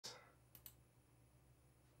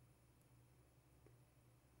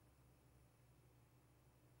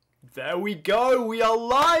There we go, we are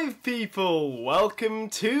live, people! Welcome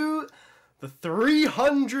to the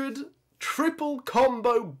 300 triple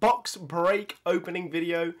combo box break opening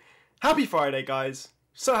video. Happy Friday, guys.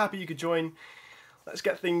 So happy you could join. Let's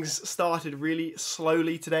get things started really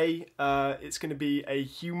slowly today. It's going to be a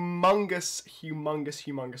humongous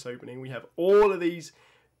opening. We have all of these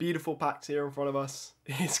beautiful packs here in front of us.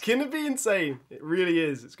 It's going to be insane. It really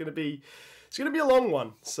is. It's going to be a long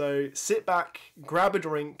one. So sit back, grab a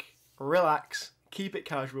drink, relax, keep it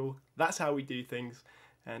casual. That's how we do things.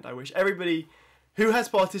 And I wish everybody who has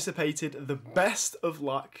participated the best of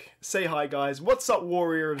luck. Say hi, guys. What's up,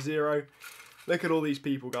 Warrior of Zero? Look at all these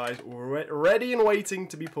people, guys, ready and waiting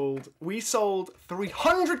to be pulled. We sold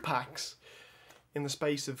 300 packs in the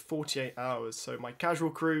space of 48 hours. So my casual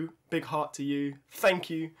crew, big heart to you. Thank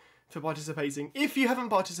you for participating. If you haven't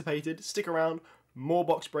participated, stick around. More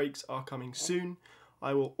box breaks are coming soon.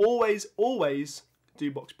 I will always do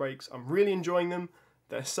box breaks. I'm really enjoying them.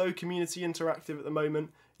 They're so community interactive at the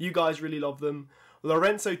moment. You guys really love them.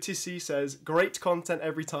 Lorenzo Tissi says, great content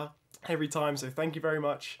every time, so thank you very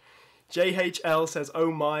much. JHL says, oh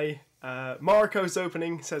my. Marco's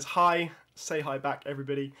opening says hi. Say hi back,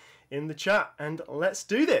 everybody, in the chat. And let's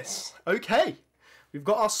do this. Okay, we've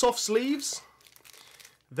got our soft sleeves.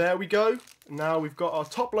 There we go. Now we've got our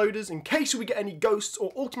top loaders in case we get any ghosts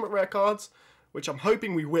or ultimate rare cards, which I'm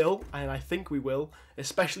hoping we will, and I think we will,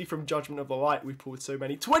 especially from Judgment of the Light. We've pulled so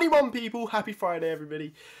many. 21 people. Happy Friday,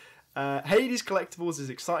 everybody. Hades Collectibles is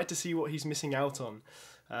excited to see what he's missing out on.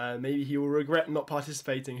 Maybe he will regret not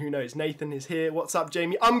participating. Who knows? Nathan is here. What's up,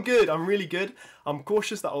 Jamie? I'm good. I'm really good. I'm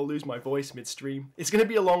cautious that I'll lose my voice midstream. It's going to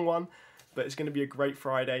be a long one, but it's going to be a great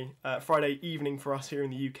Friday. Friday evening for us here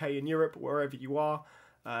in the UK and Europe, wherever you are.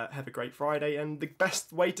 Have a great Friday, and the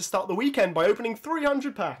best way to start the weekend by opening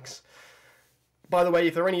 300 packs. By the way,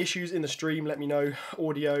 if there are any issues in the stream, let me know.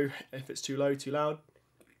 Audio, if it's too low, too loud,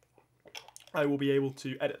 I will be able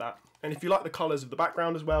to edit that. And if you like the colours of the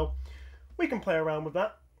background as well, we can play around with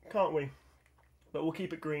that, can't we? But we'll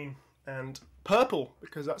keep it green and purple,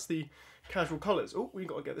 because that's the casual colours. Oh, we've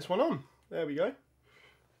got to get this one on. There we go.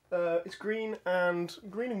 It's green and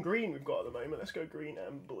green we've got at the moment. Let's go green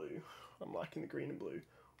and blue. I'm liking the green and blue.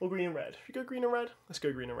 Or green and red. If you go green and red, let's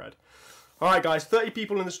go green and red. Alright guys, 30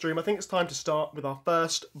 people in the stream. I think it's time to start with our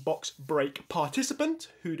first box break participant.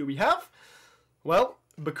 Who do we have? Well,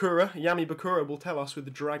 Bakura, Yami Bakura will tell us with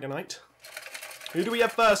the Dragonite. Who do we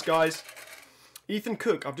have first, guys? Ethan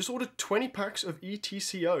Cook. I've just ordered 20 packs of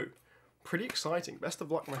ETCO. Pretty exciting. Best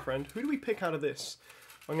of luck, my friend. Who do we pick out of this?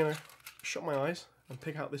 I'm going to shut my eyes and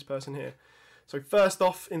pick out this person here. So first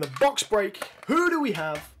off, in the box break, who do we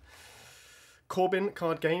have? Corbin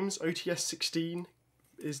Card Games, OTS 16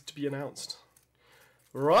 is to be announced.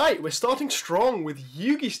 Right, we're starting strong with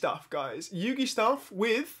YugiStuff, guys. YugiStuff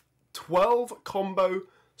with 12 combo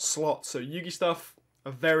slots. So YugiStuff,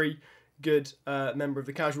 a very good member of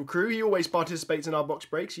the casual crew. He always participates in our box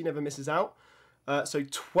breaks. He never misses out. So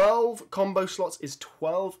 12 combo slots is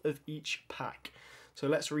 12 of each pack. So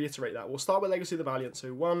let's reiterate that. We'll start with Legacy of the Valiant.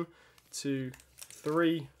 So 1, 2,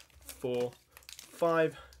 3, 4,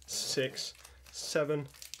 5, 6, 7,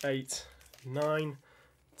 8, 9,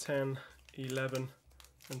 10, 11,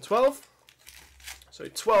 and 12. So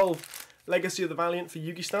 12 Legacy of the Valiant for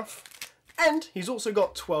YugiStuff. And he's also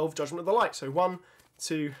got 12 Judgment of the Light. So 1,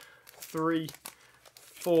 2, 3,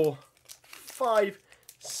 4, 5,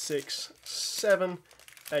 6, 7,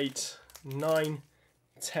 8, 9,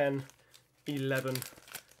 10, 11,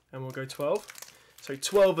 and we'll go 12. So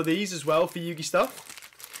 12 of these as well for YugiStuff.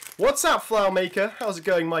 What's up, Flower Maker? How's it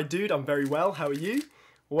going, my dude? I'm very well. How are you?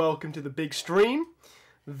 Welcome to the big stream.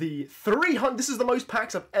 The 300. This is the most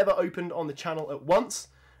packs I've ever opened on the channel at once.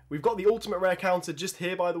 We've got the ultimate rare counter just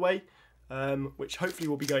here, by the way, which hopefully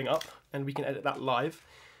will be going up, and we can edit that live.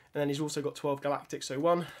 And then he's also got 12 Galactic. So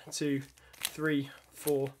 1, 2, 3,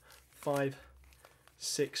 4, 5,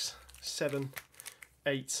 6, 7,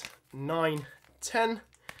 8, 9, 10,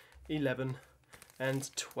 11,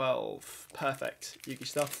 and 12. Perfect.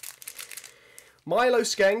 YugiStuff. Milo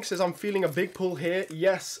Skank says, I'm feeling a big pull here.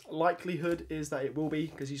 Yes, likelihood is that it will be,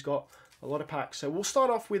 because he's got a lot of packs. So we'll start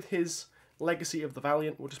off with his Legacy of the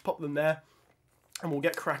Valiant. We'll just pop them there, and we'll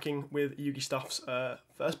get cracking with YugiStuff's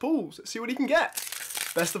first pulls. Let's see what he can get.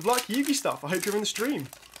 Best of luck, YugiStuff. I hope you're in the stream.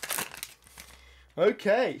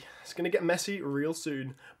 Okay, it's going to get messy real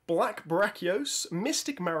soon. Black Brachios,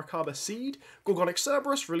 Mystic Maracaba Seed, Gorgonic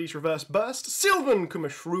Cerberus, Release Reverse Burst, Sylvan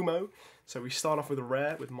Kumashrumo. So we start off with a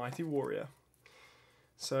rare with Mighty Warrior.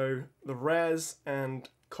 So the rares and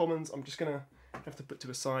commons I'm just going to have to put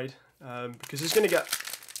to a side because it's going to get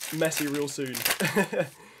messy real soon.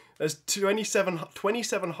 There's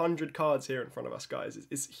 2,700 cards here in front of us, guys.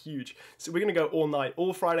 It's huge. So we're going to go all night,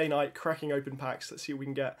 all Friday night, cracking open packs. Let's see what we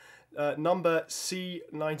can get. Number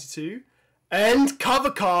C92. And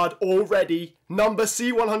cover card already. Number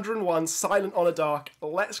C101, Silent on a Dark.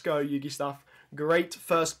 Let's go, YugiStuff. Great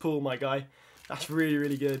first pull, my guy. That's really,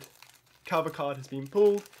 really good. Cover card has been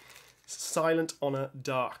pulled. Silent on a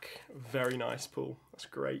Dark. Very nice pull. That's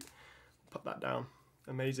great. Put that down.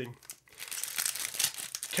 Amazing.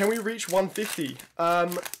 Can we reach 150?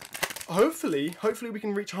 Hopefully we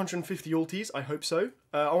can reach 150 ultis. I hope so.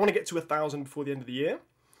 I want to get to 1,000 before the end of the year.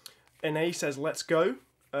 NA says, let's go.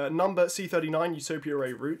 Number C39, Utopia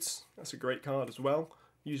Ray Roots. That's a great card as well.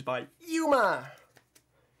 Used by Yuma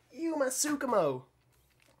Tsukumo.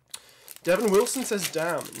 Devin Wilson says,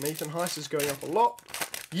 damn. Nathan Heiss is going up a lot.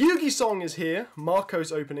 Yugi Song is here.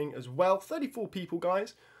 Marco's opening as well. 34 people,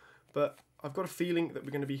 guys. But I've got a feeling that we're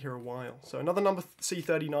going to be here a while. So another number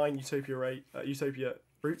C39, Utopia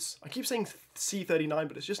Roots. I keep saying C39,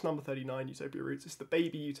 but it's just number 39, Utopia Roots. It's the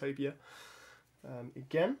baby Utopia.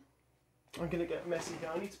 Again, I'm going to get messy here.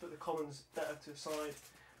 I need to put the commons better to the side.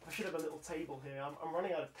 I should have a little table here. I'm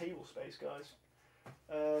running out of table space, guys.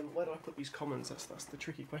 Where do I put these commons? That's the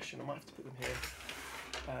tricky question. I might have to put them here.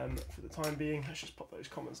 For the time being, let's just pop those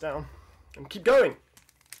commons down and keep going.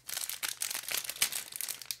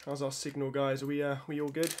 How's our signal, guys? Are we all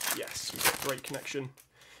good? Yes, we've got great connection.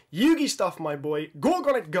 YugiStuff, my boy.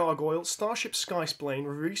 Gorgonic Gargoyle, Starship Skysplane,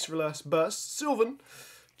 Reverse Burst, Sylvan.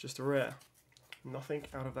 Just a rare. Nothing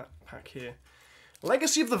out of that pack here.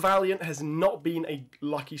 Legacy of the Valiant has not been a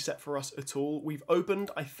lucky set for us at all. We've opened,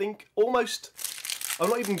 I think, almost, I'm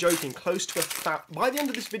not even joking, close to by the end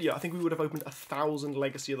of this video, I think we would have opened 1,000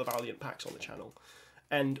 Legacy of the Valiant packs on the channel.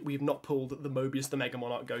 And we've not pulled the Mobius the Mega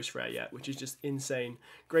Monarch Ghost Rare yet, which is just insane.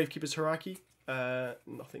 Gravekeeper's Hiraki,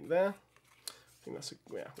 nothing there. I think that's,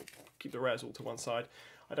 yeah, we'll keep the rares all to one side.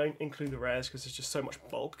 I don't include the rares because there's just so much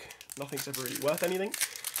bulk. Nothing's ever really worth anything.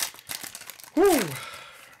 Whew.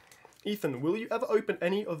 Ethan, will you ever open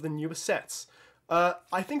any of the newer sets?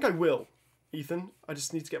 I think I will, Ethan. I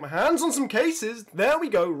just need to get my hands on some cases. There we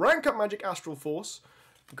go. Rank Up Magic Astral Force.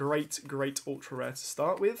 Great ultra rare to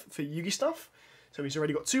start with for YugiStuff. So he's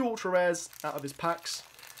already got 2 ultra rares out of his packs.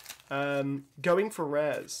 Going for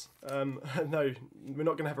rares. No, we're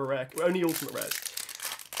not going to have a rare. Only ultimate rares.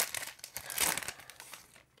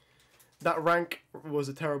 That rank was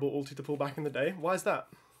a terrible ulti to pull back in the day. Why is that?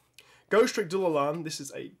 Ghost Trick Duel Alarm. This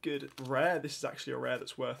is a good rare. This is actually a rare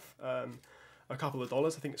that's worth a couple of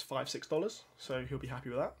dollars. I think it's $5, $6. So he'll be happy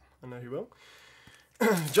with that. I know he will.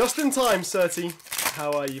 Just in time, Certi.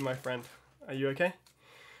 How are you, my friend? Are you okay?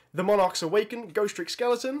 The Monarch's Awaken, Ghost Trick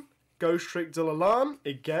Skeleton, Ghost Trick Duel Alarm,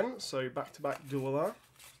 again, so back-to-back Duel Alarm.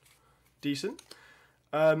 Decent.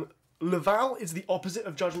 Laval is the opposite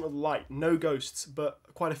of Judgment of the Light. No ghosts, but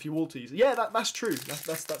quite a few ultis. Yeah, that's true.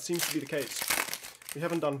 That seems to be the case. We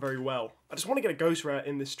haven't done very well. I just want to get a ghost rare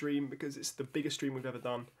in this stream because it's the biggest stream we've ever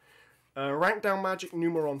done. Rank Down Magic,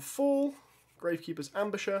 Numeron Fall, Gravekeeper's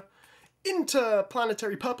Ambusher,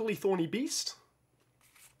 Interplanetary Purpley Thorny Beast.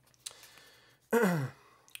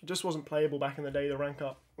 Just wasn't playable back in the day, the rank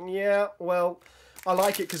up. Yeah, well, I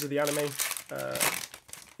like it because of the anime.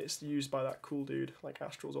 It's used by that cool dude, like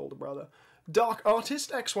Astral's older brother. Dark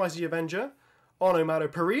Artist, XYZ Avenger,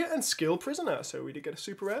 Onomado Paria, and Skill Prisoner. So we did get a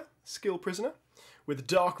super rare, Skill Prisoner, with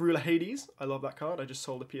Dark Ruler Hades. I love that card. I just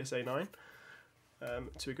sold a PSA 9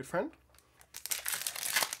 to a good friend.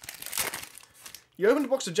 You opened a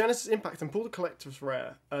box of Genesis Impact and pulled a Collector's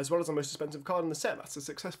Rare, as well as the most expensive card in the set. That's a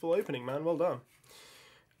successful opening, man. Well done.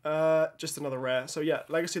 Just another rare. So yeah,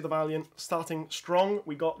 Legacy of the Valiant starting strong.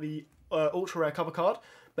 We got the ultra rare cover card,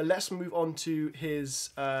 but let's move on to his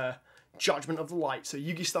Judgment of the Light. So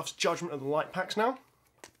YugiStuff's Judgment of the Light packs now.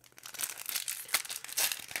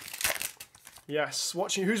 Yes,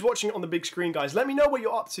 who's watching it on the big screen, guys? Let me know what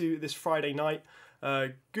you're up to this Friday night.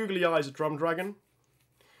 Googly Eyes, Drum Dragon,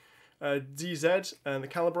 DZ, and the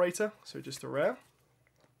Calibrator. So just a rare.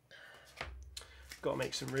 Got to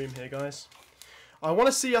make some room here, guys. I want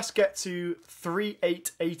to see us get to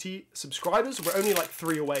 3,880 subscribers. We're only like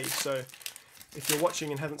 3 away, so if you're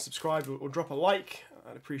watching and haven't subscribed, or drop a like,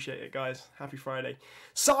 I'd appreciate it, guys. Happy Friday.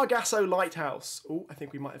 Sargasso Lighthouse. Oh, I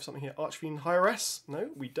think we might have something here. Archfiend Hi-Res.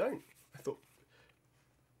 No, we don't. I thought...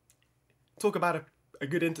 Talk about a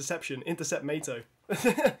good interception. Intercept Mato.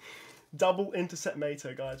 Double Intercept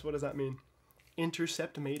Mato, guys. What does that mean?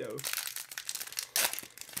 Intercept Mato.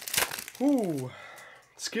 Ooh.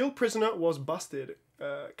 Skill Prisoner was busted.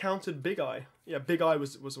 Countered Big Eye. Yeah, Big Eye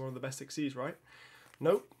was one of the best XCs, right?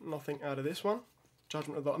 Nope, nothing out of this one.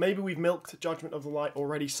 Judgment of the Light. Maybe we've milked Judgment of the Light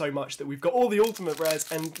already so much that we've got all the ultimate rares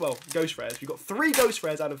and, well, ghost rares. We've got 3 ghost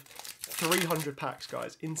rares out of 300 packs,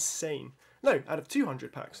 guys. Insane. No, out of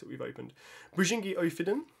 200 packs that we've opened. Bujingi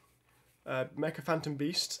Ophidin, Mecha Phantom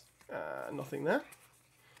Beast, nothing there.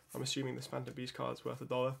 I'm assuming this Phantom Beast card's worth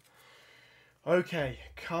 $1. Okay,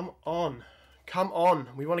 come on. Come on.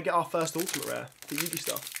 We want to get our first ultimate rare for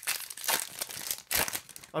YugiStuff.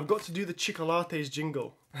 I've got to do the Chocolates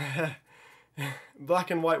jingle.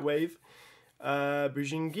 Black and White Wave.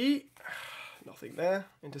 Bujingi. Nothing there.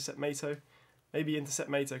 Intercept Mato. Maybe Intercept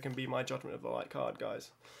Mato can be my Judgment of the Light card,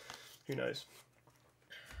 guys. Who knows?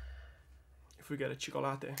 If we get a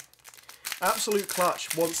Chocolate. Absolute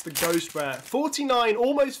Clutch wants the ghost rare. 49,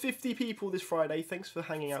 almost 50 people this Friday. Thanks for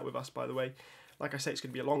hanging out with us, by the way. Like I say, it's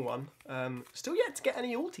going to be a long one. Still yet to get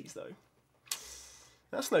any ulties, though.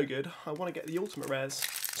 That's no good. I want to get the ultimate rares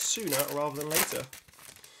sooner rather than later.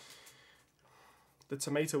 The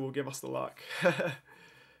tomato will give us the luck.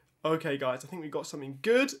 Okay, guys, I think we got something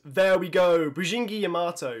good. There we go. Bujingi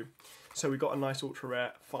Yamato. So we got a nice ultra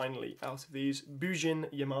rare finally out of these. Bujin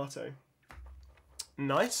Yamato.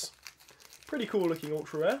 Nice. Pretty cool looking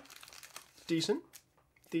ultra rare. Decent.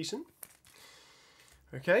 Decent.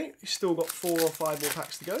 Okay, still got 4 or 5 more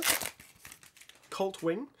packs to go. Colt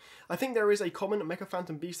Wing. I think there is a common Mecha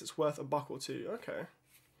Phantom Beast that's worth $1 or $2. Okay.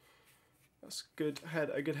 That's good.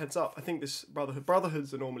 A good heads up. I think this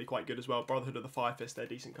Brotherhoods are normally quite good as well. Brotherhood of the Fire Fist, they're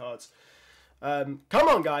decent cards. Come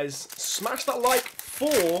on, guys. Smash that like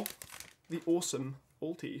for the awesome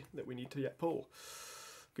ulti that we need to yet pull.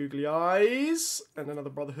 Googly Eyes. And another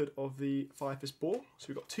Brotherhood of the Fire Fist Boar. So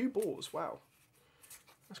we've got 2 boars. Wow.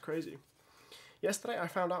 That's crazy. Yesterday I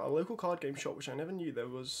found out a local card game shop, which I never knew there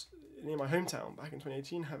was near my hometown back in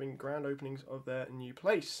 2018, having grand openings of their new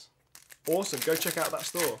place. Awesome. Go check out that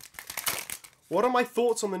store. What are my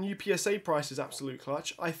thoughts on the new PSA prices, Absolute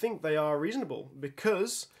Clutch? I think they are reasonable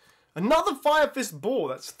because another Fire Fist Boar.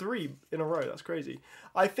 That's 3 in a row. That's crazy.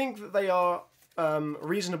 I think that they are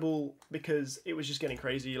reasonable because it was just getting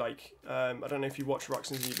crazy. Like, I don't know if you watched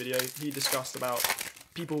Ruxin's new video. He discussed about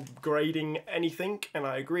people grading anything, and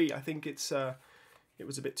I agree. I think it's it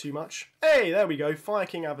was a bit too much. Hey, there we go. Fire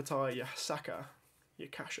King Avatar Yasaka.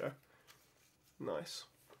 Yakasha. Nice.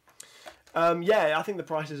 Yeah, I think the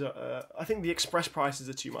prices are. I think the express prices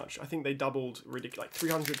are too much. I think they doubled ridiculous. Like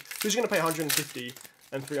 300. Who's going to pay 150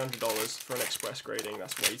 and $300 for an express grading?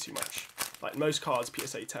 That's way too much. Like most cards,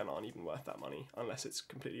 PSA 10 aren't even worth that money unless it's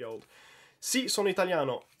completely old. Si sono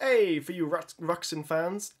italiano. Hey, for you Ruxin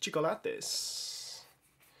fans, chocolates,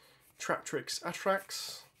 Trap Tricks,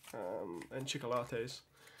 Atrax, and chocolates.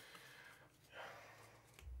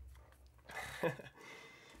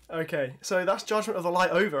 Okay, so that's Judgment of the Light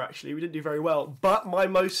over, actually. We didn't do very well. But my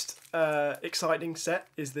most exciting set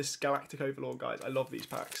is this Galactic Overlord, guys. I love these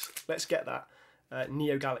packs. Let's get that.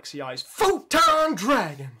 Neo Galaxy Eyes Photon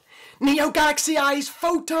Dragon! Neo Galaxy Eyes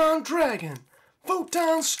Photon Dragon!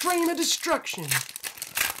 Photon Stream of Destruction!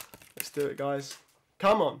 Let's do it, guys.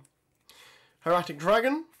 Come on. Hieratic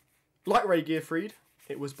Dragon. Light Ray Gearfried.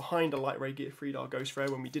 It was behind a Light Ray Gearfried, our Ghost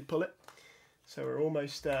Rare, when we did pull it. So we're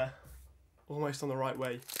almost on the right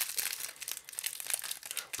way.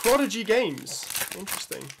 Prodigy Games.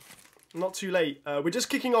 Interesting. Not too late. We're just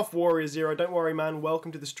kicking off Warrior Zero. Don't worry, man.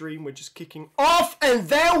 Welcome to the stream. We're just kicking off. And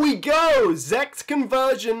there we go. Zect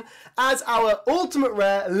Conversion as our ultimate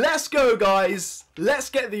rare. Let's go, guys. Let's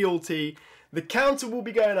get the ulti. The counter will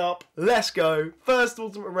be going up. Let's go. First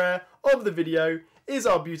ultimate rare of the video is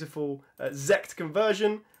our beautiful Zect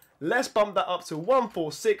Conversion. Let's bump that up to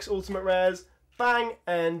 146 ultimate rares. Bang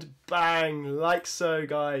and bang, like so,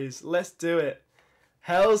 guys. Let's do it.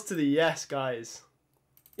 Hells to the yes, guys.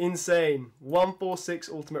 Insane. 146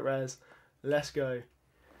 ultimate rares. Let's go.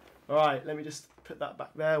 Alright, let me just put that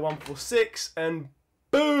back there. 146 and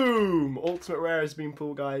boom! Ultimate rare has been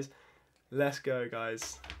pulled, guys. Let's go,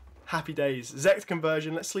 guys. Happy days. Zect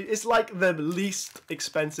Conversion. Let's sleep. It's like the least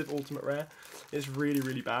expensive ultimate rare. It's really,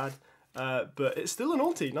 really bad. But it's still an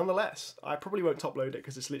ulti, nonetheless. I probably won't top load it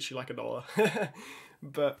because it's literally like $1.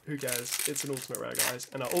 But who cares? It's an ultimate rare, guys.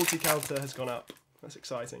 And our ulti counter has gone up. That's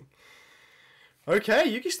exciting. Okay,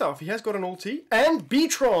 YugiStuff. He has got an ulti. And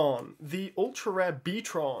Beatron. The ultra rare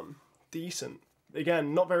Beatron. Decent.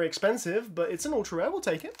 Again, not very expensive, but it's an ultra rare. We'll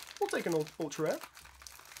take it. We'll take an ultra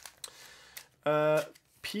rare.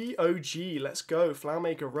 POG, let's go.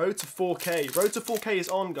 Flowermaker, road to 4K. Road to 4K is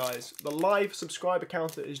on, guys. The live subscriber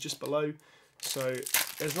counter is just below, so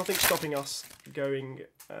there's nothing stopping us going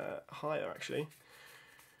higher, actually.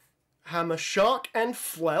 Hammer Shark and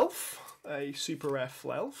Flelf. A super rare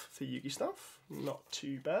Flelf for YugiStuff. Not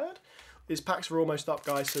too bad. His packs are almost up,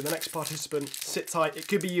 guys, so the next participant, sit tight. It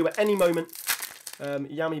could be you at any moment.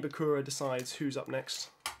 Yami Bakura decides who's up next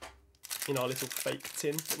in our little fake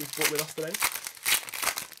tin that we've brought with us today.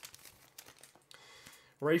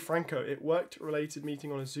 Ray Franco, it worked. Related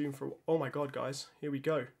meeting on a Zoom for... Oh my god, guys. Here we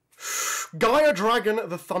go. Gaia Dragon,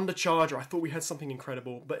 the Thunder Charger. I thought we had something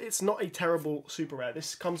incredible, but it's not a terrible super rare.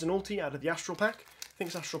 This comes in ulti out of the Astral Pack. I think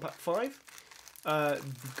it's Astral Pack 5.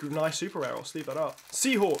 Nice super rare. I'll sleeve that up.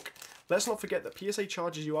 Seahawk. Let's not forget that PSA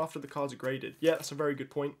charges you after the cards are graded. Yeah, that's a very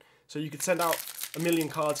good point. So you could send out 1 million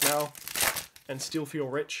cards now and still feel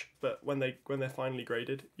rich, but when they're finally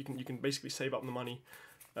graded, you can basically save up the money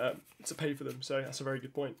to pay for them. So that's a very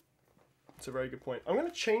good point. It's a very good point. I'm going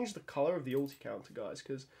to change the color of the ulti counter, guys,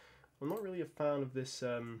 because I'm not really a fan of this.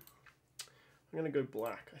 I'm going to go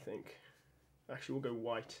black, I think. Actually, we'll go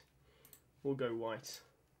white. We'll go white.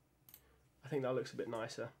 I think that looks a bit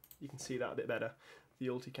nicer. You can see that a bit better, the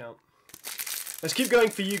ulti count. Let's keep going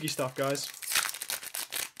for Yugi stuff, guys.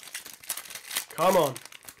 Come on.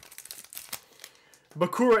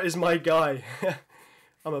 Bakura is my guy.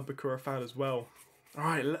 I'm a Bakura fan as well.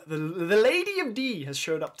 Alright, the Lady of D has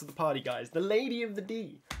showed up to the party, guys. The Lady of the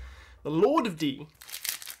D. The Lord of D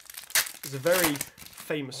is a very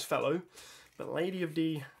famous fellow, but Lady of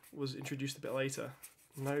D was introduced a bit later.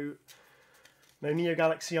 No Neo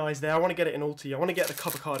Galaxy Eyes there. I want to get it in ulti. I want to get the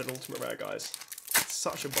cover card in Ultimate Rare, guys. It's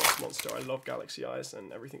such a box monster. I love Galaxy Eyes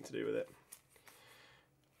and everything to do with it.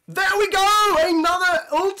 There we go! Another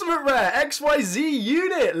Ultimate Rare XYZ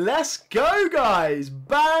unit. Let's go, guys.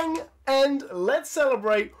 Bang! And let's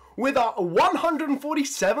celebrate with our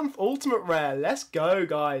 147th Ultimate Rare. Let's go,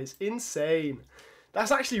 guys. Insane.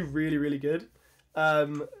 That's actually really, really good.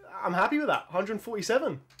 I'm happy with that.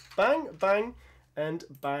 147. Bang, bang, and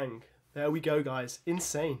bang. There we go, guys.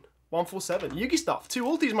 Insane. 147. Yugi stuff. 2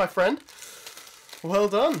 ultis, my friend. Well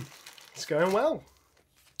done. It's going well.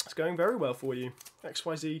 It's going very well for you.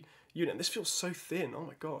 XYZ unit. This feels so thin. Oh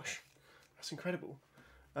my gosh. That's incredible.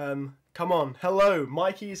 Come on. Hello.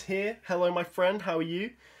 Mikey is here. Hello, my friend. How are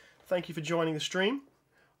you? Thank you for joining the stream.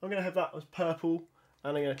 I'm going to have that as purple.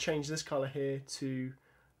 And I'm going to change this colour here to...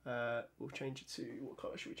 we'll change it to... What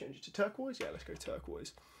colour should we change it to? Turquoise? Yeah, let's go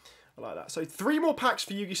turquoise. I like that. So 3 more packs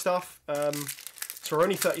for Yugi stuff. So we're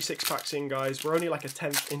only 36 packs in, guys. We're only like a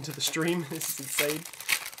 10th into the stream. This is insane.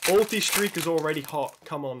 Ulti streak is already hot.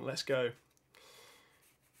 Come on, let's go.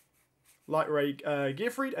 Light Ray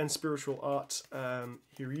Gearfried and Spiritual Art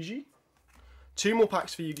Hirigi. 2 more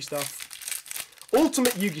packs for Yugi stuff.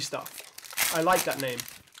 Ultimate Yugi stuff. I like that name.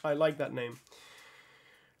 I like that name.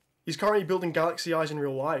 He's currently building Galaxy Eyes in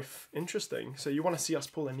real life. Interesting. So you want to see us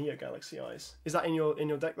pull a Neo Galaxy Eyes. Is that in your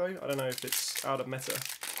deck though? I don't know if it's out of meta.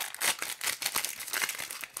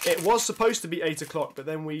 It was supposed to be 8 o'clock, but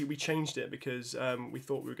then we changed it because we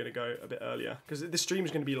thought we were going to go a bit earlier. Because this stream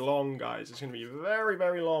is going to be long, guys. It's going to be very,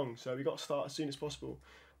 very long. So we got to start as soon as possible.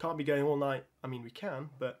 Can't be going all night. I mean, we can,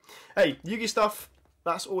 but... Hey, Yugi stuff.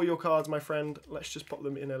 That's all your cards, my friend. Let's just pop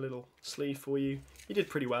them in a little sleeve for you. You did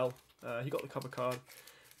pretty well. He got the cover card.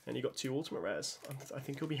 And you got 2 Ultimate Rares. I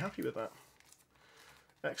think you'll be happy with that.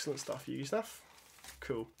 Excellent stuff, Yugi stuff.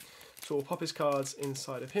 Cool. So we'll pop his cards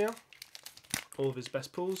inside of here. All of his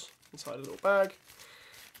best pulls inside a little bag.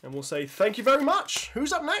 And we'll say thank you very much.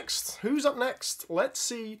 Who's up next? Who's up next? Let's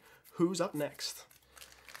see who's up next.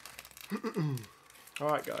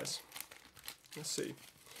 Alright, guys. Let's see.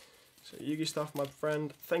 So Yugi stuff, my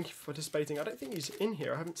friend. Thank you for participating. I don't think he's in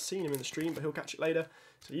here. I haven't seen him in the stream, but he'll catch it later.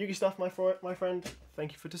 So Yugi stuff, my friend.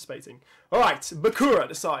 Thank you for participating. Alright, Bakura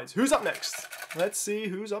decides. Who's up next? Let's see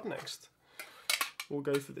who's up next. We'll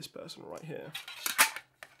go for this person right here.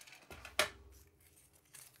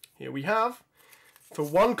 Here we have, for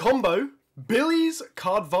 1 combo, Billy's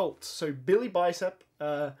Card Vault. So Billy Bicep,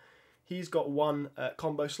 he's got 1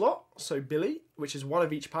 combo slot. So Billy, which is 1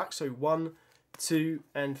 of each pack. So 1, 2,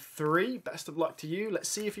 and 3. Best of luck to you. Let's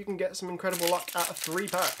see if you can get some incredible luck out of 3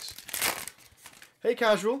 packs. Hey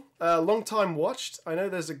Casual, long time watched. I know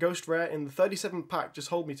there's a Ghost Rare in the 37th pack. Just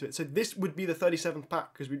hold me to it. So this would be the 37th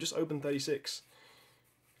pack because we just opened 36.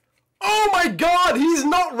 Oh my god, he's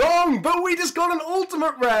not wrong, but we just got an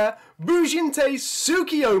Ultimate Rare, Bujinte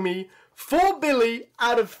Tsukiyomi, for Billy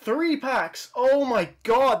out of 3 packs. Oh my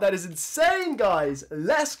god, that is insane, guys.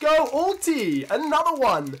 Let's go, Ulti, another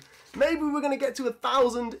one. Maybe we're going to get to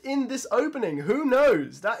 1,000 in this opening. Who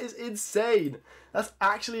knows? That is insane. That's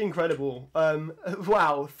actually incredible.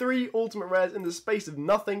 Wow, 3 Ultimate Rares in the space of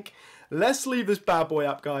nothing. Let's leave this bad boy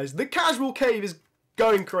up, guys. The Casual Cave is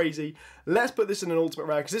going crazy. Let's put this in an Ultimate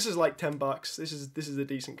Rare because this is like 10 bucks. This is a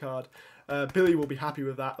decent card. Billy will be happy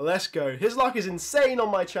with that. Let's go. His luck is insane on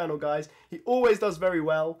my channel, guys. He always does very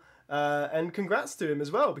well. And congrats to him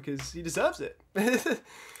as well, because he deserves it.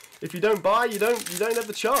 If you don't buy, you don't have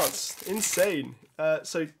the chance. Insane.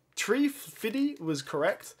 So Tree Fiddy was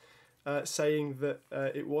correct, saying that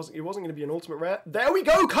it wasn't going to be an ultimate rare. There we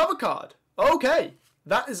go, cover card. Okay,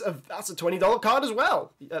 that's a $20 card as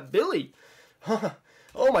well. Billy.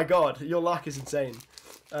 Oh my god, your luck is insane.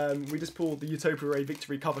 We just pulled the Utopia Ray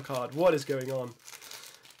Victory cover card. What is going on?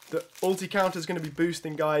 The ulti counter is going to be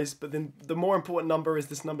boosting, guys, but then the more important number is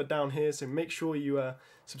this number down here, so make sure you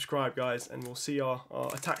subscribe, guys, and we'll see our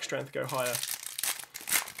attack strength go higher.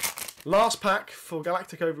 Last pack for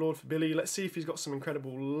Galactic Overlord for Billy. Let's see if he's got some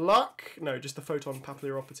incredible luck. No, just the Photon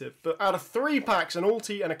Papillary Operative. But out of 3 packs, an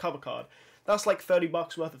ulti and a cover card. That's like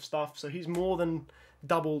 $30 worth of stuff, so he's more than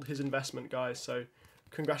doubled his investment, guys, so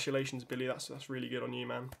congratulations, Billy. That's really good on you,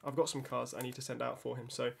 man. I've got some cards I need to send out for him,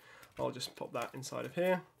 so I'll just pop that inside of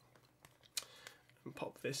here. And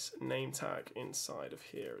pop this name tag inside of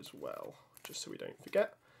here as well, just so we don't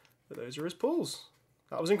forget that those are his pulls.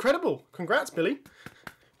 That was incredible. Congrats, Billy.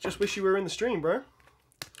 Just wish you were in the stream, bro.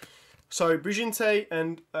 So, Bujinte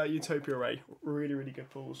and Utopia Ray. Really, really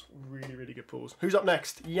good pulls. Really, really good pulls. Who's up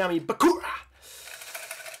next? Yami Bakura.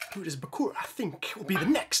 Who does Bakura think will be the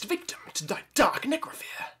next victim to Dark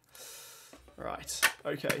Necrosphere? Right,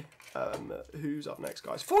 okay. Who's up next,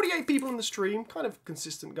 guys? 48 people in the stream. Kind of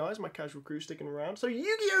consistent, guys. My casual crew sticking around. So,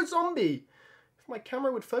 Yu-Gi-Oh! Zombie. If my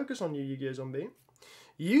camera would focus on you, Yu-Gi-Oh! Zombie.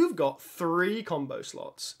 You've got 3 combo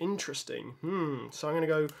slots. Interesting. So, I'm going to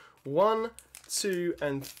go 1, 2,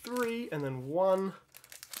 and 3. And then 1,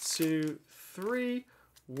 2, 3.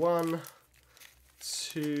 1,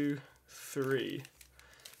 2, 3.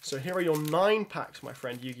 So, here are your 9 packs, my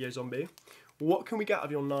friend, Yu-Gi-Oh! Zombie. What can we get out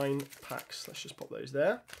of your 9 packs? Let's just pop those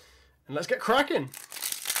there. And let's get cracking.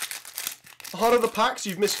 Heart of the packs,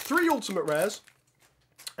 you've missed 3 ultimate rares.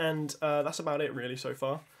 And that's about it, really, so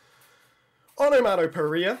far.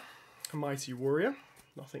 Onomatopoeia, a Mighty Warrior.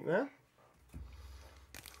 Nothing there.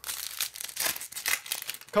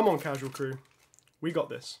 Come on, casual crew. We got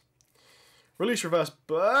this. Release Reverse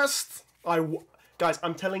Burst. Guys,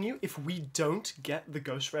 I'm telling you, if we don't get the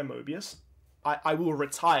Ghost Rare Mobius, I will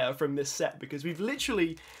retire from this set, because we've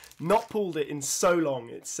literally not pulled it in so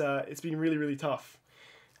long. It's been really, really tough.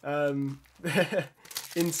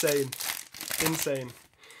 Insane.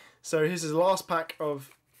 So here's his last pack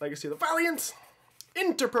of Legacy of the Valiant.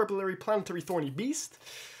 Interpurplary Planetary Thorny Beast.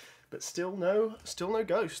 But still no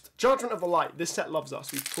Ghost. Judgment of the Light. This set loves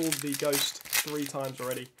us. We've pulled the Ghost 3 times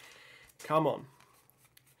already. Come on.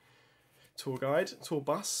 Tour Guide. Tour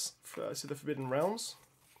Bus to the Forbidden Realms.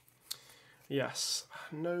 Yes,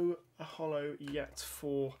 no holo yet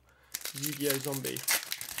for Yu-Gi-Oh! Zombie.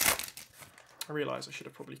 I realise I should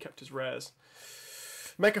have probably kept his rares.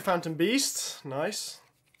 Mecha Phantom Beast, nice.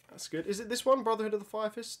 That's good. Is it this one, Brotherhood of the Fire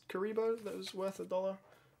Fist, Karibo, that was worth $1? I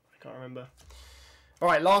can't remember.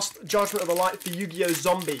 Alright, last Judgment of the Light for Yu-Gi-Oh!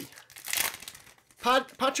 Zombie.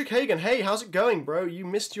 Patrick Hagen, hey, how's it going, bro? You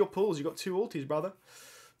missed your pulls, you got 2 ultis, brother.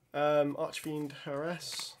 Archfiend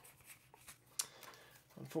Harass.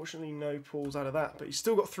 Unfortunately, no pulls out of that, but he's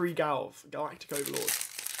still got 3 Galactic Overlord.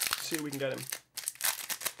 Let's see if we can get him.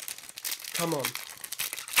 Come on.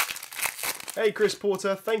 Hey, Chris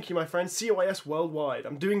Porter. Thank you, my friend. CYS Worldwide.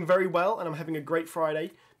 I'm doing very well, and I'm having a great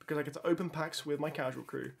Friday because I get to open packs with my casual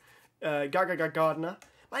crew. Gaga Gardner.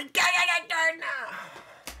 My Gaga Gardner!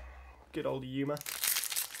 Good old Yuma.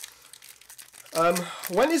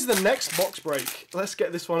 When is the next box break? Let's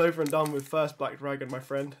get this one over and done with first, Black Dragon, my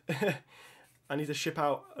friend. I need to ship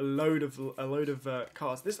out a load of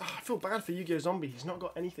cards. I feel bad for Yu-Gi-Oh! Zombie. He's not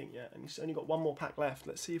got anything yet, and he's only got 1 more pack left.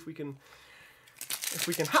 Let's see if we can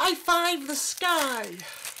high five the sky.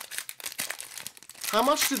 How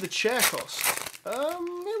much did the chair cost?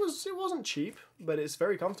 It wasn't cheap, but it's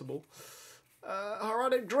very comfortable.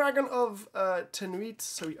 Herodic Dragon of Tenuit.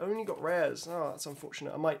 So he only got rares. Oh, that's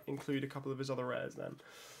unfortunate. I might include a couple of his other rares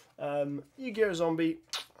then. Yu-Gi-Oh! Zombie.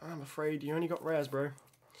 I'm afraid you only got rares, bro.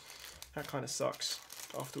 That kind of sucks,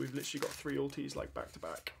 after we've literally got 3 ultis, like, back to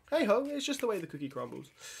back. Hey ho, it's just the way the cookie crumbles.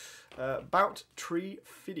 Bout Tree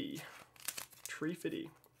Fiddy. Tree Fiddy.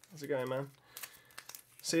 How's it going, man?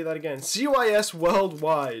 Say that again. CYS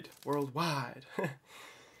Worldwide. Worldwide.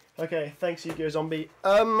 Okay, thanks, Yu-Gi-Oh! Zombie.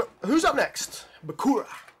 Who's up next? Bakura.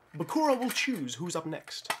 Bakura will choose who's up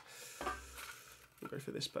next. We'll go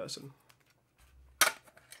for this person.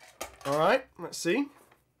 Alright, let's see.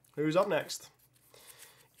 Who's up next?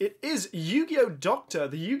 It is Yu-Gi-Oh! Doctor,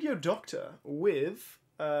 the Yu-Gi-Oh! Doctor with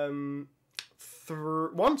 1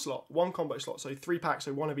 slot, 1 combo slot, so 3 packs,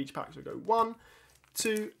 so 1 of each pack. So go 1,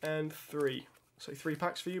 2, and 3. So 3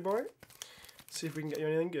 packs for you, boy. See if we can get you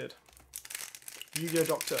anything good. Yu-Gi-Oh!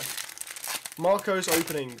 Doctor. Marco's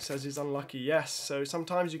opening says he's unlucky. Yes, so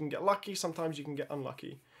sometimes you can get lucky, sometimes you can get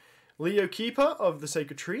unlucky. Leo Keeper of the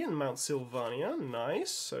Sacred Tree and Mount Sylvania.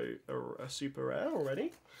 Nice. So a super rare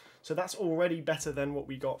already. So that's already better than what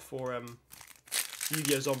we got for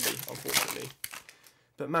Yu-Gi-Oh! Zombie, unfortunately.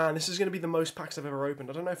 But man, this is going to be the most packs I've ever opened.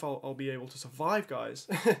 I don't know if I'll be able to survive, guys.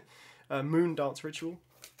 Moon Dance Ritual.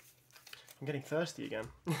 I'm getting thirsty again.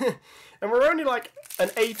 And we're only like an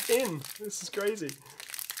 8th in. This is crazy.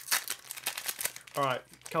 Alright,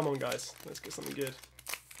 come on guys. Let's get something good.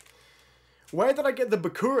 Where did I get the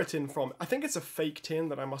Bakura tin from? I think it's a fake tin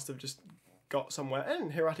that I must have just got somewhere.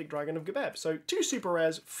 And Hieratic Dragon of Gebeb. So 2 super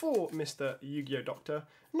rares for Mr. Yu-Gi-Oh! Doctor.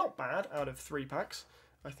 Not bad out of 3 packs.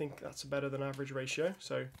 I think that's a better than average ratio.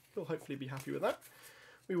 So he'll hopefully be happy with that.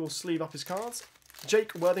 We will sleeve up his cards.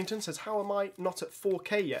 Jake Worthington says, how am I not at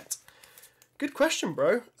 4K yet? Good question,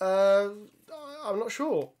 bro. I'm not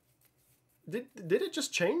sure. Did it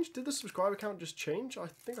just change? Did the subscriber count just change? I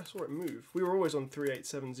think I saw it move. We were always on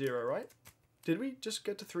 3870, right? Did we just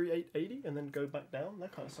get to 3880 and then go back down?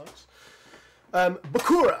 That kind of sucks.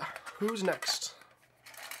 Bakura. Who's next?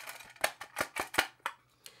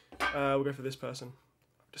 We'll go for this person.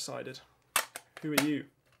 I've decided. Who are you?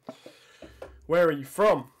 Where are you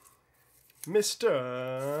from?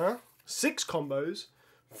 Mr. 6 combos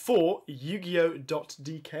for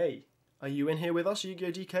Yugioh.dk. Are you in here with us,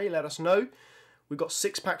 Yu-Gi-Oh! DK? Let us know. We've got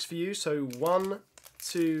 6 packs for you. So 1,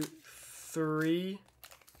 2, 3,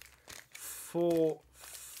 4,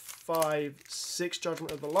 5, 6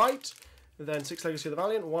 Judgment of the Light. Then 6 Legacy of the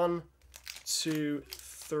Valiant. 1, 2,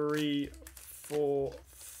 3, 4,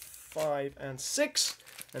 5, and 6.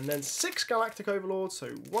 And then 6 Galactic Overlords. So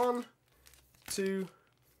 1, 2,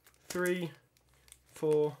 3,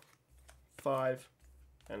 4, 5,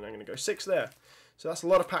 and I'm going to go 6 there. So that's a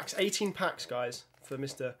lot of packs. 18 packs, guys, for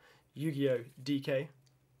Mr. Yu-Gi-Oh! DK.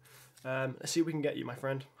 Let's see what we can get you, my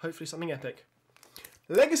friend. Hopefully something epic.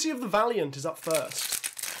 Legacy of the Valiant is up first.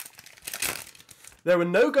 There were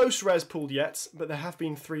no Ghost Rares pulled yet, but there have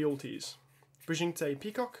been 3 ultis. Brigitte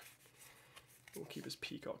Peacock. We'll keep his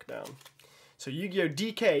Peacock down. So Yu-Gi-Oh!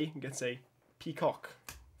 DK gets a Peacock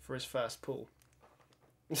for his first pull.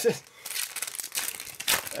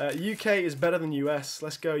 UK is better than US.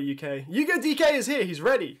 Let's go, UK. Yu-Gi-Oh! DK is here. He's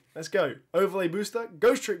ready. Let's go. Overlay Booster.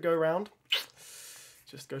 Ghost Trick Go Round.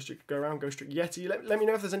 Just Ghost Trick Go Round. Ghost Trick Yeti. Let me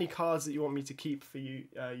know if there's any cards that you want me to keep for you,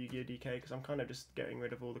 Yu-Gi-Oh! DK, because I'm kind of just getting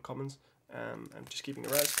rid of all the commons. And just keeping the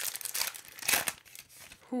rares.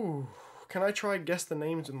 Whew. Can I try guess the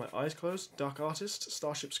names with my eyes closed? Dark Artist,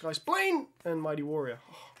 Starship Sky Splane, and Mighty Warrior.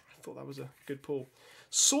 Oh, I thought that was a good pull.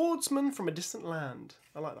 Swordsman from a Distant Land.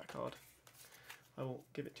 I like that card. I will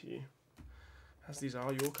give it to you, as these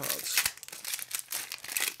are your cards.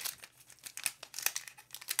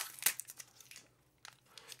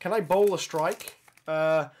 Can I bowl a strike?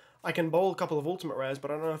 I can bowl a couple of ultimate rares,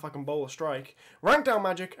 but I don't know if I can bowl a strike. Rank Down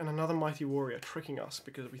Magic and another Mighty Warrior, tricking us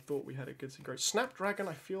because we thought we had a good great Snapdragon.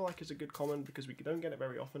 I feel like is a good common because we don't get it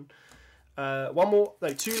very often. 2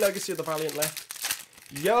 Legacy of the Valiant left.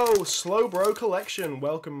 Yo, Slowbro Collection,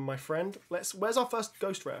 welcome, my friend. Where's our first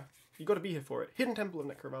Ghost Rare? You got to be here for it. Hidden Temple of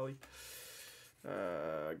Necrovalley.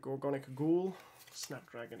 Gorgonic Ghoul.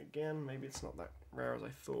 Snapdragon again. Maybe it's not that rare as I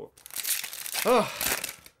thought. Oh.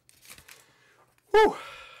 Whew.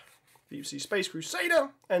 Deep Sea Space Crusader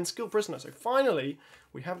and Skill Prisoner. So finally,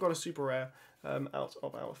 we have got a super rare out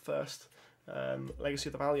of our first Legacy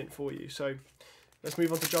of the Valiant for you. So let's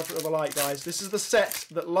move on to Judgment of the Light, guys. This is the set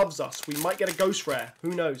that loves us. We might get a Ghost Rare. Who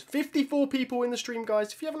knows? 54 people in the stream,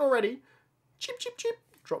 guys. If you haven't already, chip, chip, chip.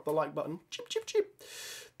 Drop the like button. Chip, chip, chip.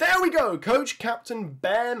 There we go. Coach Captain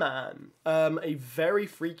Bearman. A very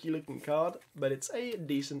freaky looking card, but it's a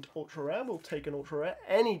decent ultra rare. We'll take an ultra rare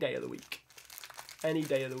any day of the week. Any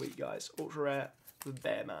day of the week, guys. Ultra rare, the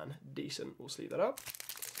Bearman. Decent. We'll sleeve that up.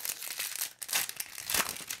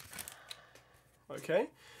 Okay.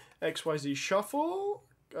 XYZ Shuffle.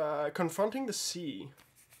 Confronting the Sea.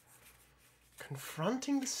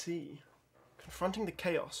 Confronting the Sea. Confronting the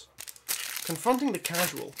Chaos. Confronting the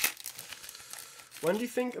Casual. When do you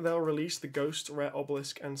think they'll release the Ghost Rare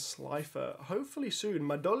Obelisk and Slifer? Hopefully soon.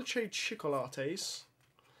 Madolce Chocolates.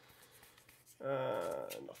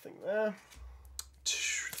 Nothing there.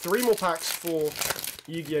 3 more packs for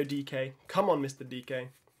Yu-Gi-Oh! DK. Come on, Mr. DK.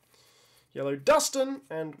 Yellow Dustin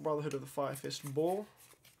and Brotherhood of the Fire Fist Ball.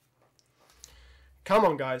 Come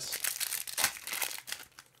on, guys.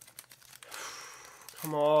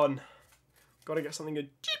 Come on. Gotta get something good.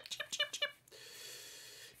 Chip, chip, chip, chip.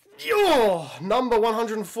 Yo! Number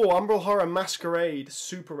 104, Umbral Horror Masquerade.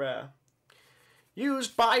 Super rare.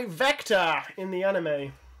 Used by Vector in the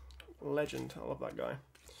anime. Legend. I love that guy.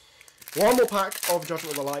 One more pack of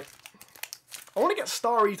Judgment of the Light. I want to get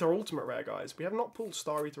Star Eater Ultimate Rare, guys. We have not pulled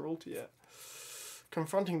Star Eater Ultra yet.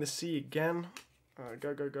 Confronting the Sea again.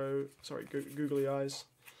 Go. Sorry, googly eyes.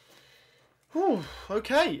 Whew,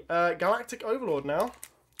 okay, Galactic Overlord now.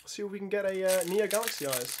 See if we can get a Neo Galaxy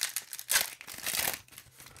Eyes.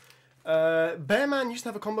 Bearman used to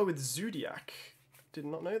have a combo with Zodiac. Did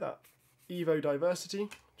not know that. Evo Diversity,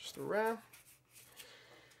 just a rare.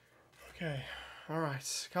 Okay,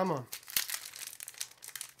 alright, come on.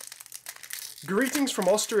 Greetings from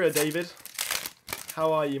Austria, David.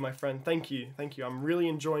 How are you, my friend? Thank you. I'm really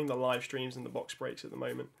enjoying the live streams and the box breaks at the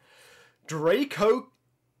moment. Draconection?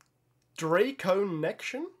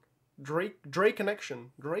 Draconection?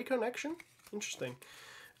 Interesting.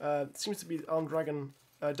 Seems to be Armed Dragon,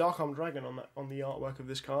 Dark Armed Dragon on the artwork of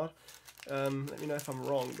this card. Let me know if I'm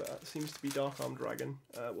wrong, but it seems to be Dark Armed Dragon.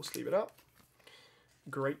 We'll sleeve it up.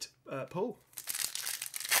 Great pull.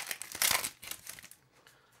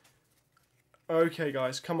 Okay,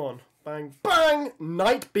 guys, come on. Bang, bang!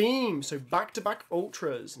 Night Beam! So back-to-back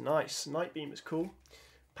Ultras. Nice. Night Beam is cool.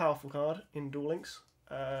 Powerful card in Duel Links.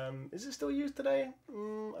 Is it still used today?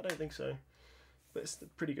 I don't think so. But it's a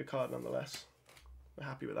pretty good card nonetheless. We're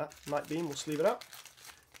happy with that. Night Beam, we'll sleeve it up.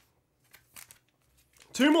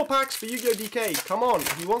 2 more packs for Yugioh DK. Come on,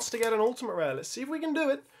 he wants to get an Ultimate Rare. Let's see if we can do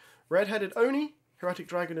it. Red-Headed Oni, Heretic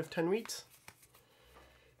Dragon of 10 Wheat.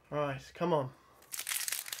 Alright, come on.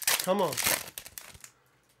 Come on.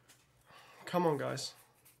 Come on, guys.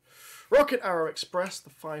 Rocket Arrow Express, the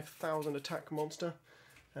 5,000 attack monster.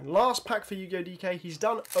 And last pack for Yugioh DK. He's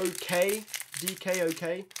done okay. DK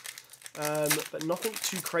okay. But nothing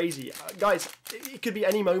too crazy. Guys, it could be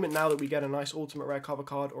any moment now that we get a nice Ultimate Rare cover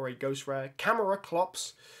card or a Ghost Rare. Camera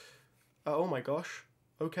Clops. Oh my gosh.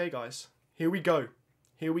 Okay, guys. Here we go.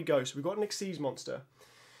 Here we go. So we've got an Xyz monster.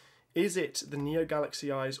 Is it the Neo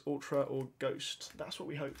Galaxy Eyes Ultra or Ghost? That's what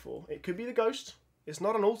we hope for. It could be the Ghost. It's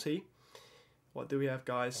not an ulti. What do we have,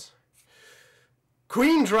 guys?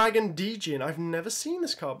 Queen Dragon Dijin. I've never seen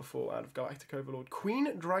this card before out of Galactic Overlord.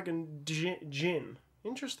 Queen Dragon Jin.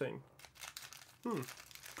 Interesting.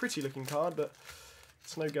 Pretty looking card, but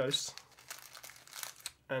it's no ghost.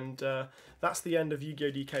 And that's the end of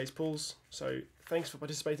Yu-Gi-Oh! DK's pulls. So thanks for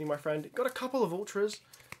participating, my friend. Got a couple of Ultras.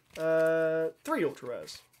 3 Ultra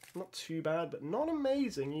Rares. Not too bad, but not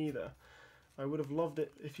amazing either. I would have loved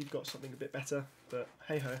it if you'd got something a bit better, but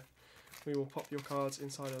hey-ho. We will pop your cards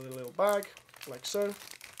inside a little bag, like so.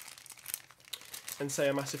 And say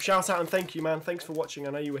a massive shout out and thank you, man. Thanks for watching.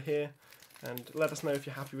 I know you were here. And let us know if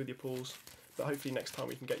you're happy with your pulls. But hopefully next time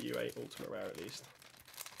we can get you a Ultimate Rare at least.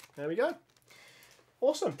 There we go.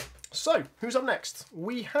 Awesome. So, who's up next?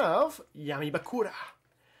 We have Yami Bakura.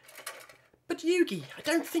 But Yugi, I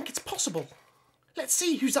don't think it's possible. Let's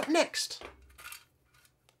see who's up next.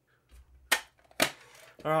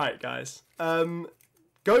 Alright, guys.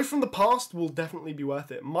 Go from the past will definitely be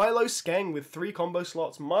worth it. Milo Skeng with 3 combo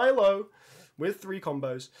slots. Milo with 3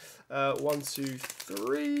 combos. 1, 2,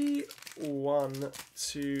 3. 1,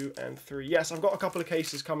 2, and 3. Yes, I've got a couple of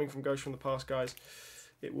cases coming from Ghost from the Past, guys.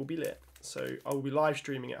 It will be lit. So I will be live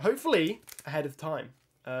streaming it. Hopefully ahead of time.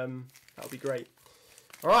 That'll be great.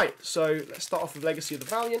 Alright, so let's start off with Legacy of the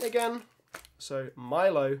Valiant again. So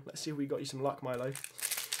Milo. Let's see if we got you some luck, Milo.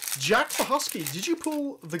 Jack the Husky, did you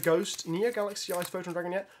pull the Ghost Neo Galaxy Eyes Photon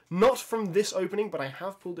Dragon yet? Not from this opening, but I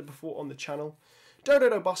have pulled it before on the channel.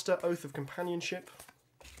 Dodo Buster, Oath of Companionship.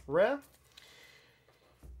 Rare.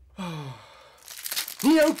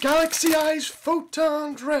 Neo Galaxy Eyes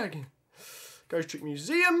Photon Dragon. Ghost Trick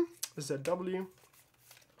Museum. ZW.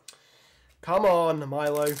 Come on,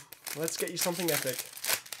 Milo. Let's get you something epic.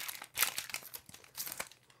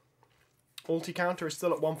 Ulti counter is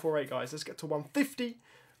still at 148, guys. Let's get to 150.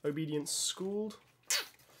 Obedience Schooled.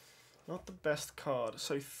 Not the best card.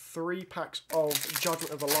 So 3 packs of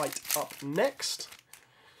Judgment of the Light up next.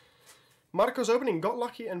 Marco's opening. Got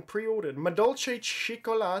lucky and pre-ordered. Madolce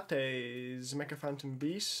Chocolates. Mecha Phantom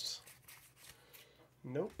Beast.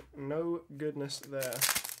 Nope. No goodness there.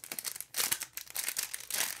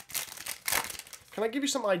 Can I give you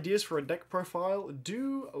some ideas for a deck profile?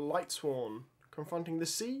 Do Lightsworn. Confronting the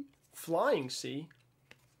Sea. Flying Sea.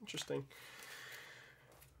 Interesting.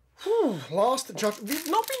 Whew, last Judgment. We've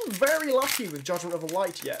not been very lucky with Judgment of the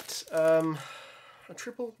Light yet. A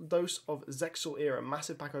triple dose of Zexal Era.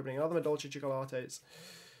 Massive pack opening. Another Madolce Chocolates.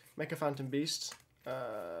 Mecha Phantom Beast.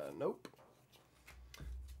 Nope.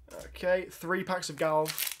 Okay, 3 packs of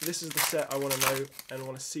Galv. This is the set I want to know and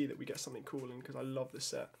want to see that we get something cool in because I love this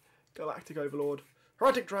set. Galactic Overlord.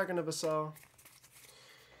 Heretic Dragon of Asar.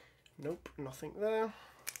 Nope, nothing there.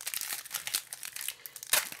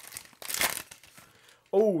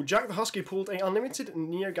 Oh, Jack the Husky pulled a unlimited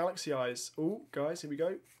Neo Galaxy Eyes. Oh, guys, here we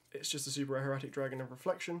go. It's just a super rare Heretic Dragon of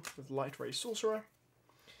Reflection with Light Ray Sorcerer.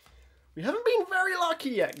 We haven't been very lucky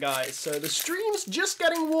yet, guys, so the stream's just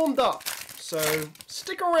getting warmed up. So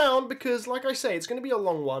stick around because, like I say, it's going to be a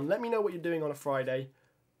long one. Let me know what you're doing on a Friday.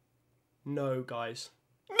 No, guys.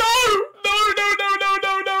 No! No, no, no, no,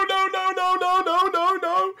 no, no, no, no, no, no, no, no,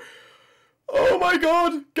 no. Oh my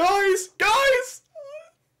god. Guys, guys!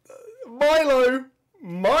 Milo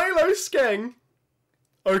Skeng.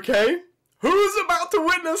 Okay. Who's about to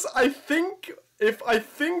witness? If I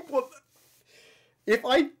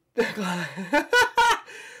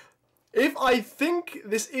think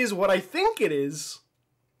this is what I think it is,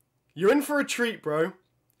 you're in for a treat, bro.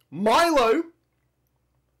 Milo.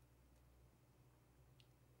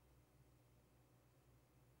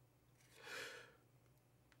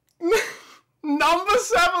 Number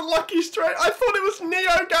 7 Lucky Strike. I thought it was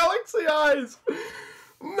Neo Galaxy Eyes.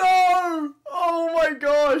 No! Oh my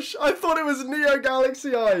gosh. I thought it was Neo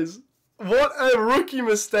Galaxy Eyes. What a rookie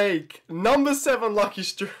mistake. Number 7 Lucky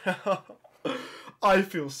Strike. I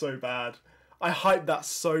feel so bad. I hyped that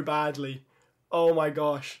so badly. Oh my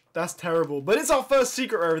gosh. That's terrible. But it's our first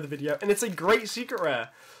secret rare of the video. And it's a great secret rare.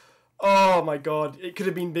 Oh my god. It could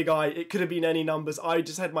have been Big Eye. It could have been any numbers. I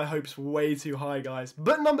just had my hopes way too high, guys.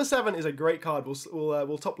 But number 7 is a great card.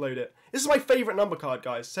 We'll top load it. This is my favourite number card,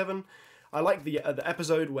 guys. 7. I like the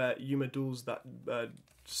episode where Yuma duels that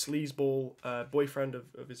sleazeball boyfriend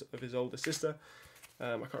of his older sister.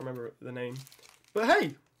 I can't remember the name, but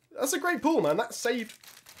hey, that's a great pull, man. That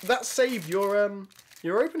saved your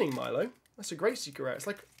opening, Milo. That's a great secret rare. It's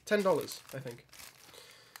like $10, I think.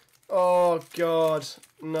 Oh god,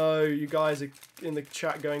 no! You guys are in the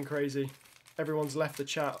chat going crazy. Everyone's left the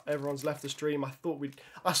chat. Everyone's left the stream.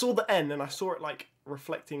 I saw the N and I saw it like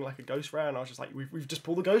reflecting like a ghost rare, and I was just like, we've just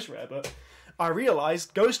pulled a ghost rare, but I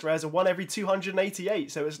realised ghost rares are 1 every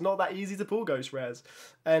 288, so it's not that easy to pull ghost rares,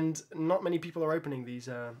 and not many people are opening these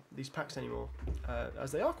packs anymore,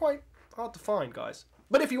 as they are quite hard to find, guys.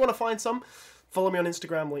 But if you want to find some, follow me on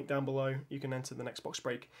Instagram, link down below. You can enter the next box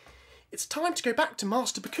break. It's time to go back to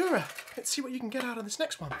Master Bakura. Let's see what you can get out of this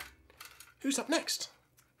next one. Who's up next?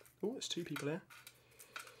 Oh, there's 2 people here.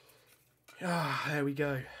 Ah, there we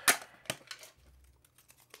go.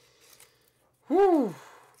 Woo!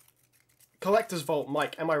 Collector's Vault,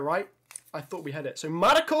 Mike, am I right? I thought we had it. So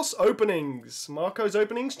Marco's Openings. Marco's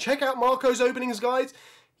Openings. Check out Marco's Openings, guys.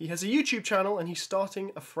 He has a YouTube channel and he's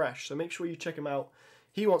starting afresh. So make sure you check him out.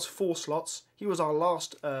 He wants 4 slots. He was our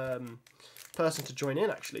last person to join in,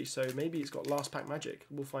 actually. So maybe he's got last pack magic.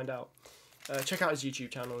 We'll find out. Check out his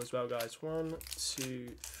YouTube channel as well, guys. 1, 2,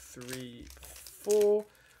 3, 4.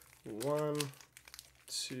 1,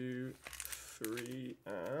 2, 3,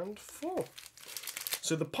 and 4.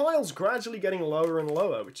 So the pile's gradually getting lower and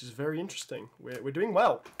lower, which is very interesting. We're doing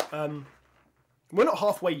well. We're not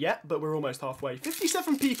halfway yet, but we're almost halfway.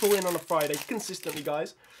 57 people in on a Friday, consistently,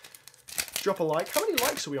 guys. Drop a like. How many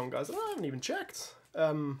likes are we on, guys? I haven't even checked.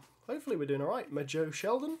 Hopefully we're doing all right. Majo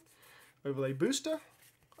Sheldon, Overlay Booster.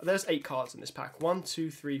 There's 8 cards in this pack. 1, 2,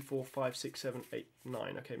 3, 4, 5, 6, 7, 8,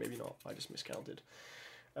 9. Okay, maybe not. I just miscounted.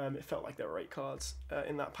 It felt like there were 8 cards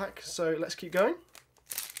in that pack. So let's keep going.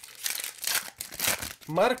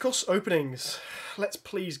 Marcos Openings. Let's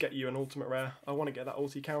please get you an ultimate rare. I want to get that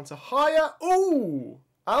ulti counter higher. Ooh!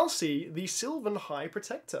 I'll see the Sylvan High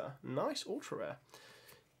Protector. Nice ultra rare.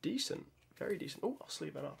 Decent. Very decent. Oh, I'll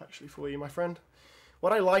sleeve that up actually for you, my friend.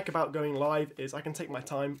 What I like about going live is I can take my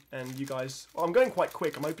time and you guys... Well, I'm going quite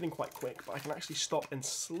quick. I'm opening quite quick, but I can actually stop and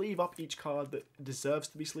sleeve up each card that deserves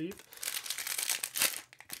to be sleeved.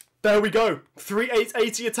 There we go.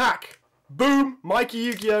 3880 attack. Boom.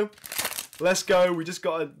 Mikey Yugioh. Let's go. We just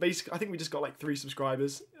got a basic... I think we just got like 3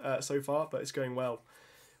 subscribers so far, but it's going well.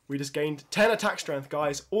 We just gained 10 attack strength,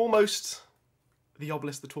 guys. Almost the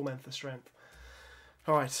Obelisk, the Tormentor strength.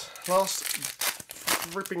 Alright.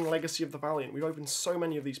 Last ripping Legacy of the Valiant. We've opened so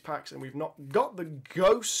many of these packs and we've not got the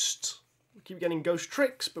Ghost. We keep getting Ghost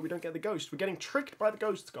tricks, but we don't get the Ghost. We're getting tricked by the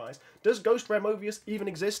Ghosts, guys. Does Ghost Removius even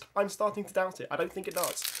exist? I'm starting to doubt it. I don't think it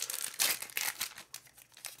does.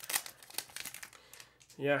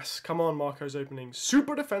 Yes, come on, Marco's Openings.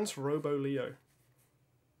 Super Defense Robo Leo.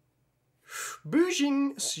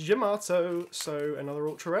 Bujing Yamato. So another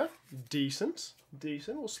ultra rare. Decent.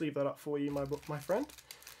 Decent. We'll sleeve that up for you, my friend.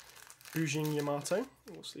 Bujing Yamato.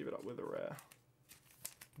 We'll sleeve it up with a rare.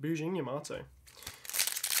 Bujing Yamato.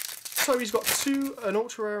 So he's got 2, an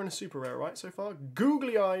ultra rare and a super rare, right, so far?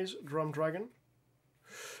 Googly Eyes Drum Dragon.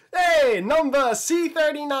 Hey, number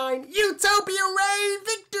C39, Utopia Ray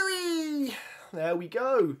Victory! There we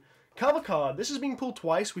go. Cover card. This has been pulled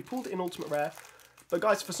twice. We pulled it in Ultimate Rare. But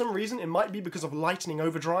guys, for some reason, it might be because of Lightning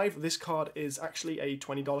Overdrive, this card is actually a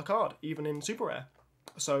 $20 card, even in Super Rare.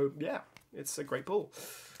 So, yeah, it's a great pull.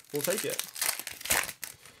 We'll take it.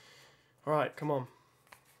 Alright, come on.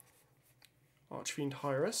 Archfiend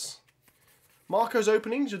Hyrus. Marco's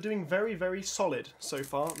openings, you're doing very, very solid so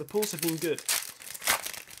far. The pulls have been good.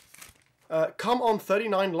 Come on,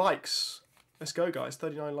 39 likes. Let's go, guys.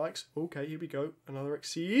 39 likes. Okay, here we go. Another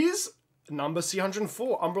Xyz. Number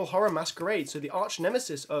C104, Umbral Horror Masquerade. So the arch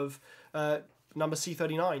nemesis of number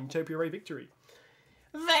C39, Utopia Ray Victory.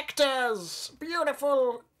 Vectors!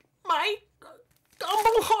 Beautiful! My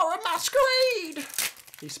Umbral Horror Masquerade!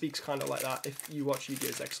 He speaks kind of like that. If you watch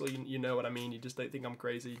Yu-Gi-Oh! Zexel, you know what I mean. You just don't think I'm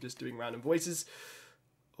crazy, just doing random voices.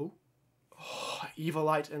 Oh,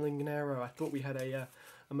 Evilite and Lingonero. I thought we had a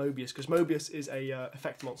Mobius, because Mobius is a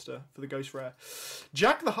effect monster for the Ghost Rare.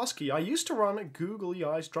 Jack the Husky. I used to run Googly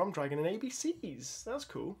Eyes Drum Dragon and ABCs. That's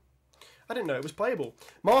cool. I didn't know it was playable.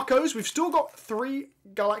 Marcos, we've still got 3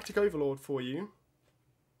 Galactic Overlord for you.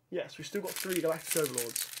 Yes, we've still got 3 Galactic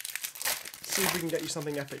Overlords. Let's see if we can get you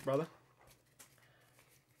something epic, brother.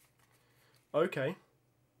 Okay.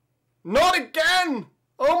 Not again!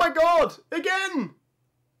 Oh my god! Again!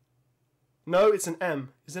 No, it's an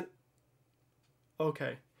M. Is it?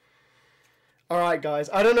 Okay. Alright, guys.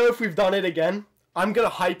 I don't know if we've done it again. I'm going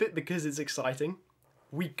to hype it because it's exciting.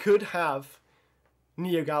 We could have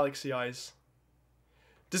Neo Galaxy Eyes.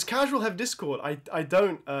 Does Casual have Discord? I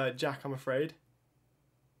don't, Jack, I'm afraid.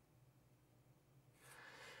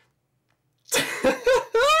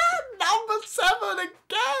 Number 7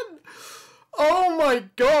 again! Oh my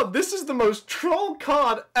god, this is the most troll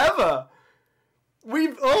card ever!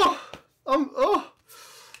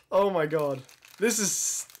 Oh my god. This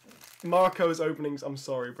is Marco's openings. I'm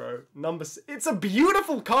sorry, bro. It's a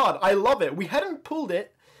beautiful card. I love it. We hadn't pulled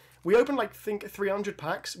it. We opened, like, I think 300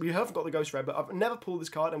 packs. We haven't got the Ghost Rare, but I've never pulled this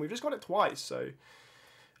card, and we've just got it twice, so...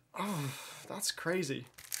 Oh, that's crazy.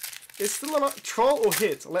 It's still a troll or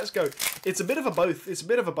hit. Let's go. It's a bit of a both. It's a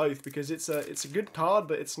bit of a both, because it's a good card,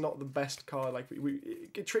 but it's not the best card. Like,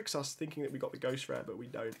 it tricks us thinking that we got the Ghost Rare, but we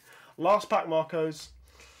don't. Last pack, Marcos.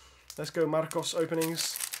 Let's go Marcos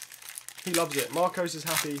openings. He loves it. Marcos is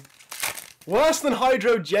happy. Worse than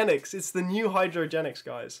Hydrogenics. It's the new Hydrogenics,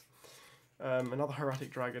 guys. Another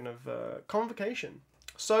Heretic Dragon of Convocation.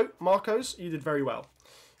 So, Marcos, you did very well.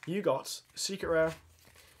 You got Secret Rare,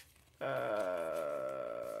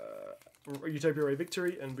 Utopia Ray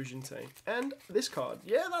Victory, and Bujinte. And this card.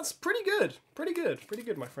 Yeah, that's pretty good. Pretty good. Pretty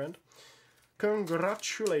good, my friend.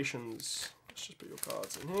 Congratulations. Let's just put your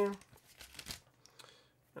cards in here.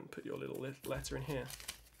 And put your little letter in here.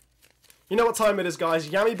 You know what time it is, guys.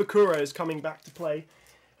 Yami Bakura is coming back to play.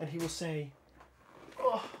 And he will say...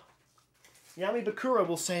 Oh, Yami Bakura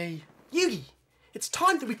will say... Yugi, it's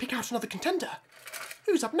time that we pick out another contender.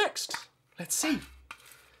 Who's up next? Let's see.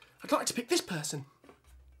 I'd like to pick this person.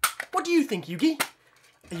 What do you think, Yugi?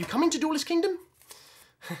 Are you coming to Duelist Kingdom?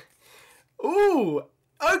 Ooh,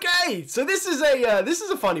 okay. So this is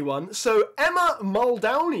a funny one. So Emma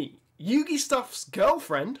Muldowney, YugiStuff's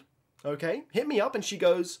girlfriend, okay, hit me up and she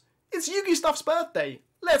goes, "It's YugiStuff's birthday.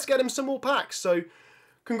 Let's get him some more packs." So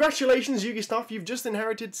congratulations, YugiStuff. You've just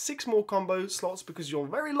inherited 6 more combo slots because your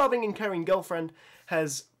very loving and caring girlfriend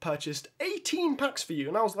has purchased 18 packs for you.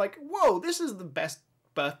 And I was like, whoa, this is the best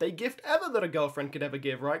birthday gift ever that a girlfriend could ever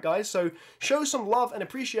give, right, guys? So show some love and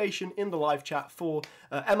appreciation in the live chat for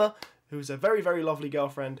Emma, who's a very, very lovely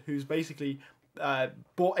girlfriend who's basically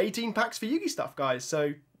bought 18 packs for YugiStuff, guys.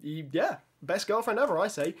 So, yeah, best girlfriend ever, I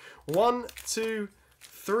say. 1, 2,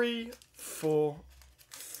 3, 4,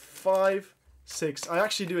 5, 6. I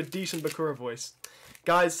actually do a decent Bakura voice.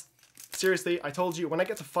 Guys, seriously, I told you, when I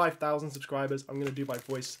get to 5,000 subscribers, I'm going to do my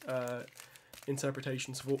voice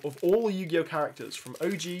interpretations of all Yu-Gi-Oh! Characters, from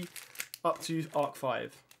OG up to Arc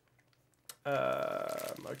 5.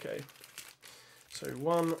 Okay. So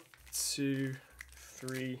 1, 2,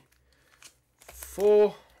 3,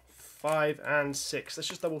 4, 5, and 6. Let's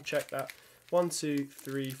just double check that. 1, 2,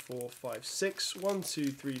 3, 4, 5, 6. 1,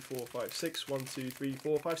 2, 3, 4, 5, 6. 1, 2, 3,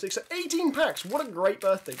 4, 5, 6. So 18 packs! What a great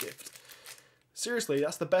birthday gift. Seriously,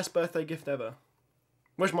 that's the best birthday gift ever.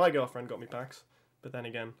 Wish my girlfriend got me packs. But then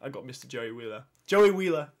again, I got Mr. Joey Wheeler. Joey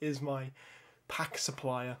Wheeler is my pack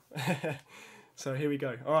supplier. So here we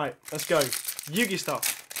go. Alright, let's go.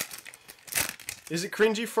 YugiStuff. Is it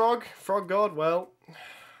cringy, Frog? Frog God? Well,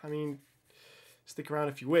 I mean, stick around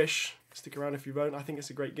if you wish. Stick around if you won't. I think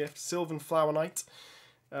it's a great gift. Sylvan Flower Knight.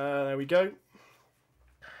 There we go.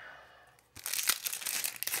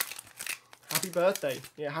 Happy birthday.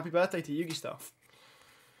 Yeah, happy birthday to YugiStuff.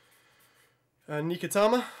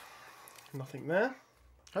 Nikitama. Nothing there.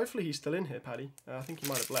 Hopefully he's still in here, Paddy. I think he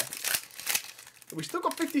might have left. But we still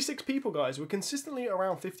got 56 people, guys. We're consistently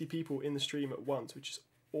around 50 people in the stream at once, which is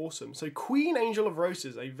awesome. So Queen Angel of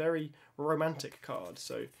Roses, a very romantic card.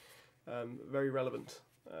 So very relevant.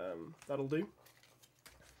 That'll do.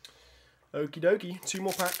 Okie dokie. 2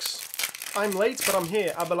 more packs. I'm late, but I'm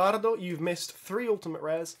here. Abelardo, you've missed 3 ultimate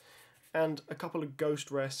rares and a couple of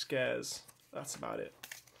ghost rare scares. That's about it.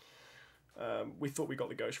 We thought we got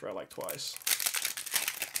the ghost rare like twice.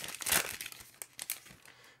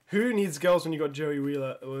 Who needs girls when you got Joey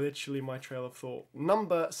Wheeler? Literally my trail of thought.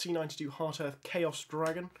 Number C92 Heart Earth Chaos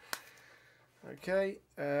Dragon. Okay,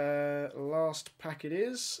 last pack it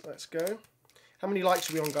is. Let's go. How many likes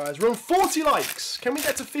are we on, guys? We're on 40 likes. Can we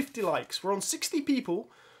get to 50 likes? We're on 60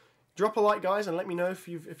 people. Drop a like, guys, and let me know if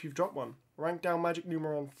you've dropped one. Rank down Magic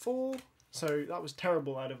Numeron 4. So that was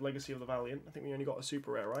terrible out of Legacy of the Valiant. I think we only got a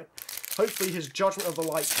super rare, right? Hopefully his Judgment of the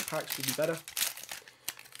Light packs will be better.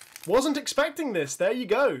 Wasn't expecting this. There you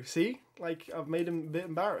go. See? Like, I've made him a bit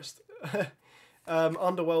embarrassed.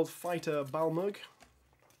 Underworld Fighter Balmug.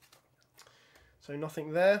 So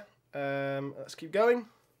nothing there. Let's keep going.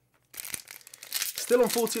 Still on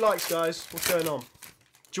 40 likes, guys. What's going on? Do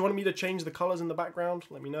you want me to change the colours in the background?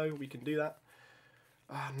 Let me know. We can do that.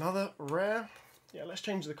 Another rare. Yeah, let's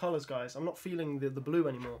change the colours, guys. I'm not feeling the blue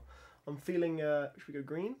anymore. I'm feeling... should we go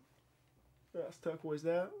green? That's turquoise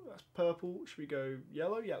there. That's purple. Should we go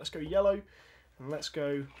yellow? Yeah, let's go yellow. And let's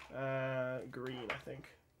go green, I think.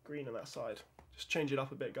 Green on that side. Just change it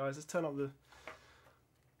up a bit, guys. Let's turn up the...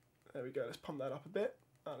 There we go. Let's pump that up a bit.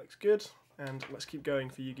 That looks good. And let's keep going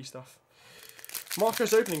for Yugi stuff.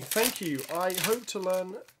 Marco's opening. Thank you. I hope to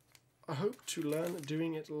learn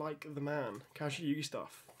doing it like the man.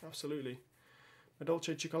 CasualYugiStuff. Absolutely.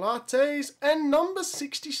 Dolce Chocolates, and number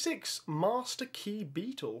 66, Master Key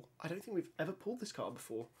Beetle. I don't think we've ever pulled this card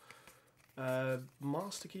before.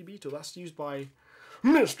 Master Key Beetle, that's used by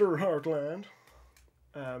Mr. Heartland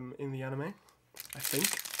in the anime, I think.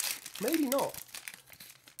 Maybe not.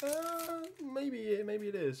 Maybe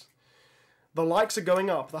it is. The likes are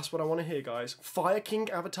going up, that's what I want to hear, guys. Fire King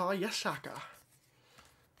Avatar Yasaka.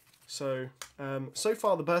 So, so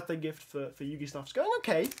far the birthday gift for Yugi Stuff's going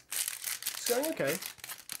okay. It's going okay.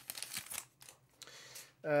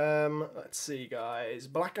 Let's see, guys.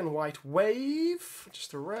 Black and White Wave,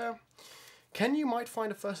 just a rare. Ken, you might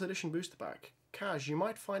find a first edition booster pack. Kaz, you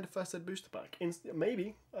might find a first ed booster pack.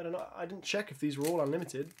 Maybe, I don't know. I didn't check if these were all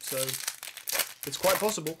unlimited, so it's quite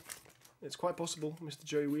possible. It's quite possible. Mr.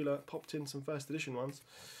 Joey Wheeler popped in some first edition ones.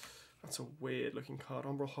 That's a weird looking card.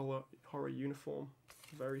 Umbral Horror Uniform,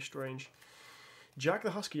 very strange. Jack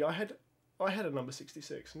the Husky. I had a number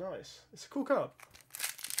 66. Nice. It's a cool card.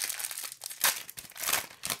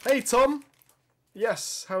 Hey, Tom.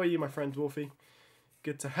 Yes, how are you, my friend Dwarfy?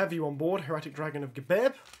 Good to have you on board, Heretic Dragon of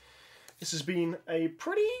Gebeb. This has been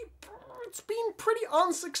it's been pretty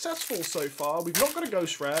unsuccessful so far. We've not got a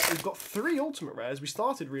Ghost Rare. We've got 3 Ultimate Rares. We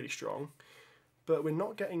started really strong, but we're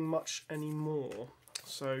not getting much anymore.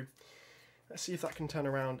 So, let's see if that can turn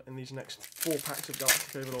around in these next 4 packs of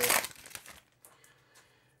Galactic Overlord.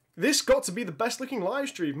 This got to be the best looking live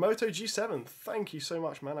stream, Moto G7. Thank you so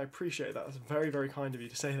much, man. I appreciate that. That's very, very kind of you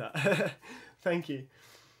to say that. Thank you.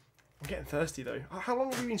 I'm getting thirsty though. How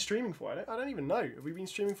long have we been streaming for? I don't even know. Have we been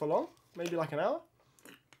streaming for long? Maybe like an hour?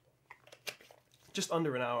 Just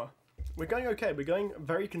under an hour. We're going okay. We're going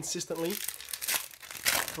very consistently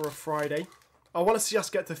for a Friday. I want to see us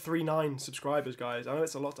get to 39 subscribers, guys. I know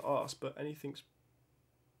it's a lot to ask, but anything's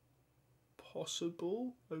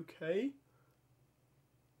possible. Okay.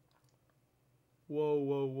 Whoa,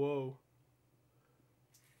 whoa, whoa.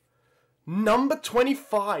 Number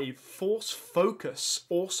 25, Force Focus.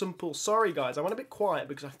 Awesome pull. Sorry, guys, I went a bit quiet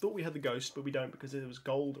because I thought we had the Ghost, but we don't because it was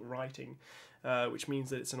gold writing, which means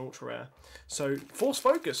that it's an ultra rare. So, Force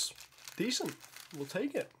Focus. Decent. We'll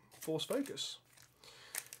take it. Force Focus.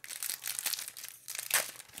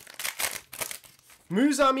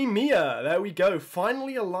 Muzami Mia. There we go.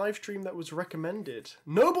 Finally a live stream that was recommended.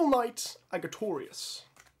 Noble Knight Agatorius.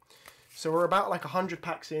 So we're about like 100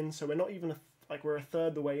 packs in, so we're not even, we're a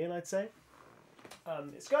third the way in, I'd say.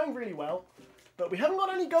 It's going really well, but we haven't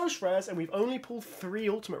got any Ghost Rares, and we've only pulled 3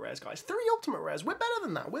 Ultimate Rares, guys. 3 Ultimate Rares, we're better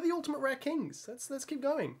than that. We're the Ultimate Rare Kings. Let's keep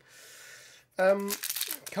going.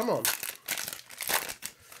 Come on.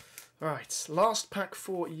 Alright, last pack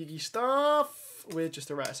for Yugi Stuff. We're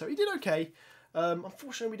just a rare, so he did okay.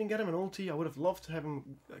 Unfortunately, we didn't get him an ulti. I would have loved to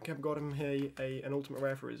have got him here an Ultimate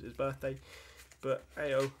Rare for his birthday, but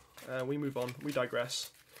ayo. We move on. We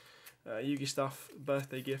digress. Yugi Stuff,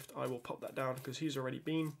 birthday gift. I will pop that down because he's already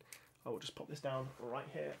been. I will just pop this down right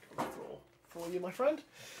here on the floor for you, my friend.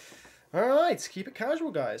 Alright, keep it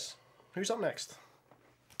casual, guys. Who's up next?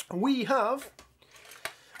 We have...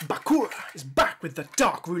 Bakura is back with the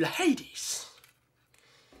Dark Ruler Hades.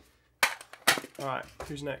 Alright,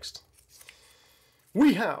 who's next?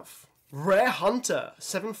 We have Rare Hunter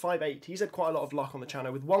 758. He's had quite a lot of luck on the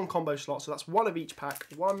channel with one combo slot, so that's one of each pack.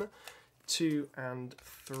 1, 2, and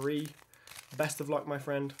 3. Best of luck, my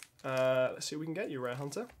friend. Let's see what we can get you, Rare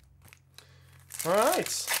Hunter.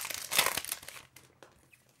 Alright.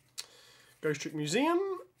 Ghost Trick Museum.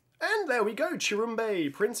 And there we go.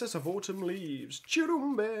 Chirumbe, Princess of Autumn Leaves.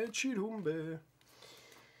 Chirumbe, Chirumbe.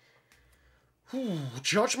 Ooh,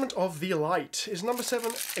 Judgment of the Light. Is number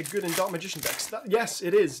 7 a good in Dark Magician decks? Yes,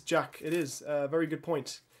 it is, Jack. It is. Very good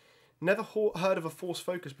point. Never heard of a Force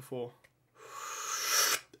Focus before.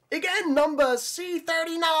 Again, number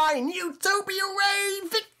C39. Utopia Ray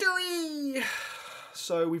Victory.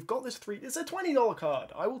 So we've got this it's a $20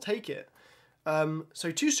 card. I will take it.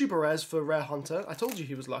 So 2 super rares for Rare Hunter. I told you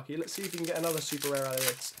he was lucky. Let's see if we can get another super rare out of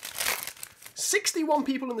this. 61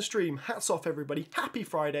 people in the stream. Hats off, everybody. Happy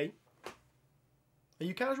Friday. Are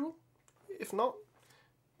you casual? If not,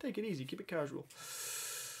 take it easy. Keep it casual.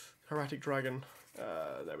 Erratic Dragon.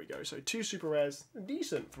 There we go. So 2 super rares.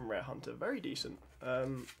 Decent from Rare Hunter. Very decent.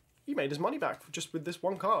 He made his money back just with this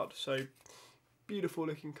one card. So beautiful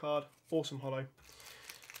looking card. Awesome holo.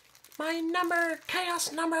 My number,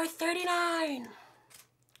 Chaos number 39.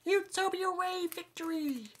 Utopia Ray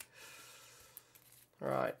Victory.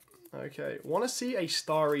 Alright, okay. Want to see a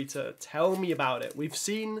Star Eater? Tell me about it. We've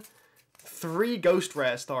seen 3 Ghost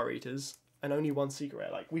Rare Star Eaters and only 1 Secret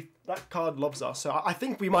Rare. Like, that card loves us, so I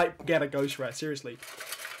think we might get a Ghost Rare, seriously.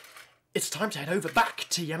 It's time to head over back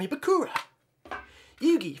to Yami Bakura.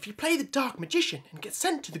 Yugi, if you play the Dark Magician and get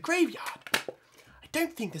sent to the graveyard, I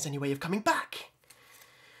don't think there's any way of coming back.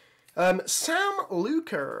 Sam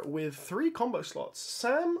Luker with 3 combo slots.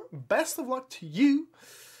 Sam, best of luck to you.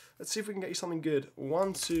 Let's see if we can get you something good.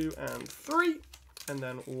 1, 2, and 3. And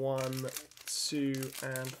then 1, 2,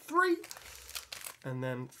 and 3. And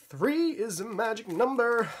then 3 is a magic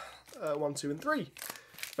number. 1, 2, and 3.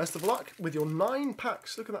 Best of luck with your 9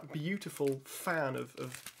 packs. Look at that beautiful fan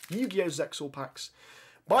of Yu-Gi-Oh! Zexal packs.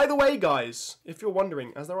 By the way, guys, if you're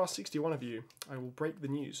wondering, as there are 61 of you, I will break the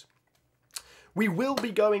news. We will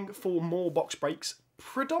be going for more box breaks,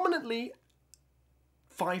 predominantly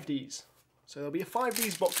 5Ds. So there'll be a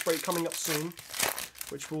 5Ds box break coming up soon,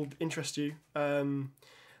 which will interest you.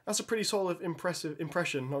 That's a pretty solid, impressive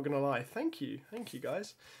impression, not going to lie. Thank you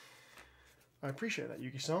guys. I appreciate that,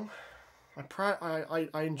 Yugi-san.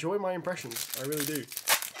 I enjoy my impressions, I really do.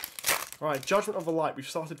 Alright, Judgment of the Light. We've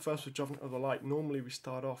started first with Judgment of the Light. Normally we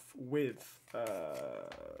start off with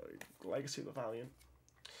Legacy of the Valiant.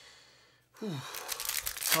 Whew.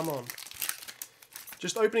 Come on.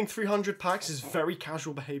 Just opening 300 packs is very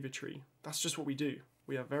casual behavior tree. That's just what we do.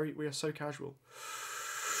 We are so casual.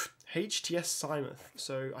 HTS Simoth.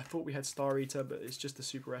 So I thought we had Star Eater, but it's just the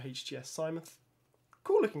super rare HTS Simoth.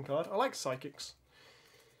 Cool looking card. I like Psychics.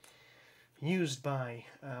 Used by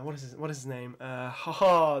what is his name?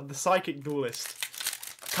 The Psychic Duelist.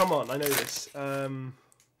 Come on, I know this. In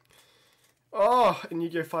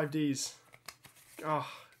Yu-Gi-Oh! 5Ds.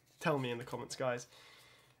 Tell me in the comments, guys.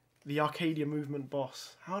 The Arcadia Movement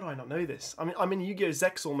boss. How do I not know this? I mean, I'm in Yu-Gi-Oh!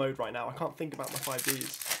 Zexal mode right now. I can't think about my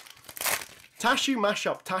 5Ds. Tashu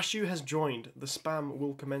Mashup. Tashu has joined. The spam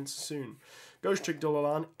will commence soon. Ghost Trick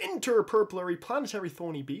Dolalan. Interpurplary Planetary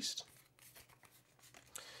Thorny Beast.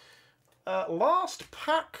 Last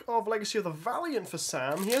pack of Legacy of the Valiant for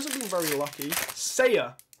Sam. He hasn't been very lucky.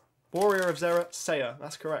 Seiya. Warrior of Zera. Seiya.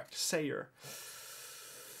 That's correct. Seiya.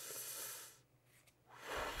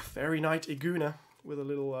 Fairy Knight Iguna with a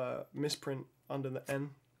little misprint under the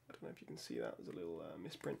N. I don't know if you can see that. There's a little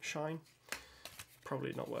misprint shine.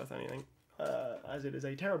 Probably not worth anything. As it is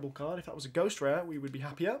a terrible card. If that was a Ghost Rare, we would be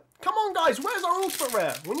happier. Come on, guys. Where's our Ultimate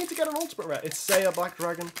Rare? We need to get an Ultimate Rare. It's Seiya Black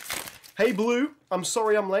Dragon. Hey Blue, I'm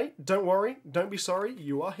sorry I'm late. Don't worry, don't be sorry,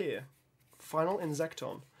 you are here. Final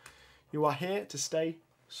Insecton. You are here to stay.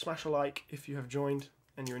 Smash a like if you have joined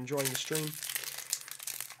and you're enjoying the stream.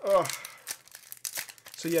 Ugh.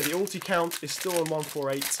 So yeah, the ulti count is still on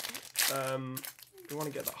 148. We want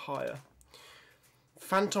to get that higher.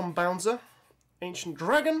 Phantom Bouncer. Ancient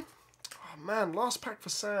Dragon. Oh man, last pack for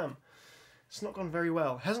Sam. It's not gone very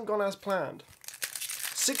well. Hasn't gone as planned.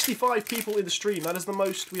 65 people in the stream. That is the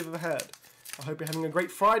most we've ever had. I hope you're having a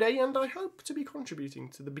great Friday, and I hope to be contributing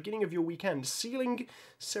to the beginning of your weekend. Sealing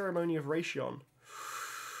Ceremony of Raytheon.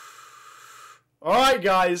 Alright,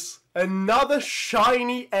 guys. Another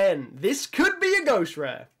shiny N. This could be a Ghost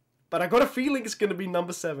Rare, but I got a feeling it's going to be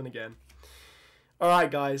number 7 again.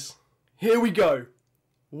 Alright, guys. Here we go.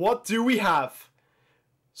 What do we have?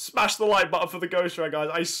 Smash the like button for the Ghost Rare, guys.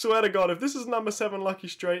 I swear to God, if this is number 7 lucky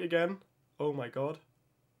straight again, oh my God.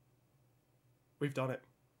 We've done it.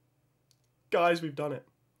 Guys, we've done it.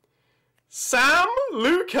 Sam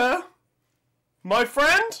Luca, my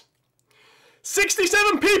friend.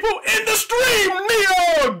 67 people in the stream.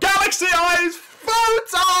 Neo Galaxy Eyes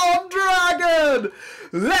Photon Dragon.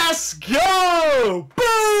 Let's go.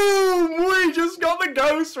 Boom. We just got the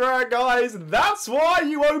Ghost Rare, guys. That's why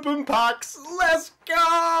you open packs. Let's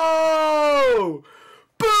go.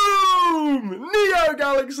 Boom! Neo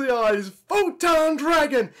Galaxy Eyes, Photon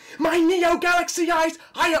Dragon! My Neo Galaxy Eyes,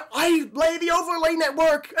 I lay the overlay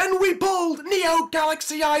network, and we pulled Neo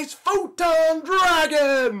Galaxy Eyes, Photon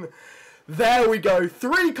Dragon! There we go,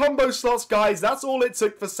 3 combo slots, guys. That's all it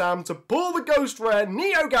took for Sam to pull the Ghost Rare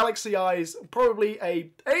Neo Galaxy Eyes. Probably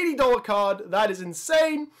a $80 card. That is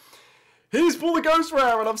insane. He's pulled the Ghost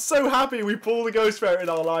Rare, and I'm so happy we pulled the Ghost Rare in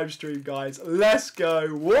our live stream, guys. Let's go.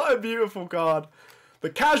 What a beautiful card. The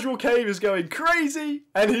Casual Cave is going crazy,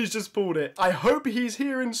 and he's just pulled it. I hope he's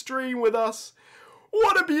here in stream with us.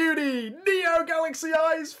 What a beauty! Neo Galaxy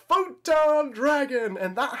Eyes Photon Dragon!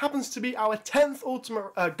 And that happens to be our 10th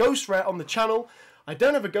Ultimate Ghost Rare on the channel. I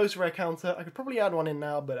don't have a Ghost Rare counter. I could probably add one in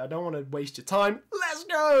now, but I don't want to waste your time. Let's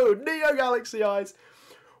go! Neo Galaxy Eyes.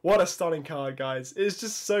 What a stunning card, guys. It's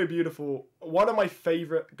just so beautiful. One of my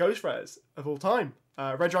favourite Ghost Rares of all time.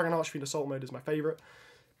 Red Dragon Archfiend Assault Mode is my favourite.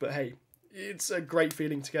 But hey, it's a great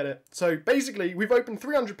feeling to get it. So basically, we've opened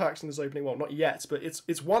 300 packs in this opening. Well, not yet, but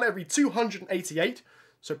it's one every 288.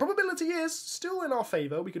 So probability is still in our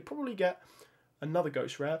favour. We could probably get another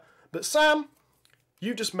Ghost Rare. But Sam,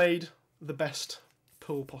 you just made the best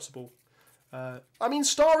pull possible. I mean,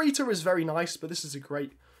 Star Eater is very nice, but this is a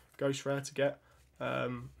great Ghost Rare to get.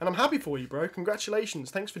 And I'm happy for you, bro.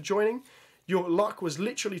 Congratulations. Thanks for joining. Your luck was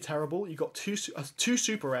literally terrible. You got two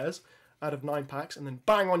super rares out of 9 packs, and then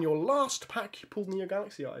bang, on your last pack, you pulled Neo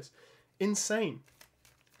Galaxy Eyes. Insane.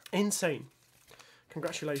 Insane.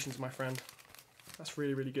 Congratulations, my friend. That's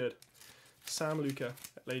really, really good. Sam Luca,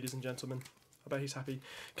 ladies and gentlemen. I bet he's happy.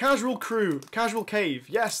 Casual Crew, Casual Cave.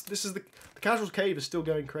 Yes, this is the Casual Cave is still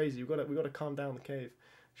going crazy. We've got to calm down the cave.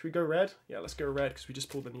 Should we go red? Yeah, let's go red, because we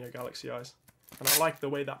just pulled the Neo Galaxy Eyes. And I like the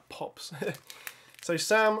way that pops. So,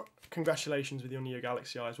 Sam, congratulations with your Neo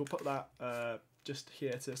Galaxy Eyes. We'll put that just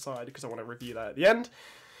here to the side because I want to review that at the end.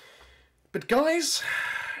 But guys,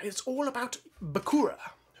 it's all about Bakura.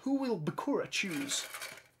 Who will Bakura choose?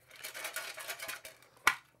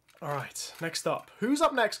 Alright, next up. Who's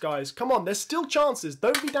up next, guys? Come on, there's still chances.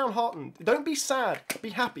 Don't be downhearted. Don't be sad. Be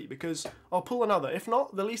happy, because I'll pull another. If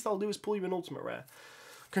not, the least I'll do is pull you an Ultimate Rare.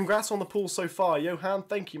 Congrats on the pull so far. Johan,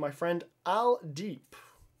 thank you, my friend. Al Deep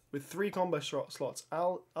with 3 combo slots.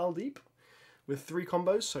 Al Deep with 3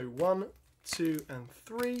 combos. So 1, 2, and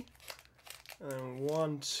 3. And then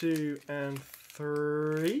 1, 2, and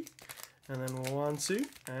 3. And then 1, 2,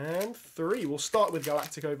 and 3. We'll start with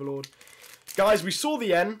Galactic Overlord. Guys, we saw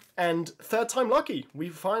the N, and 3rd time lucky. We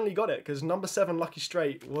finally got it, because number 7 lucky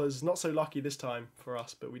straight was not so lucky this time for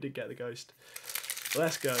us, but we did get the ghost.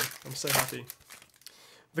 Let's go. I'm so happy.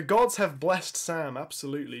 The gods have blessed Sam,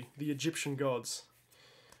 absolutely. The Egyptian gods.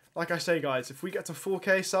 Like I say, guys, if we get to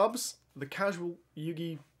 4K subs, the Casual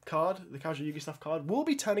Yugi card, the CasualYugiStuff card, will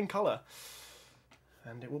be turning colour.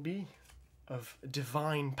 And it will be of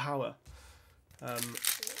divine power.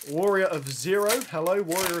 Warrior of Zero. Hello,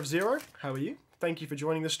 Warrior of Zero. How are you? Thank you for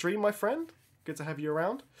joining the stream, my friend. Good to have you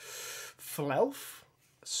around. Flelf.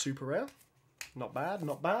 Super rare. Not bad,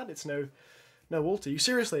 not bad. It's no ulti.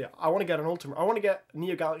 Seriously, I want to get an ultimate. I want to get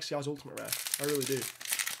Neo Galaxy Eyes Ultimate Rare. I really do.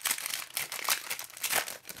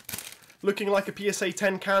 Looking like a PSA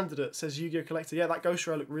 10 candidate, says Yu-Gi-Oh! Collector. Yeah, that Ghost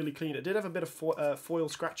Rare looked really clean. It did have a bit of foil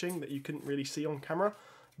scratching that you couldn't really see on camera,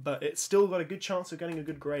 but it's still got a good chance of getting a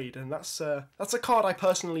good grade, and that's a card I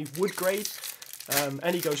personally would grade.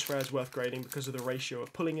 Any Ghost Rare is worth grading because of the ratio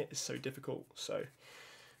of pulling it is so difficult. So,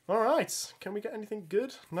 alright, can we get anything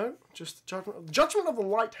good? No, just Judgment. Judgment of the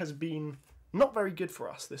Light has been not very good for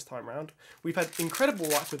us this time round. We've had incredible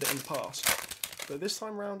luck with it in the past, but this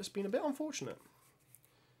time round it's been a bit unfortunate.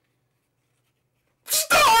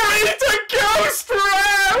 Story to Ghost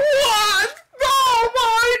Rare! What? Oh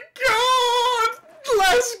my god!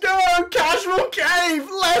 Let's go! Casual Cave!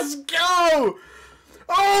 Let's go!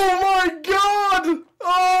 Oh my god!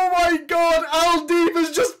 Oh my god! Al Deep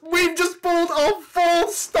has we've just pulled our 4th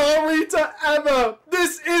Star Eater ever!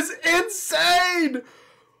 This is insane!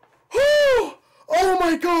 Oh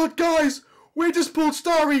my god, guys! We just pulled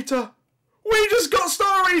Star Eater! We just got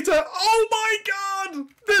Star Eater! Oh my god!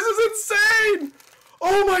 This is insane!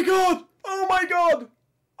 Oh my god! Oh my god!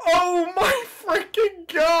 Oh my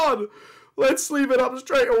freaking god! Let's sleeve it up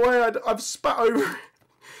straight away. I've spat over it.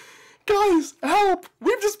 Guys, help!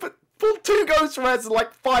 We've just pulled 2 Ghost Rares in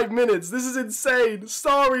like 5 minutes. This is insane.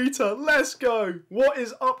 Star Eater, let's go. What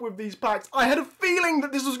is up with these packs? I had a feeling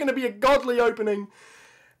that this was going to be a godly opening.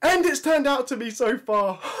 And it's turned out to be so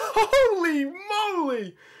far. Holy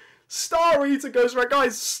moly! Star Eater Ghost Rare.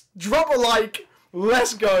 Guys, drop a like.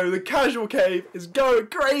 Let's go. The Casual Cave is going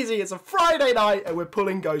crazy. It's a Friday night and we're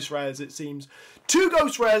pulling Ghost Rares, it seems. 2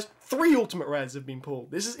 Ghost Rares, 3 Ultimate Rares have been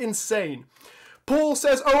pulled. This is insane. Paul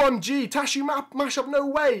says, OMG, Tashu mashup, no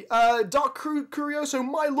way. Dark Curioso,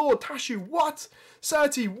 my lord, Tashu, what?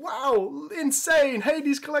 Certi, wow, insane.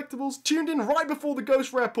 Hades Collectibles tuned in right before the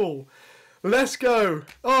Ghost Rare pull. Let's go.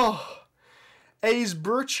 Oh, Ace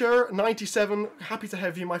Burcher 97, happy to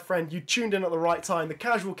have you, my friend. You tuned in at the right time. The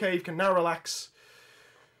Casual Cave can now relax.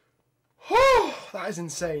 Oh, that is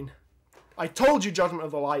insane. I told you Judgment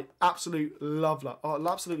of the Light absolutely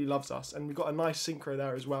loves us. And we've got a nice synchro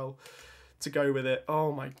there as well to go with it.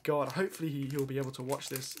 Oh my god. Hopefully he'll be able to watch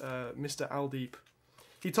this, Mr. Aldeep.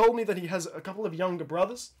 He told me that he has a couple of younger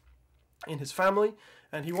brothers in his family.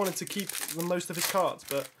 And he wanted to keep the most of his cards.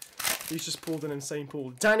 But he's just pulled an insane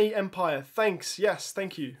pull. Danny Empire. Thanks. Yes,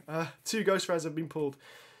 thank you. 2 Ghost Rares have been pulled.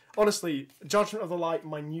 Honestly, Judgment of the Light,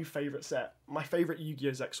 my new favourite set. My favourite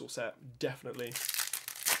Yu-Gi-Oh! Zexal set. Definitely.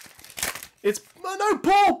 It's... No,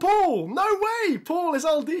 Paul! No way! Paul is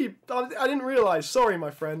LD. I didn't realise. Sorry,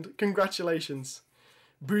 my friend. Congratulations.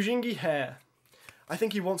 Bujingi Hair. I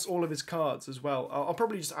think he wants all of his cards as well. I'll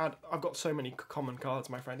probably just add... I've got so many common cards,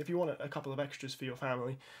 my friend. If you want a couple of extras for your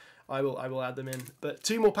family, I will add them in. But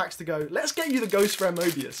 2 more packs to go. Let's get you the Ghost Rare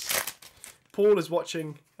Mobius. Paul is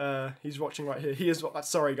watching. He's watching right here. He is...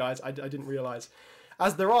 Sorry, guys. I didn't realise.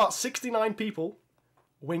 As there are 69 people,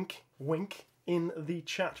 wink, wink, in the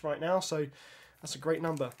chat right now. So that's a great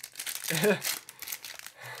number.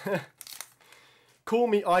 Call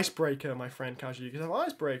me Icebreaker, my friend CasualYugiStuff.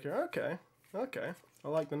 Icebreaker. Okay. Okay. I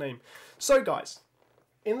like the name. So, guys,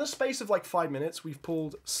 in the space of like 5 minutes, we've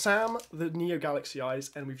pulled Sam, the Neo Galaxy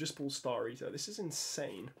Eyes, and we've just pulled Star Eater. This is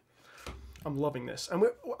insane. I'm loving this. And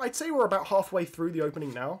I'd say we're about halfway through the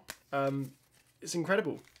opening now. It's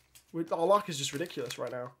incredible. Our luck is just ridiculous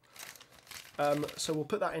right now. So we'll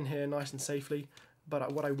put that in here nice and safely.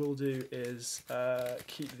 But what I will do is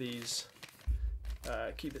keep these,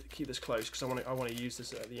 keep this close because I want to use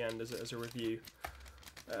this at the end as a review.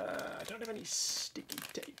 I don't have any sticky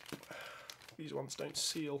tape. These ones don't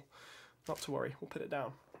seal. Not to worry, we'll put it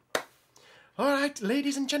down. Alright,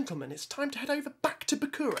 ladies and gentlemen, it's time to head over back to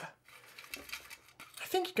Bakura. I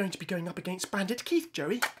think you're going to be going up against Bandit Keith,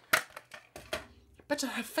 Joey. You better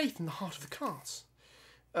have faith in the heart of the cards.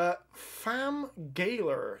 Fam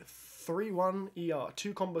Galer 3-1 ER.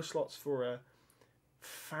 2 combo slots for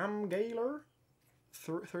Fam Galer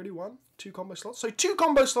 31. 2 combo slots. So 2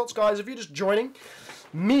 combo slots, guys, if you're just joining,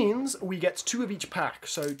 means we get 2 of each pack.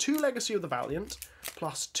 So 2 Legacy of the Valiant,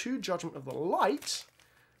 plus 2 Judgment of the Light,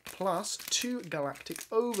 plus 2 Galactic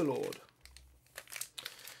Overlord.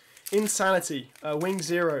 Insanity. Wing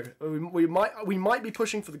Zero. We might be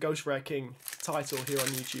pushing for the Ghost Rare King title here on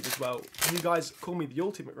YouTube as well. You guys call me the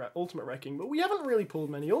Ultimate Rare King, but we haven't really pulled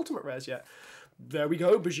many Ultimate Rares yet. There we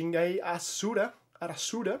go. Bujinge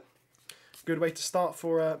Arasuda. Good way to start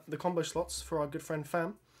for the combo slots for our good friend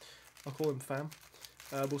Fam. I'll call him Fam.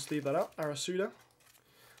 We'll sleeve that up. Arasuda.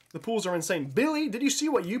 The pulls are insane. Billy, did you see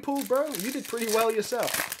what you pulled, bro? You did pretty well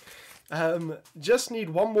yourself. Just need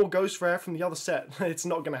 1 more Ghost Rare from the other set. It's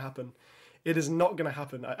not going to happen. It is not going to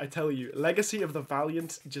happen, I tell you. Legacy of the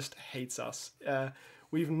Valiant just hates us.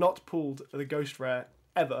 We've not pulled the Ghost Rare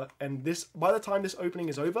ever, and by the time this opening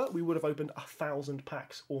is over, we would have opened 1,000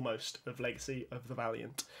 packs almost of Legacy of the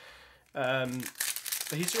Valiant. But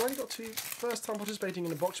he's already got 2 first time participating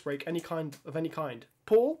in a box break of any kind.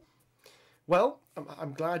 Paul, well,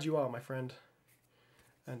 I'm glad you are, my friend.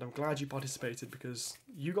 And I'm glad you participated because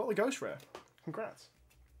you got the Ghost Rare. Congrats.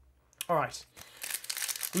 Alright.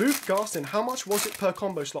 Luke Garstin, how much was it per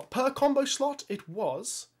combo slot? Per combo slot, it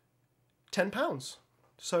was £10.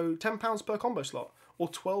 So £10 per combo slot, or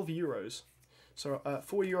 €12. So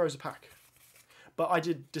 €4 a pack. But I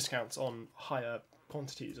did discounts on higher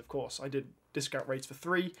quantities, of course. I did discount rates for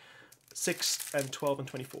 3, 6, and 12 and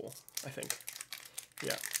 24, I think.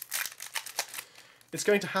 Yeah. It's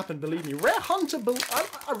going to happen, believe me. Rare Hunter,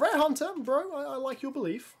 Rare Hunter, bro, I like your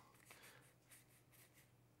belief.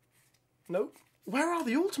 Nope. Where are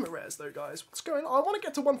the Ultimate Rares, though, guys? What's going on? I want to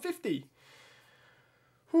get to 150.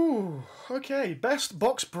 Ooh, okay. Best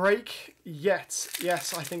box break yet.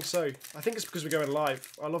 Yes, I think so. I think it's because we're going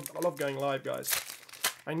live. I love going live, guys.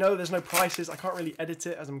 I know there's no prices. I can't really edit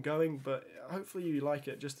it as I'm going, but hopefully you like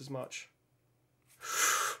it just as much.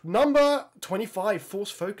 Number 25,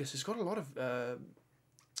 Force Focus. It's got a lot of,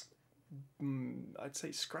 I'd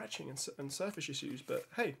say, scratching and surface issues, but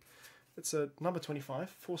hey, it's a number 25,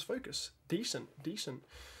 Force Focus. Decent, decent.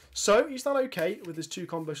 So he's done okay with his 2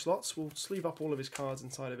 combo slots. We'll sleeve up all of his cards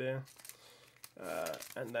inside of here.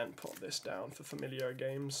 And then put this down for Familiar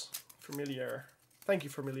games. Familiar. Thank you,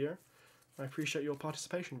 Familiar. I appreciate your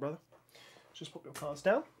participation, brother. Just put your cards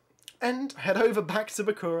down. And head over back to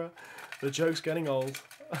Bakura. The joke's getting old.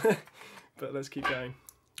 But let's keep going.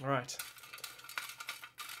 Alright.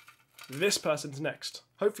 This person's next.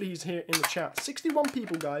 Hopefully he's here in the chat. 61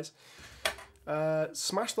 people, guys.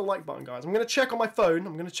 Smash the like button, guys. I'm going to check on my phone.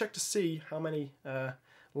 I'm going to check to see how many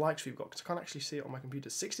likes we've got, because I can't actually see it on my computer.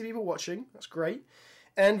 60 people watching. That's great.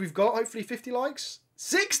 And we've got, hopefully, 50 likes.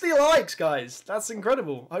 60 likes, guys. That's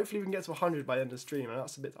incredible. Hopefully we can get to 100 by the end of the stream. And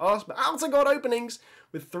that's a bit asked. But Outer God openings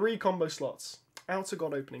with 3 combo slots. Outer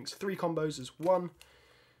God openings. 3 combos is 1,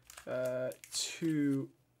 2,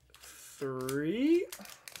 3.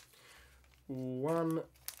 1,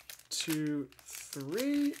 2,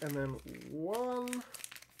 3. And then 1,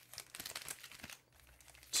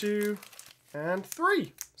 2, and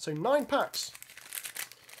 3. So 9 packs.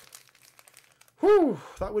 Whew,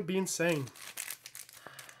 that would be insane.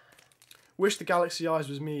 Wish the Galaxy Eyes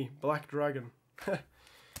was me, Black Dragon.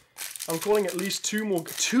 I'm calling at least two more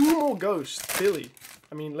ghosts, Billy.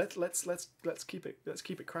 I mean, let's keep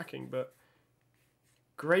it cracking. But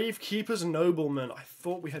Gravekeeper's Nobleman. I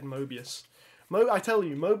thought we had Mobius. I tell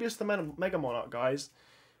you, Mobius the Mega Monarch, guys.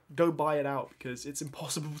 Go buy it out because it's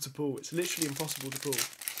impossible to pull. It's literally impossible to pull.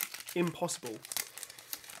 Impossible.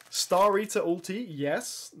 Star Eater ulti,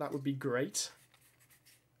 yes, that would be great.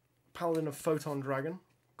 Paladin of Photon Dragon,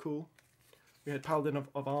 cool. We had Paladin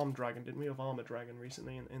of Armed Dragon, didn't we? Of Armored Dragon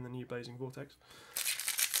recently in the new Blazing Vortex.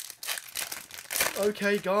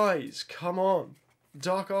 Okay, guys, come on.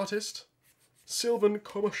 Dark Artist, Sylvan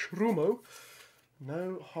Komashrumo.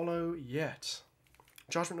 No holo yet.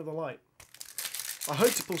 Judgment of the Light. I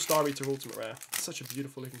hope to pull Star Eater Ultimate Rare. It's such a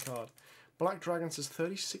beautiful looking card. Black Dragon says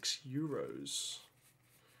 36 euros.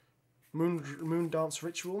 Moon Dance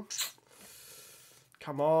Ritual.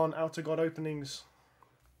 Come on, Outer God openings.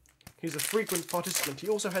 He's a frequent participant. He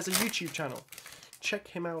also has a YouTube channel. Check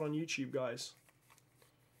him out on YouTube, guys.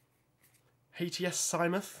 HTS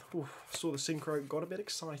Simoth. Ooh, saw the synchro, got a bit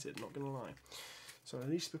excited, not gonna lie. So at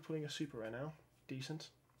least we're pulling a super rare now. Decent.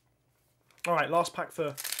 Alright, last pack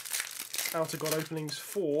for Outer God openings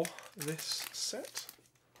for this set.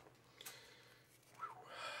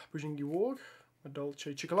 Bujingi Warg,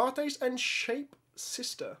 Dolce Chocolates, and Shape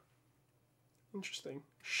Sister. Interesting.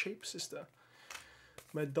 Shape Sister.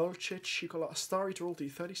 Dolce Chocolate. Star Eater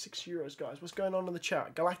ulti, 36 euros, guys. What's going on in the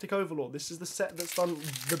chat? Galactic Overlord. This is the set that's done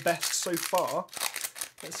the best so far.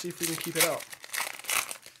 Let's see if we can keep it up.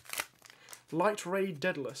 Light Ray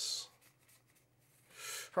Daedalus.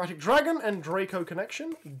 Hieratic Dragon and Draco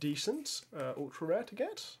Connection. Decent. Ultra rare to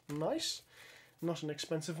get. Nice. Not an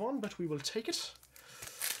expensive one, but we will take it.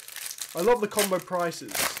 I love the combo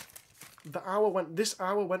prices. This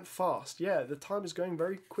hour went fast. Yeah, the time is going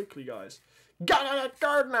very quickly, guys.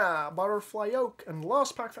 Gardner, Butterfly Oak, and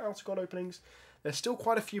last pack for Outer God openings. There's still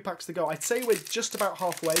quite a few packs to go. I'd say we're just about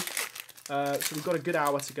halfway. So we've got a good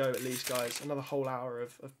hour to go at least, guys. Another whole hour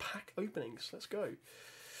of pack openings. Let's go.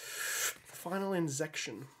 Final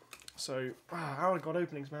injection. So, Outer God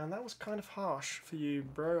openings, man. That was kind of harsh for you,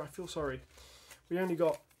 bro. I feel sorry. We only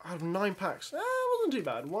got out of 9 packs. It wasn't too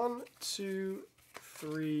bad. 1, 2,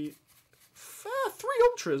 3, 3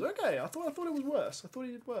 ultras. Okay, I thought it was worse. I thought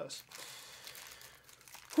he did worse.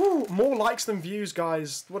 Whew, more likes than views,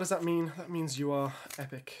 guys. What does that mean? That means you are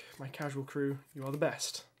epic. My casual crew, you are the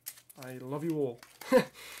best. I love you all.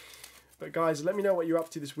 But guys, let me know what you're up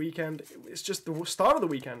to this weekend. It's just the start of the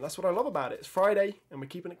weekend. That's what I love about it. It's Friday, and we're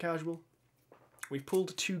keeping it casual. We've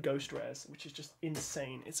pulled 2 ghost rares, which is just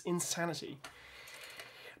insane. It's insanity.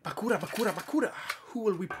 Bakura, Bakura, Bakura. Who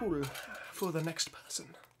will we pull for the next person?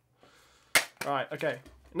 Alright, okay.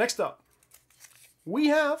 Next up, we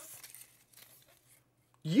have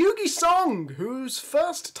Yugioh, who's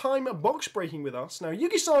first time box breaking with us. Now,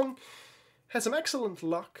 Yugioh had some excellent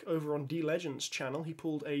luck over on D Legends channel. He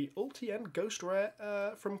pulled a ulti and ghost rare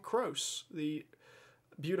from Kroos, the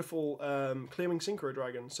beautiful Clearing Synchro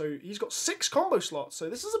Dragon. So he's got 6 combo slots, so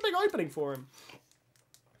this is a big opening for him.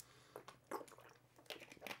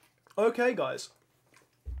 Okay, guys.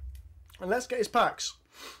 And let's get his packs.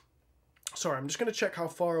 Sorry, I'm just going to check how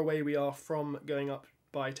far away we are from going up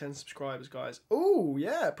by 10 subscribers, guys. Oh,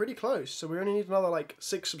 yeah, pretty close. So we only need another, like,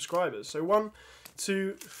 6 subscribers. So 1,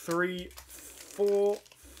 2, 3, 4,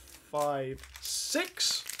 5,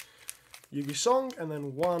 6. Yugi Song, and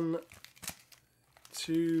then 1,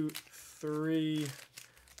 2, 3,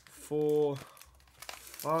 4,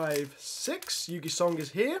 5, 6. Yugi Song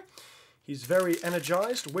is here. He's very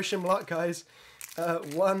energized. Wish him luck, guys.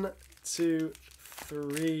 1, 2,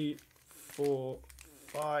 3, 4,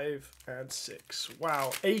 5, and 6.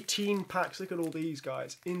 Wow, 18 packs. Look at all these,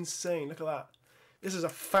 guys. Insane. Look at that. This is a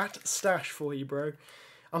fat stash for you, bro.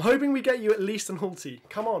 I'm hoping we get you at least an ulti.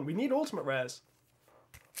 Come on, we need ultimate rares.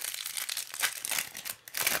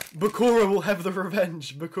 Bakura will have the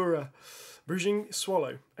revenge. Bakura. Bruising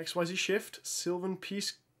Swallow. XYZ Shift. Sylvan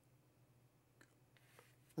Peace.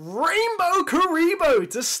 Rainbow Karibo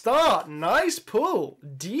to start. Nice pull.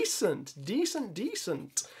 Decent. Decent,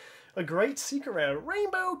 decent. A great secret rare.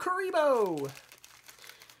 Rainbow Karibo.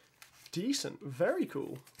 Decent. Very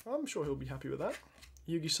cool. I'm sure he'll be happy with that.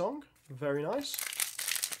 Yugi Song. Very nice.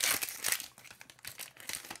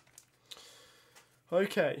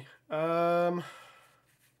 Okay. Boojing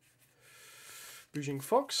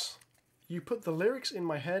Fox. You put the lyrics in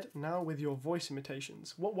my head now with your voice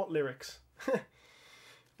imitations. What lyrics?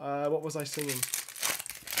 What was I singing?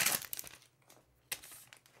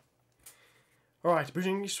 Alright,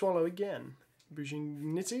 Boojing Swallow again. Boojing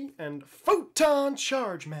Nitty and Photon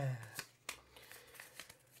Charge Man.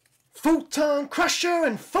 Photon Crusher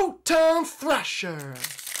and Photon Thrasher.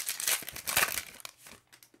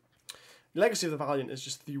 Legacy of the Valiant is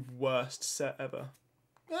just the worst set ever.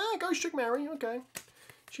 Ghost Trick Mary, okay.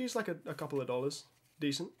 She's like a couple of dollars.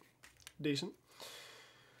 Decent. Decent.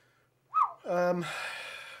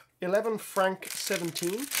 11 Frank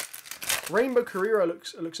 17. Rainbow Carrera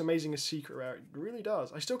looks amazing as secret rare. It really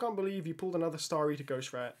does. I still can't believe you pulled another Starry to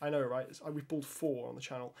Ghost Rare. I know, right? We pulled 4 on the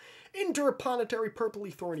channel. Interplanetary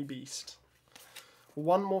Purpley Thorny Beast.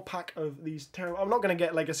 One more pack of these terrible... I'm not going to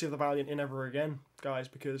get Legacy of the Valiant in ever again, guys,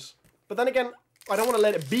 because... But then again, I don't want to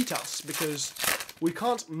let it beat us, because we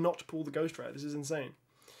can't not pull the Ghost Rare. This is insane.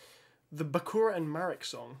 The Bakura and Marek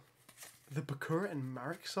song. The Bakura and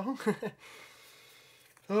Marek song?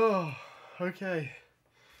 Oh, okay.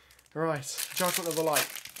 Right, Judgment of the Light.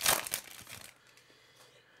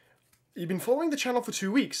 You've been following the channel for 2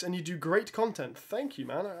 weeks, and you do great content. Thank you,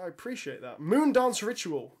 man. I appreciate that. Moon Dance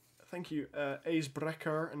Ritual. Thank you, Ace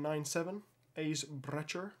Brecker 97. Ace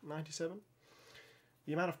Brecher 97.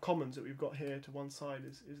 The amount of commons that we've got here to one side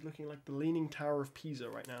is looking like the Leaning Tower of Pisa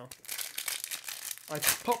right now. I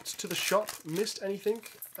popped to the shop. Missed anything?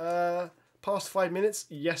 Past 5 minutes?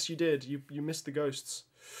 Yes, you did. You missed the ghosts.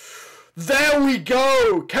 There we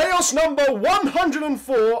go! Chaos number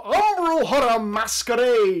 104, Umbral Horror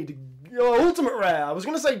Masquerade. Ultimate rare. I was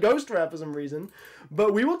going to say ghost rare for some reason,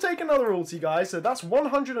 but we will take another ulti, guys. So that's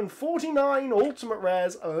 149 ultimate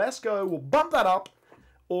rares. Let's go. We'll bump that up.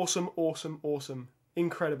 Awesome, awesome, awesome.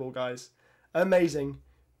 Incredible, guys. Amazing.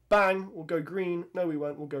 Bang. We'll go green. No, we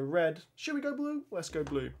won't. We'll go red. Should we go blue? Let's go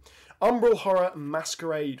blue. Umbral Horror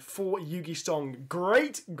Masquerade for Yugi Song.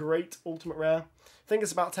 Great, great ultimate rare. I think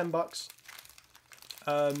it's about $10.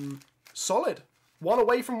 Solid. One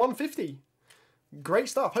away from 150. Great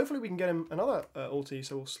stuff. Hopefully we can get him another ulti,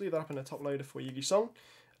 so we'll sleeve that up in a top loader for Yugi Song.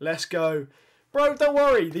 Let's go. Bro, don't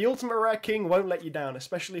worry. The Ultimate Rare King won't let you down,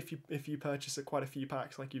 especially if you purchase quite a few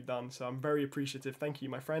packs like you've done. So I'm very appreciative. Thank you,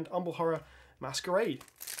 my friend. Umbral Horror Masquerade.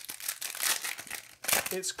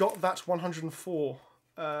 It's got that 104.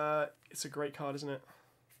 It's a great card, isn't it?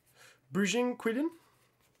 Boojing Quidin.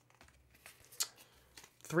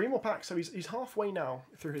 3 more packs, so he's halfway now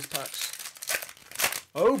through his packs.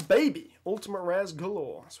 Oh, baby. Ultimate Rares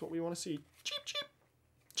galore. That's what we want to see. Cheap, cheap.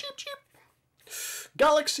 Cheap, cheap.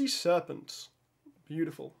 Galaxy Serpent.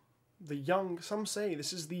 Beautiful. The young... Some say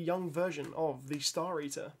this is the young version of the Star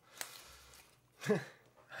Eater.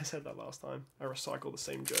 I said that last time. I recycle the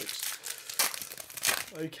same jokes.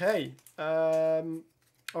 Okay.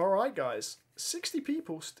 Alright, guys. 60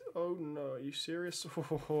 people. Oh, no. Are you serious?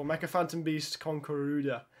 Oh, Mecha Phantom Beast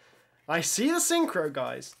Conqueruda. I see the synchro,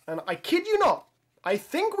 guys. And I kid you not. I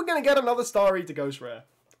think we're going to get another Star Eater Ghost Rare.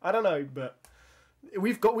 I don't know, but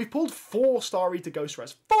we've pulled 4 Star Eater Ghost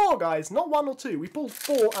Rares. 4, guys, not 1 or 2. We pulled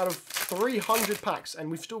 4 out of 300 packs,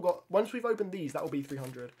 and we've still got, once we've opened these, that will be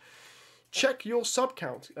 300. Check your sub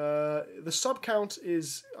count. The sub count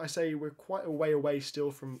is, I say, we're quite a way away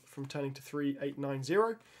still from turning to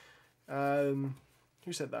 3890.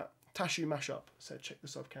 Who said that? Tashu Mashup said check the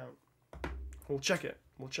sub count. We'll check it.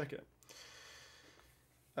 We'll check it.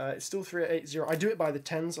 It's still 3880. I do it by the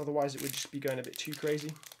 10s, otherwise it would just be going a bit too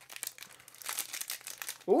crazy.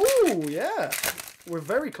 Ooh, yeah. We're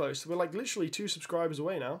very close. We're like literally 2 subscribers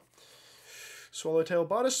away now. Swallowtail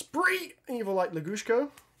Barter Spree! Evil Light Lagushko.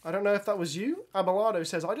 I don't know if that was you. Abelardo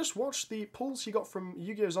says, I just watched the pulls he got from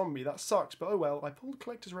Yu-Gi-Oh! Zombie. That sucks, but oh well. I pulled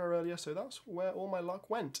Collector's Rare earlier, so that's where all my luck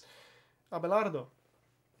went. Abelardo.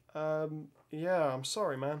 Yeah, I'm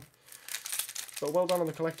sorry, man. But well done on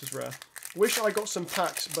the Collector's Rare. Wish I got some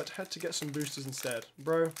packs, but had to get some boosters instead.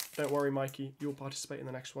 Bro, don't worry, Mikey. You'll participate in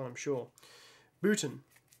the next one, I'm sure. Booten.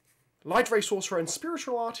 Light Ray Sorcerer and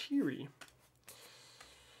Spiritual Artillery.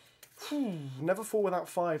 Never 4 without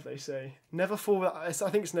 5, they say. Never 4 without... I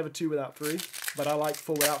think it's never 2 without 3, but I like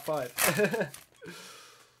 4 without 5.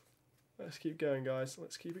 Let's keep going, guys.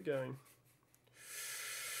 Let's keep it going.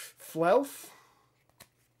 Flelf.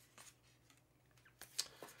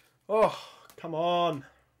 Oh, come on.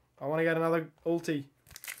 I want to get another ulti.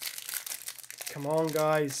 Come on,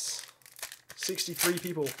 guys. 63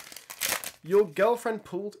 people. Your girlfriend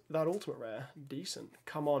pulled that ultimate rare. Decent.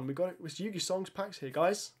 Come on, we got it. It's Yugi Songs packs here,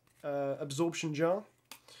 guys. Absorption Jar.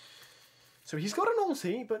 So he's got an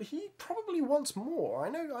ulti, but he probably wants more. I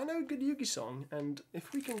know good Yugi Song, and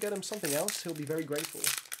if we can get him something else, he'll be very grateful.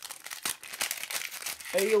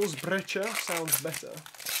 Ales Brecher sounds better.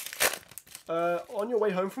 On your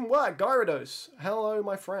way home from work, Gyarados. Hello,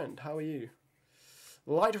 my friend. How are you?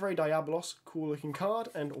 Light Ray Diablos, cool looking card,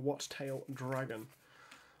 and What-Tail Dragon.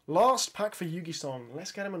 Last pack for Yugi Song.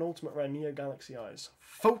 Let's get him an ultimate rare Neo Galaxy Eyes.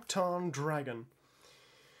 Photon Dragon.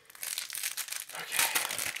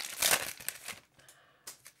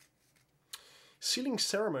 Sealing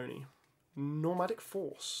Ceremony. Nomadic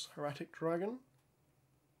Force. Erratic Dragon.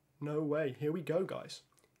 No way. Here we go, guys.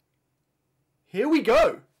 Here we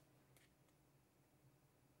go!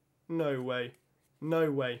 No way.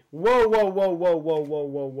 No way. Whoa, whoa, whoa, whoa, whoa, whoa,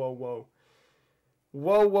 whoa, whoa, whoa.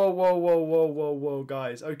 Whoa, whoa, whoa, whoa, whoa, whoa, whoa,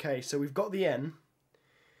 guys. Okay, so we've got the N.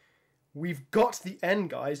 We've got the N,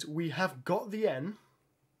 guys. We have got the N.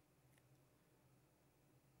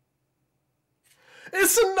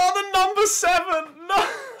 It's another number 7! No!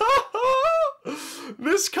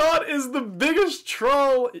 This card is the biggest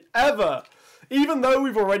troll ever. Even though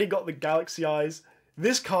we've already got the Galaxy Eyes,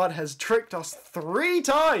 this card has tricked us 3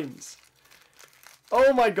 times.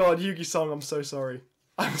 Oh my god, Yugi Song, I'm so sorry.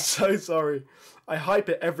 I'm so sorry. I hype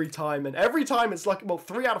it every time, and every time it's lucky. Well,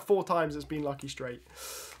 3 out of 4 times it's been lucky straight,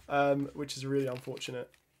 which is really unfortunate.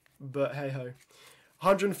 But hey ho.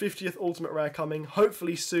 150th Ultimate Rare coming,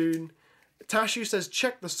 hopefully soon. Tashu says,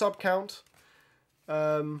 check the sub count.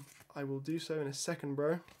 I will do so in a second,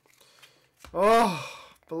 bro. Oh,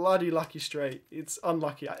 bloody lucky straight. It's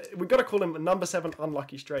unlucky. We've got to call him a number 7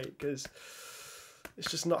 unlucky straight, because it's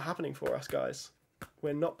just not happening for us, guys.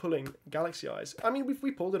 We're not pulling Galaxy Eyes. I mean,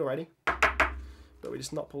 we pulled it already, but we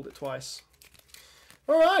just not pulled it twice.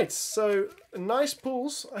 Alright, so nice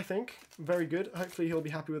pulls, I think. Very good. Hopefully he'll be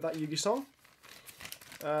happy with that Yugi Song.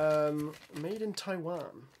 Made in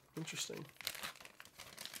Taiwan. Interesting.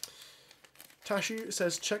 Tashu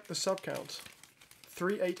says, check the sub count.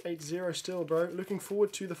 3880 still, bro. Looking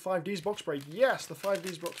forward to the 5Ds box break. Yes, the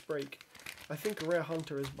 5Ds box break. I think Rare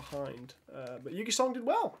Hunter is behind. But Yugi Song did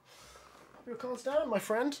well. Your cards down, my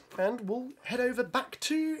friend. And we'll head over back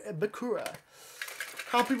to Bakura.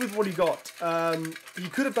 Happy with what he got. You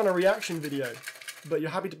could have done a reaction video. But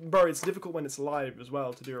you're happy to... Bro, it's difficult when it's live as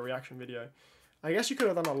well to do a reaction video. I guess you could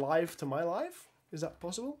have done a live to my live. Is that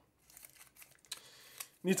possible?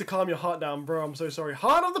 Need to calm your heart down, bro. I'm so sorry.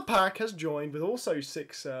 Heart of the Pack has joined with also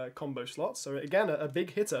 6 combo slots. So again, a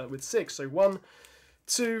big hitter with 6. So 1,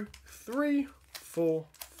 2, 3, 4,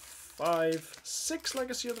 5, 6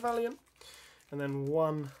 Legacy of the Valiant. And then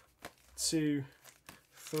 1, 2,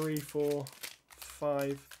 3, 4,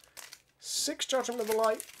 5, 6 Judgment of the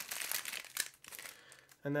Light.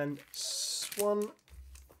 And then 1,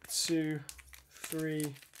 2,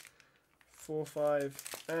 3, 4, 5,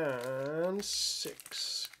 and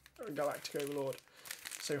 6 Galactic Overlord.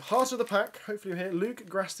 So Heart of the Pack, hopefully you're here. Luke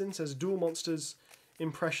Graston says, Duel Monsters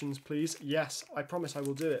impressions, please. Yes, I promise I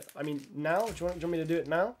will do it. I mean, now? Do you want me to do it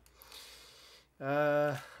now?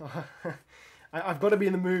 I've got to be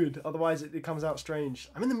in the mood, otherwise it comes out strange.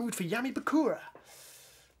 I'm in the mood for Yami Bakura,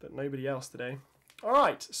 but nobody else today.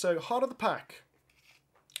 Alright, so Heart of the Pack.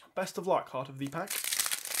 Best of luck, Heart of the Pack.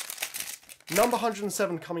 Number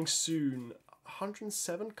 107 coming soon.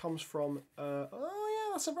 107 comes from, oh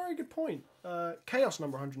yeah, that's a very good point. Chaos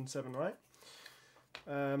number 107, right?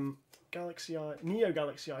 Galaxy Eye, Neo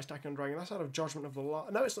Galaxy Eye, Stack and Dragon. That's out of Judgment of the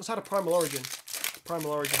Light. No, it's out of Primal Origin.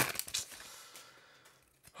 Primal Origin.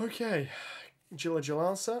 Okay.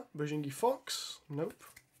 Jilansa, Bujingi Fox. Nope.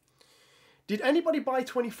 Did anybody buy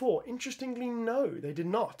 24? Interestingly, no, they did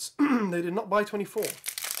not. They did not buy 24.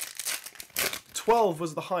 12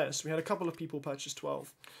 was the highest. We had a couple of people purchase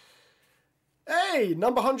 12. Hey,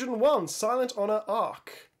 number 101, Silent Honor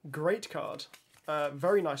Arc. Great card.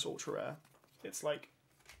 Very nice ultra rare. It's like,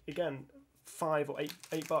 again, $5 or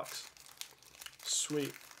 $8 bucks.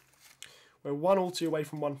 Sweet. We're 1 ulti away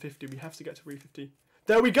from 150. We have to get to 350.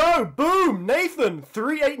 There we go! Boom! Nathan!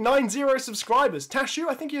 3890 subscribers. Tashu,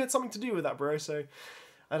 I think you had something to do with that, bro. So,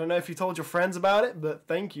 I don't know if you told your friends about it, but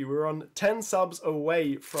thank you. We're on 10 subs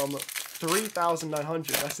away from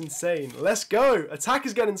 3,900. That's insane. Let's go! Attack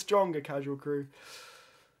is getting stronger, Casual Crew.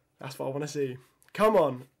 That's what I want to see. Come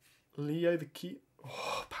on. Leo the Key.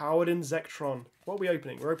 Oh, powered in Zectron. What are we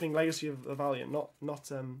opening? We're opening Legacy of the Valiant,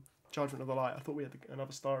 not Judgment of the Light. I thought we had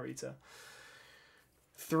another Star Eater.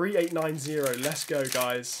 3890. Let's go,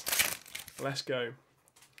 guys. Let's go.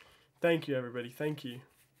 Thank you, everybody. Thank you.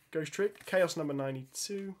 Ghost Trick. Chaos number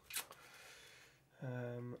 92.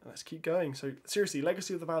 Let's keep going. So, seriously,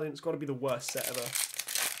 Legacy of the Valiant's got to be the worst set ever.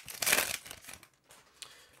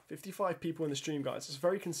 55 people in the stream, guys. It's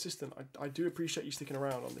very consistent. I do appreciate you sticking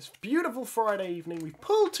around on this beautiful Friday evening. We've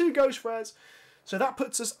pulled 2 Ghost Rares. So that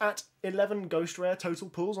puts us at 11 Ghost Rare total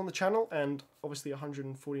pulls on the channel. And obviously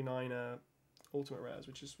 149 Ultimate Rares,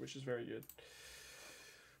 which is very good.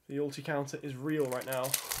 The ulti counter is real right now.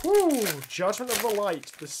 Woo! Judgment of the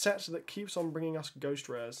Light. The set that keeps on bringing us Ghost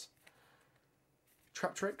Rares.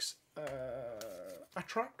 Trap Tricks.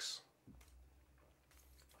 Atrax.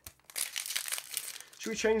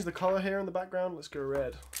 Should we change the colour here in the background? Let's go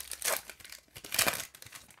red.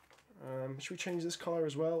 Should we change this colour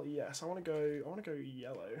as well? Yes, I want to go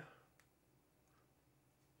yellow.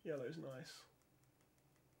 Yellow's nice.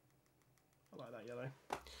 I like that yellow.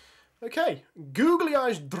 Okay, Googly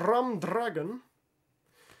Eyes Drum Dragon.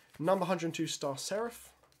 Number 102 Star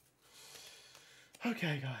Seraph.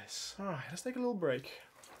 Okay, guys. Alright, let's take a little break.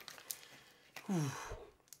 Whew.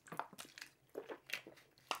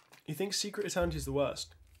 You think Secret Eternity is the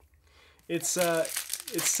worst? It's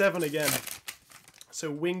 7 again.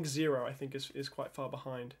 So Wing 0, I think, is quite far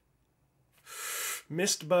behind.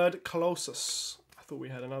 Mistbird Colossus. I thought we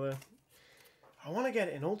had another. I want to get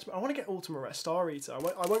it in Ultimate. I want to get Ultimate Rare Star Eater.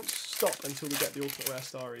 I won't stop until we get the Ultimate Rare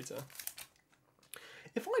Star Eater.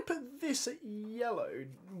 If I put this at yellow,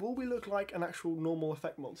 will we look like an actual normal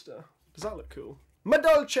effect monster? Does that look cool?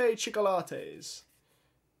 Madolce Chocolates.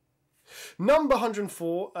 Number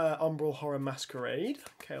 104, Umbral Horror Masquerade.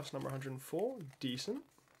 Chaos number 104. Decent.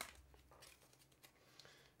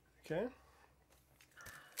 Okay.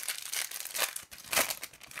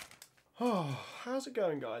 Oh, how's it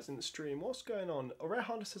going, guys, in the stream? What's going on? A Rare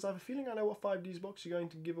Hunter says, I have a feeling I know what 5D's box you're going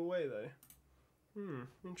to give away, though.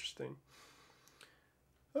 Interesting.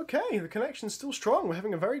 Okay, the connection's still strong. We're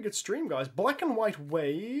having a very good stream, guys. Black and White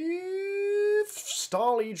Wave.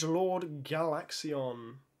 Starliege Lord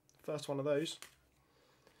Galaxion. First one of those.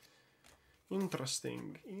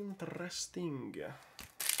 Interesting. Interesting.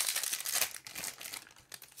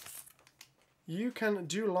 You can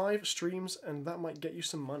do live streams and that might get you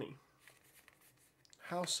some money.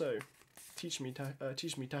 How so? Teach me,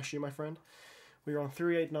 Tashi, my friend. We're on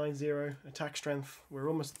 3890 attack strength. We're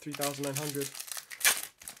almost 3,900.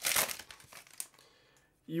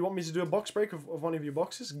 You want me to do a box break of one of your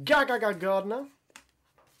boxes? Gaga Gardener.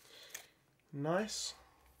 Nice.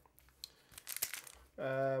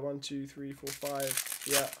 1, 2, 3, 4, 5.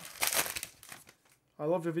 Yeah. I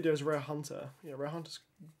love your videos, Rare Hunter. Yeah, Rare Hunter's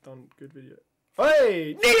done good video.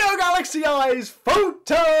 Hey! Neo Galaxy Eyes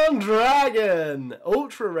Photon Dragon!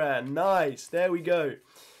 Ultra Rare. Nice. There we go.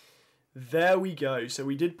 There we go. So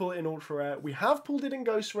we did pull it in Ultra Rare. We have pulled it in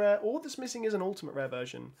Ghost Rare. All that's missing is an Ultimate Rare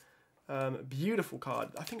version. Beautiful card.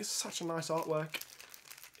 I think it's such a nice artwork.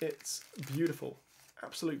 It's beautiful.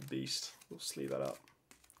 Absolute beast. We'll sleeve that up.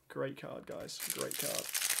 Great card, guys. Great card.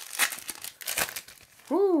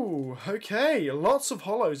 Woo! Okay. Lots of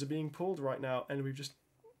holos are being pulled right now. And we've just...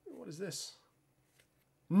 What is this?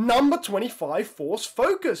 Number 25 Force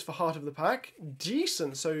Focus for Heart of the Pack.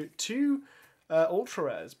 Decent. So 2 Ultra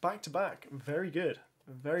Rares back to back. Very good.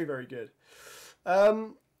 Very, very good.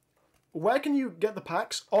 Where can you get the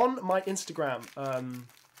packs? On my Instagram,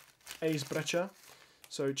 Ace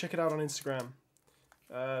So check it out on Instagram.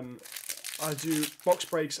 I do box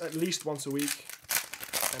breaks at least once a week,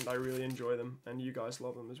 and I really enjoy them, and you guys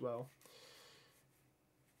love them as well.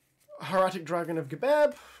 Hieratic Dragon of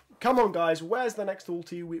Gebeb. Come on, guys. Where's the next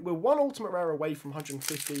ulti? We're 1 Ultimate Rare away from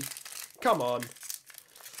 150. Come on.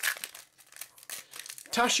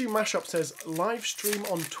 Tashu Mashup says, live stream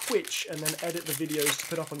on Twitch and then edit the videos to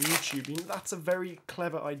put up on YouTube. You know, that's a very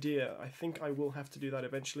clever idea. I think I will have to do that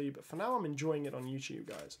eventually, but for now I'm enjoying it on YouTube,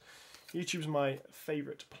 guys. YouTube's my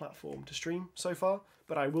favourite platform to stream so far,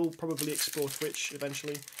 but I will probably explore Twitch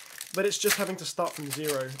eventually. But it's just having to start from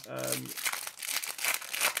zero.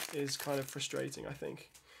 is kind of frustrating, I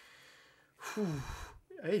think. Whew.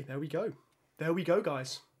 Hey, there we go. There we go,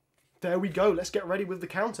 guys. There we go. Let's get ready with the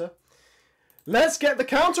counter. Let's get the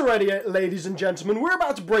counter ready, ladies and gentlemen. We're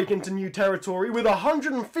about to break into new territory with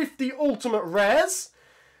 150 ultimate rares.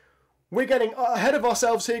 We're getting ahead of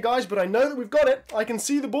ourselves here, guys, but I know that we've got it. I can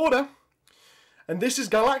see the border. And this is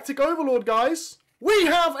Galactic Overlord, guys. We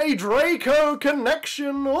have a Draco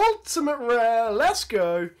Connection ultimate rare. Let's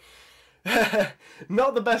go.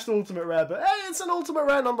 Not the best ultimate rare, but hey, it's an ultimate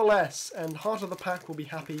rare nonetheless. And Heart of the Pack will be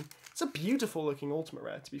happy. It's a beautiful looking ultimate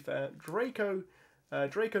rare, to be fair. Draco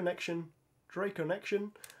Connection.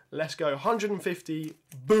 Let's go. 150.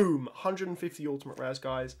 Boom. 150 ultimate rares,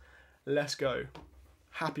 guys. Let's go.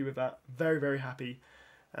 Happy with that. Very, very happy.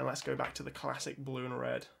 And let's go back to the classic blue and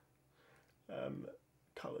red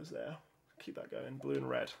colours there. Keep that going. Blue and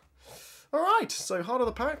red. Alright, so Heart of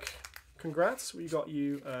the Pack. Congrats. We got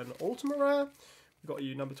you an ultimate rare. We got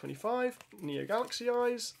you number 25. Neo Galaxy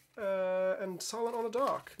Eyes. And Silent on a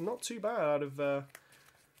Dark. Not too bad out of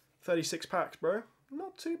 36 packs, bro.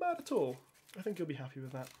 Not too bad at all. I think you'll be happy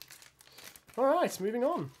with that. Alright, moving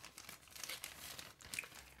on.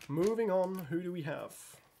 Moving on, who do we have?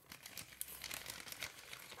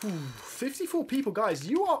 54 people, guys.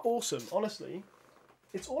 You are awesome, honestly.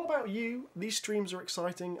 It's all about you. These streams are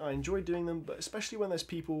exciting. I enjoy doing them, but especially when there's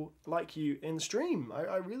people like you in the stream.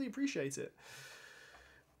 I really appreciate it.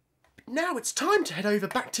 Now it's time to head over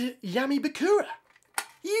back to Yamibakura.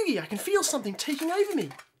 Yugi, I can feel something taking over me.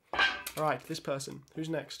 Alright, this person. Who's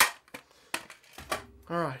next?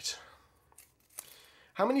 Alright.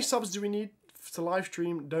 How many subs do we need to live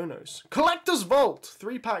stream Donos? Collector's Vault!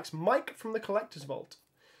 3 packs. Mike from the Collector's Vault.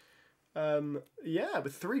 Yeah,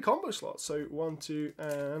 with 3 combo slots. So 1, 2,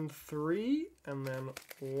 and 3. And then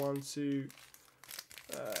 1, 2,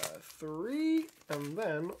 3. And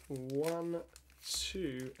then 1,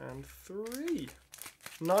 2, and 3.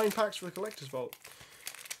 9 packs for the Collector's Vault.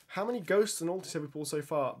 How many ghosts and ultis have we pulled so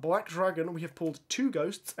far? Black Dragon, we have pulled 2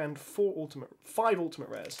 ghosts and 5 ultimate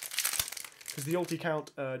rares. Because the ulti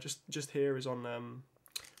count just here is on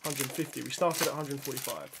 150. We started at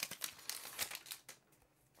 145.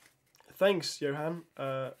 Thanks, Johan.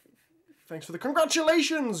 Thanks for the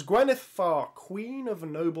congratulations! Gwyneth Farr, Queen of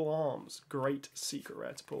Noble Arms. Great secret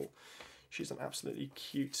rare to pull. She's an absolutely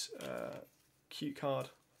cute card.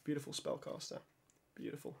 Beautiful spellcaster.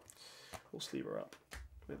 Beautiful. We'll sleeve her up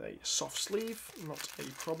with a soft sleeve. Not a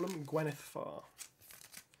problem. Gwyneth Farr.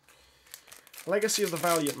 Legacy of the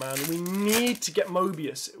Valiant, man. We need to get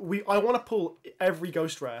Mobius. I want to pull every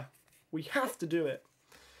ghost rare. We have to do it.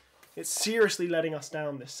 It's seriously letting us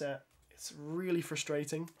down, this set. It's really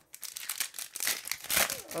frustrating.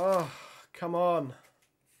 Oh, come on.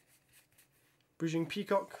 Bridging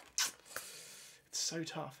Peacock. It's so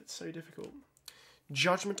tough. It's so difficult.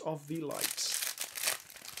 Judgment of the Light.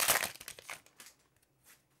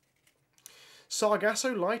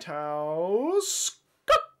 Sargasso Lighthouse.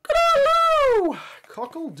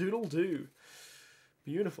 Cockle-doodle-doo.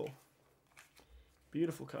 Beautiful.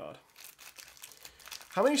 Beautiful card.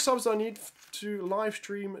 How many subs do I need to live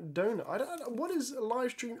stream donate? I don't know. What is a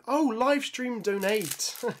live stream? Oh, live stream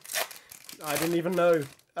donate. I didn't even know.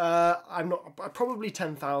 Probably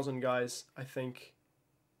 10,000, guys, I think.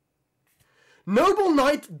 Noble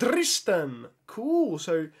Knight Dristan. Cool.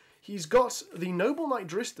 So he's got the Noble Knight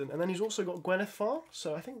Dristan, and then he's also got Gwyneth Farr.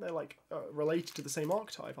 So I think they're like related to the same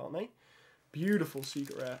archetype, aren't they? Beautiful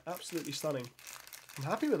secret rare. Absolutely stunning. I'm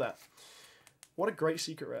happy with that. What a great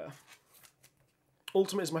secret rare.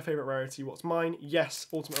 Ultimate is my favourite rarity. What's mine? Yes,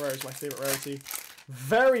 Ultimate Rare is my favourite rarity.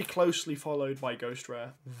 Very closely followed by Ghost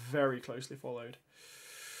Rare. Very closely followed.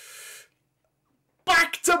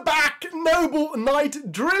 Back-to-back Noble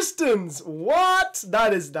Knight Dristans! What?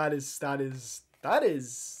 That is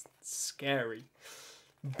scary.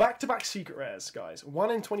 Back-to-back secret rares, guys.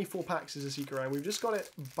 1 in 24 packs is a secret rare, and we've just got it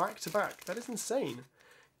back-to-back. That is insane.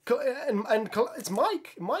 And it's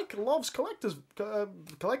Mike. Mike loves Collector's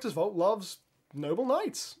Vault, loves Noble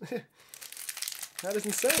Knights. That is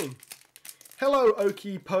insane. Hello,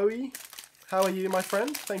 Oki Poe. How are you, my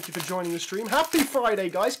friend? Thank you for joining the stream. Happy Friday,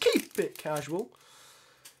 guys. Keep it casual.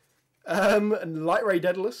 Light Ray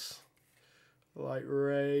Daedalus. Light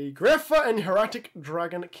Ray Greffa and Heretic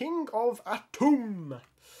Dragon, King of Atum.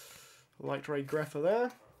 Light Ray Greffa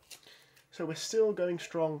there. So we're still going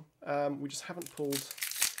strong. We just haven't pulled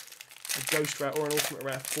a Ghost Rare or an Ultimate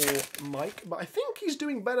Rare for Mike. But I think he's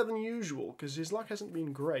doing better than usual because his luck hasn't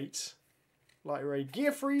been great. Light Ray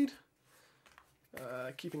Gearfried.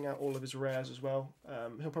 Keeping out all of his rares as well.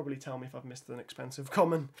 He'll probably tell me if I've missed an expensive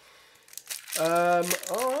common.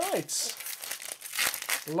 Alright.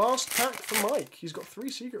 Last pack for Mike. He's got 3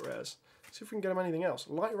 secret rares. See if we can get him anything else.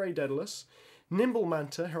 Light Ray Daedalus, Nimble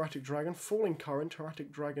Manta, Heretic Dragon, Falling Current, Heretic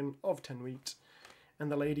Dragon of 10 wheat, and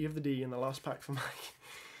the Lady of the D in the last pack for Mike.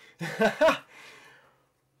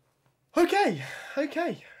 Okay.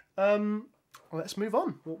 Let's move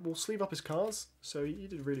on. We'll sleeve up his cards. So he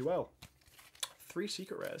did really well. 3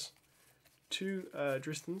 secret rares, 2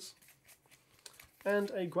 Dristans, and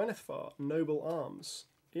a Gwenethfar, Noble Arms.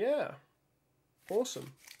 Yeah,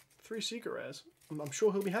 awesome. 3 secret rares. I'm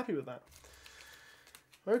sure he'll be happy with that.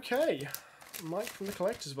 Okay, Mike from the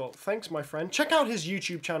Collector's Vault. Thanks, my friend. Check out his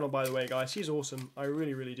YouTube channel, by the way, guys. He's awesome. I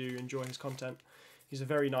really, really do enjoy his content. He's a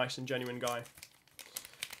very nice and genuine guy.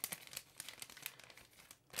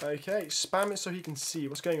 Okay, spam it so he can see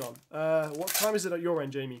what's going on. What time is it at your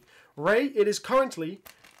end, Jamie? Ray, it is currently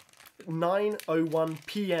 9:01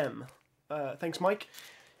 PM. Thanks, Mike.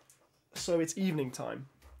 So it's evening time.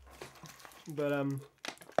 But,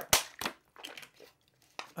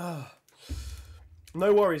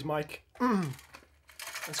 no worries, Mike.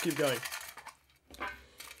 Let's keep going.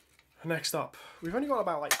 Next up, we've only got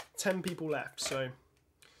about like 10 people left, so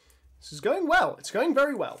this is going well. It's going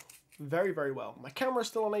very well. Very, very well. My camera's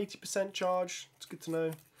still on 80% charge. It's good to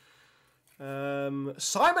know.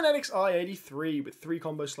 Cybernetics I-83 with 3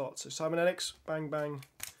 combo slots. So Cybernetics, bang, bang,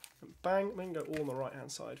 and bang. I'm going to go all on the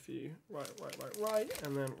right-hand side for you. Right,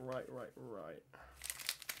 and then right.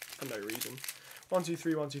 For no reason. 1, 2,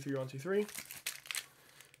 3, 1, 2, 3, 1, 2, 3.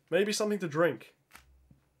 Maybe something to drink.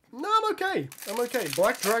 No, I'm okay.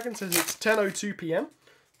 Black Dragon says it's 10:02 PM.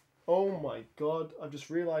 Oh my god, I've just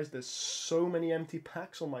realised there's so many empty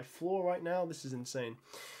packs on my floor right now. This is insane.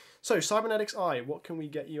 So, Cybernetics Eye, what can we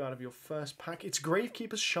get you out of your first pack? It's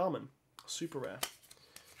Gravekeeper's Shaman. Super rare.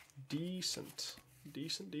 Decent.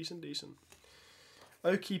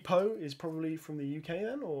 Oki Po is probably from the UK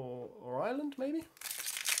then, or Ireland maybe?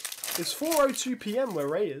 It's 4:02 PM where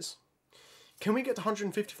Ray is. Can we get to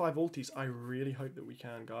 155 ultis? I really hope that we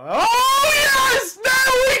can, guys. Oh yes!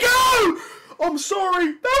 There we go! I'm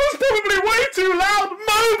sorry, that was probably way too loud.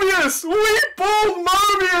 Mobius! We pulled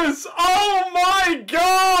Mobius! Oh my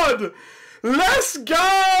god! Let's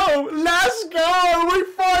go! We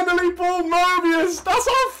finally pulled Mobius! That's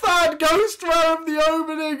our third ghost rare of the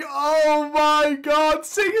opening! Oh my god!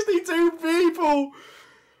 62 people!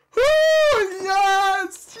 Woo!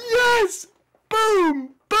 Yes!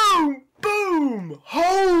 Boom!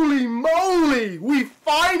 Holy moly! We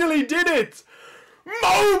finally did it!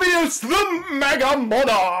 Mobius the Mega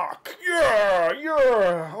Monarch!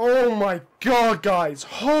 Yeah! Oh my god, guys.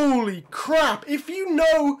 Holy crap. If you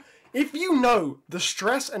know the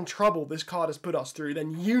stress and trouble this card has put us through,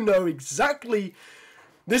 then you know exactly.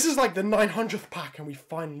 This is like the 900th pack and we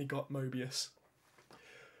finally got Mobius.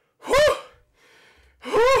 Whew!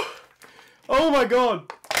 Oh my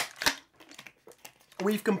god.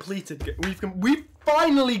 We've completed. We've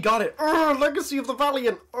finally got it. Legacy of the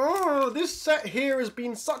Valiant. This set here has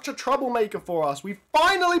been such a troublemaker for us. We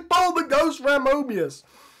finally pulled the Ghost Rare Mobius.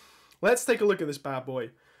 Let's take a look at this bad boy.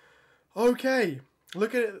 Okay,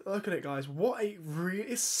 look at it, guys.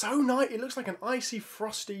 It's so nice. It looks like an icy,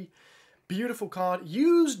 frosty, beautiful card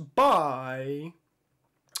used by.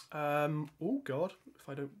 Oh god, if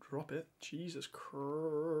I don't drop it, Jesus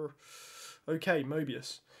Christ. Okay,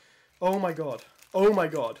 Mobius. Oh my god.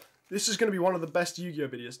 This is going to be one of the best Yu-Gi-Oh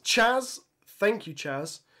videos. Chaz, thank you,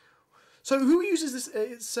 Chaz. So who uses this?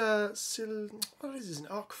 It's what is this? An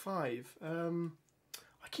Arc 5.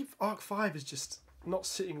 Arc 5 is just not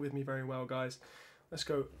sitting with me very well, guys. Let's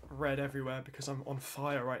go red everywhere because I'm on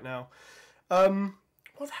fire right now.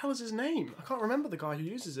 What the hell is his name? I can't remember the guy who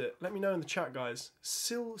uses it. Let me know in the chat, guys.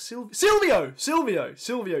 Silvio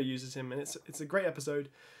uses him, and it's a great episode.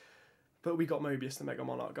 But we got Mobius the Mega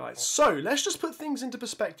Monarch, guys. So, let's just put things into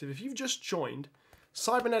perspective. If you've just joined,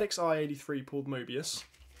 Cybernetics I-83 pulled Mobius.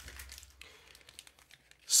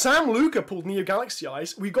 Sam Luca pulled Neo Galaxy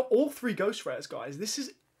Eyes. We got all 3 Ghost Rares, guys. This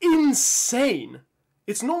is insane.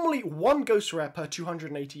 It's normally 1 Ghost Rare per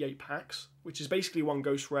 288 packs, which is basically 1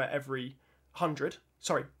 Ghost Rare every 100.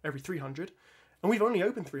 Sorry, every 300. And we've only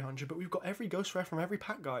opened 300, but we've got every Ghost Rare from every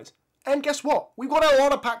pack, guys. And guess what? We've got a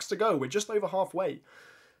lot of packs to go. We're just over halfway.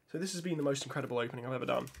 So this has been the most incredible opening I've ever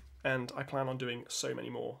done, and I plan on doing so many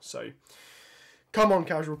more. So, come on,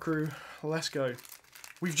 Casual Crew, let's go.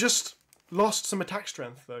 We've just lost some attack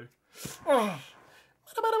strength, though. Oh.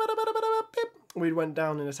 We went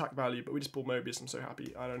down in attack value, but we just pulled Mobius. I'm so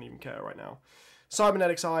happy. I don't even care right now.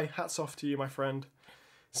 Cybernetics Eye, hats off to you, my friend.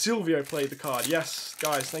 Silvio played the card. Yes,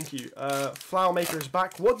 guys, thank you. Flower Maker is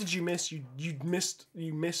back. What did you miss? You missed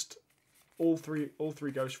all three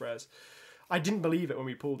Ghost Rares. I didn't believe it when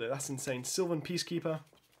we pulled it. That's insane. Sylvan Peacekeeper.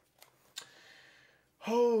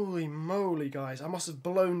 Holy moly, guys. I must have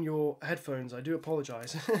blown your headphones. I do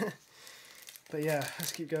apologise. But yeah,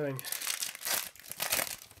 let's keep going.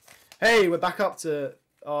 Hey, we're back up to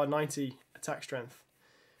our 90 attack strength.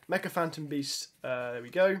 Mecha Phantom Beast. There we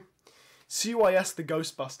go. CYS the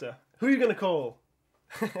Ghostbuster. Who are you going to call?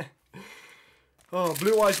 Oh,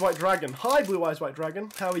 Blue Eyes White Dragon. Hi, Blue Eyes White Dragon.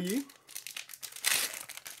 How are you?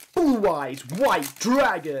 Blue Eyes White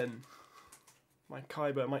Dragon. My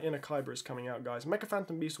Kyber, my inner Kyber is coming out, guys. Mecha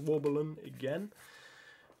Phantom Beast Warballoon again.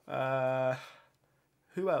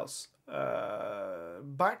 Who else?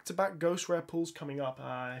 Back-to-back Ghost Rare pulls coming up.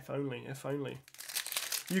 If only, if only.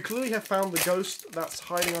 You clearly have found the ghost that's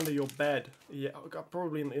hiding under your bed. Yeah,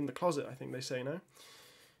 probably in the closet, I think they say, no?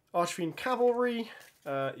 Archfiend Cavalry.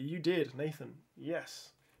 You did, Nathan. Yes.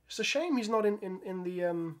 It's a shame he's not in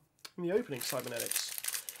the opening, Cybernetics.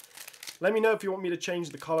 Let me know if you want me to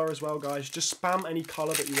change the colour as well, guys. Just spam any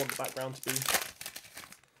colour that you want the background to be.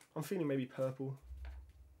 I'm feeling maybe purple.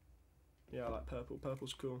 Yeah, I like purple.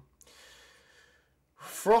 Purple's cool.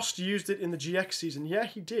 Frost used it in the GX season. Yeah,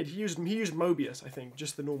 he did. He used Mobius, I think.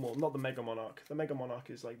 Just the normal, not the Mega Monarch. The Mega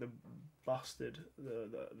Monarch is like the busted,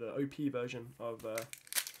 the OP version of...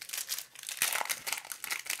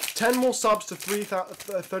 10 more subs to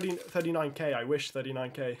 39k. I wish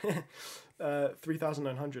 39k.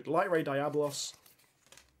 3,900. Light Ray Diabolos.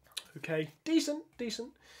 Okay, decent.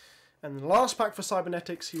 And the last pack for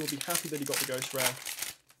Cybernetics, he will be happy that he got the Ghost Rare.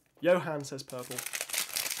 Johan says purple.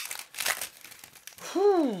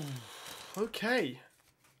 Whew. Okay.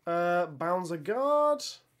 Bouncer Guard.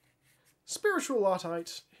 Spiritual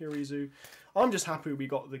Artite. Hirizu. I'm just happy we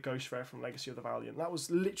got the Ghost Rare from Legacy of the Valiant. That was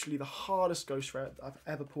literally the hardest Ghost Rare I've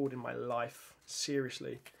ever pulled in my life.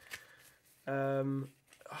 Seriously.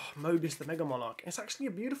 Mobius the Mega Monarch. It's actually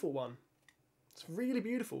a beautiful one. It's really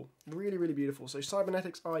beautiful. Really, really beautiful. So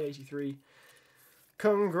Cybernetics I-83.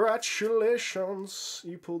 Congratulations.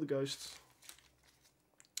 You pulled the ghosts.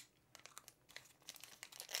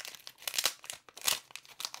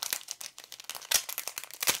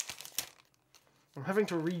 I'm having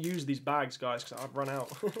to reuse these bags, guys, because I've run out.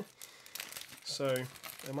 So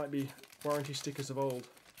there might be warranty stickers of old.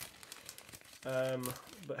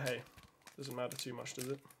 But hey, doesn't matter too much, does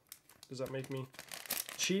it? Does that make me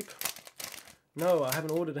cheap? No, I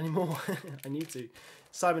haven't ordered any more. I need to.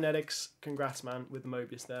 Cybernetics, congrats, man, with the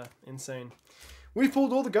Mobius there. Insane. We've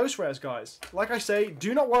pulled all the Ghost Rares, guys. Like I say,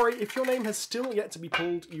 do not worry. If your name has still yet to be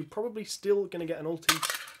pulled, you're probably still going to get an ulti.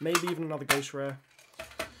 Maybe even another Ghost Rare.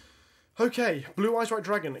 Okay, Blue Eyes White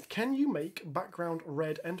Dragon. Can you make background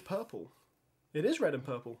red and purple? It is red and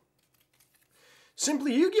purple.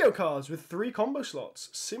 Simply Yu-Gi-Oh cards with 3 combo slots.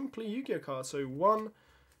 Simply Yu-Gi-Oh cards. So 1,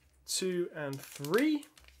 2, and 3.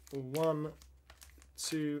 1,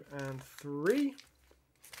 2, and 3.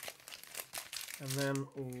 And then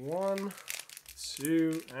 1,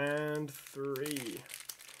 2, and 3.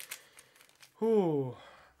 Ooh.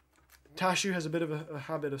 Tashu has a bit of a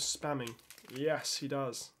habit of spamming. Yes, he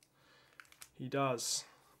does. He does.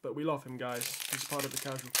 But we love him, guys. He's part of the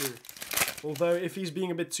casual crew. Although, if he's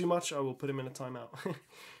being a bit too much, I will put him in a timeout.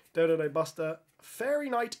 Dodo Buster. Fairy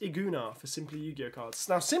Knight Iguna for Simply Yu-Gi-Oh cards.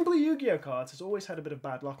 Now, Simply Yu-Gi-Oh cards has always had a bit of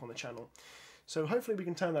bad luck on the channel. So hopefully we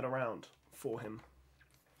can turn that around for him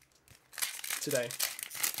today.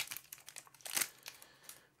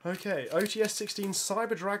 Okay, OTS 16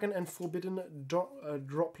 Cyber Dragon and Forbidden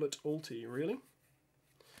Droplet Ulti. Really?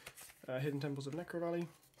 Hidden Temples of Necro Valley.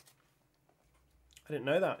 I didn't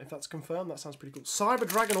know that. If that's confirmed, that sounds pretty cool. Cyber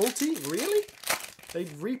Dragon Ulti? Really?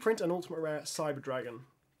 They'd reprint an Ultimate Rare Cyber Dragon.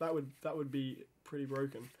 That would be pretty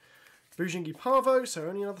broken. Bujingi Parvo, so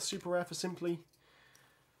only another super rare for Simply.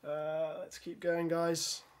 Let's keep going,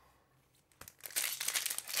 guys.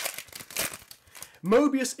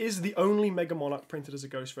 Mobius is the only Mega Monarch printed as a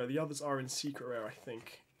Ghost Rare. The others are in Secret Rare, I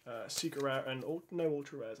think. Secret Rare and no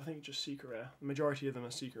Ultra Rares. I think it's just Secret Rare. The majority of them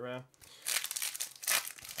are Secret Rare.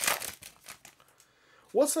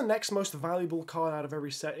 What's the next most valuable card out of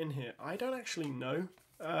every set in here? I don't actually know.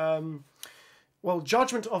 Well,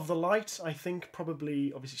 Judgment of the Light, I think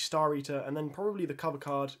probably, obviously Star Eater, and then probably the cover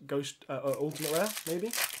card, Ghost Ultimate Rare,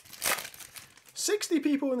 maybe. 60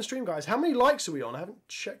 people in the stream, guys. How many likes are we on? I haven't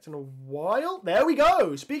checked in a while. There we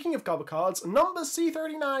go. Speaking of cover cards, number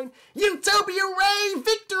C39, Utopia Ray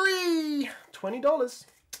Victory! $20.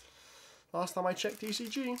 Last time I checked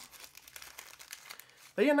ECG.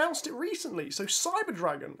 They announced it recently. So Cyber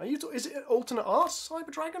Dragon. Is it alternate art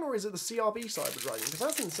Cyber Dragon or is it the CRB Cyber Dragon? Because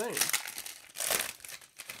that's insane.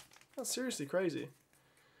 That's seriously crazy.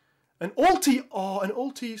 An ulti. Oh, an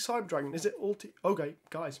ulti Cyber Dragon. Is it ulti? Okay,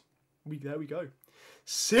 guys. There we go.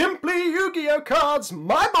 Simply Yugioh cards,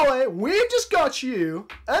 my boy. We've just got you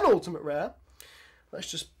an ultimate rare.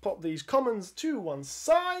 Let's just pop these commons to one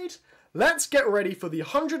side. Let's get ready for the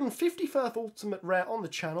 151st ultimate rare on the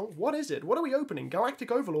channel. What is it? What are we opening?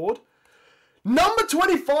 Galactic Overlord. Number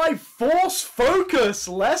 25, Force Focus.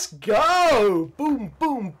 Let's go. Boom,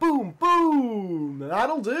 boom, boom, boom.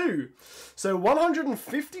 That'll do. So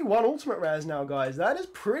 151 ultimate rares now, guys. That is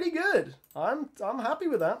pretty good. I'm happy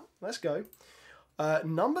with that. Let's go.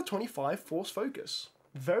 Number 25, Force Focus.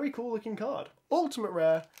 Very cool looking card. Ultimate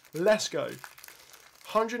rare. Let's go.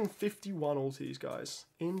 151 ultis, guys.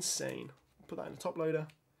 Insane. Put that in the top loader.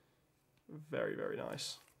 Very, very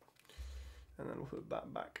nice. And then we'll put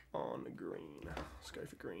that back on green. Let's go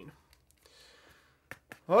for green.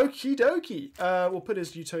 Okie dokie. We'll put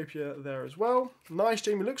his Utopia there as well. Nice,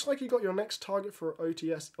 Jamie. Looks like you got your next target for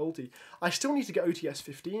OTS ulti. I still need to get OTS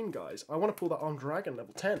 15, guys. I want to pull that on Dragon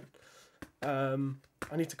level 10. I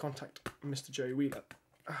need to contact Mr. Joey Wheeler.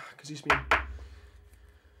 Because he's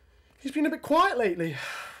been a bit quiet lately.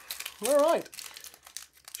 Alright.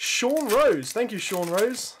 Sean Rose. Thank you, Sean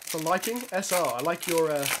Rose, for liking SR. I like your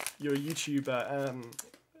YouTube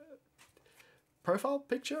profile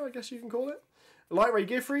picture, I guess you can call it. Light Ray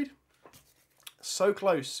Gifried. So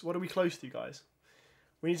close. What are we close to, guys?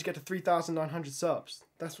 We need to get to 3,900 subs.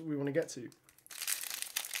 That's what we want to get to.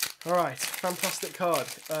 Alright, fantastic card.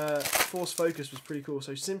 Force Focus was pretty cool.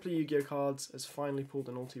 So Simply Yu-Gi-Oh! Cards has finally pulled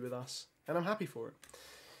an ulti with us. And I'm happy for it.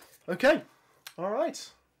 Okay.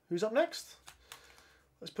 Alright. Who's up next?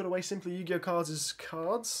 Let's put away Simply Yu-Gi-Oh! Cards'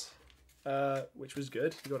 cards. Which was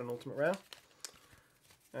good. He got an ultimate rare.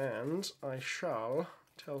 And I shall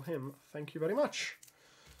tell him thank you very much.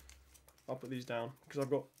 I'll put these down because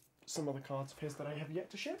I've got some other cards of his that I have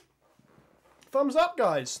yet to ship. Thumbs up,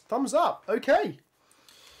 guys. Thumbs up. Okay.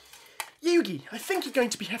 Yugi, I think you're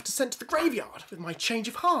going to have to send to the graveyard with my change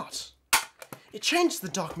of heart. It changes the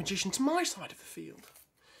Dark Magician to my side of the field.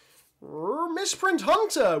 Misprint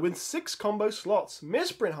Hunter with 6 combo slots.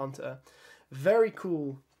 Misprint Hunter. Very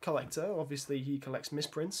cool collector. Obviously, he collects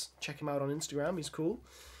misprints. Check him out on Instagram. He's cool.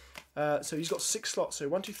 So he's got 6 slots. So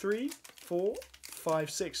 1, 2, 3, 4,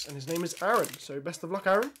 5, 6. And his name is Aaron. So best of luck,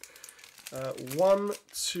 Aaron. 1,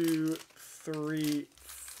 2, 3,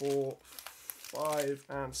 4, 5,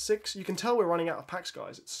 and 6. You can tell we're running out of packs,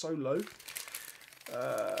 guys. It's so low.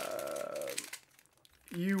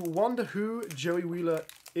 You wonder who Joey Wheeler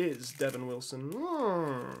is, Devin Wilson?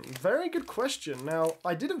 Very good question. Now,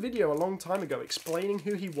 I did a video a long time ago explaining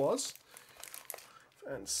who he was.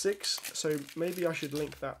 And 6, so maybe I should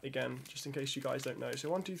link that again, just in case you guys don't know. So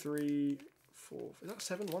 1, 2, 3, 4, is that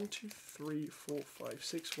 7? 1, 2, 3, 4, 5,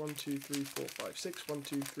 6, 1, 2, 3, 4, 5, 6, 1,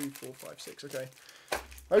 2, 3, 4, 5, 6, okay.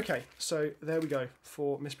 Okay, so there we go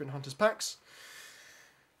for Misprint Hunters packs.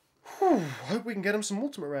 Whew, I hope we can get him some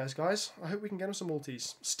ultimate rares, guys. I hope we can get him some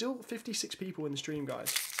multis. Still 56 people in the stream,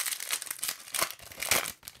 guys.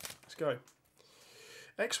 Let's go.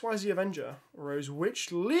 XYZ Avenger, Rose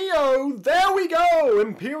Witch, Leo, there we go!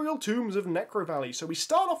 Imperial Tombs of Necro Valley. So we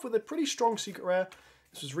start off with a pretty strong secret rare.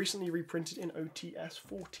 This was recently reprinted in OTS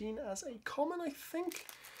 14 as a common, I think.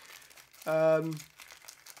 A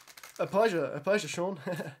pleasure, Sean.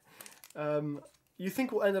 You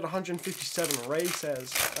think we'll end at 157, Ray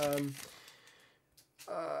says.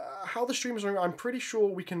 How the stream is running, I'm pretty sure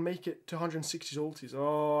we can make it to 160 ultis.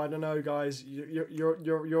 Oh, I don't know, guys.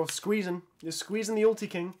 You're squeezing. You're squeezing the ulti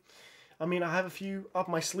king. I mean, I have a few up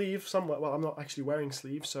my sleeve somewhere. Well, I'm not actually wearing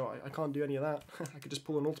sleeves, so I can't do any of that. I could just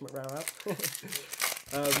pull an ultimate rare out.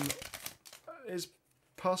 His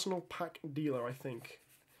personal pack dealer, I think.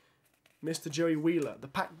 Mr. Joey Wheeler, the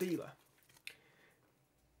pack dealer.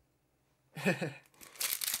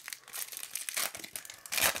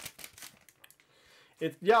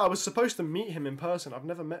 Yeah, I was supposed to meet him in person. I've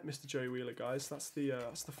never met Mr. Joey Wheeler, guys. That's the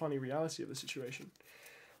funny reality of the situation.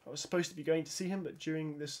 I was supposed to be going to see him, but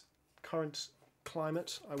during this current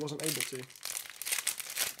climate, I wasn't able to.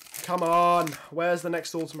 Come on, where's the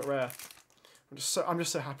next ultimate rare? I'm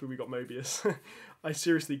just so happy we got Mobius. I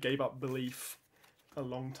seriously gave up belief a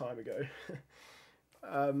long time ago.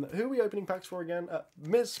 Who are we opening packs for again?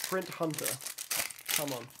 Misprint Hunter.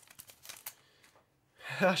 Come on.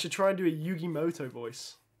 I should try and do a Yugi Moto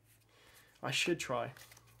voice. I should try.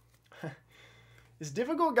 It's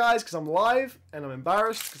difficult, guys, because I'm live and I'm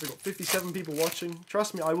embarrassed because I've got 57 people watching.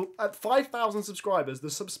 Trust me, I will. At 5,000 subscribers,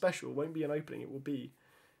 the sub special won't be an opening. It will be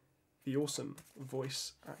the awesome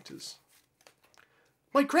voice actors.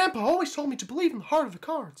 My grandpa always told me to believe in the heart of the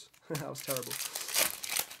cards. That was terrible.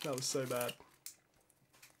 That was so bad.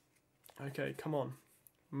 Okay, come on.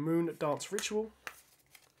 Moon Dance Ritual.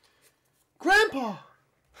 Grandpa!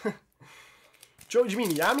 Do you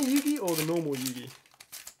mean Yami Yugi or the normal Yugi?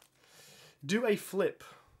 Do a flip.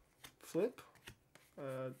 Flip?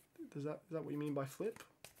 Is that what you mean by flip?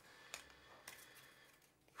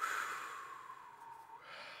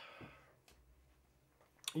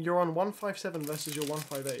 You're on 157 versus your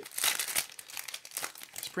 158.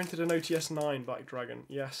 It's printed an OTS 9 Black Dragon.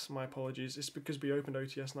 Yes, my apologies. It's because we opened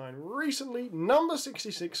OTS 9 recently. Number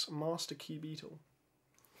 66, Master Key Beetle.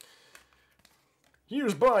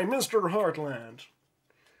 Used by Mr. Heartland.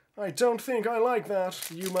 I don't think I like that,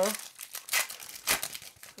 Yuma.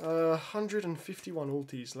 151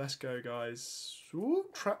 ultis. Let's go, guys. Ooh,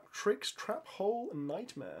 trap tricks, trap hole, and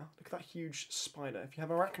nightmare. Look at that huge spider. If you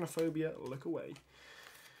have arachnophobia, look away.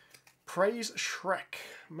 Praise Shrek.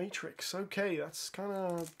 Matrix. Okay, that's kind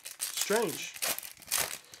of strange.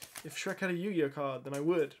 If Shrek had a Yu-Gi-Oh card, then I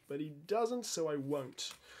would. But he doesn't, so I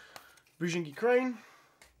won't. Bujingi Crane.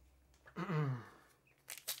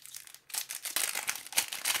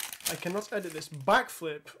 I cannot edit this.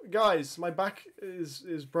 Backflip. Guys, my back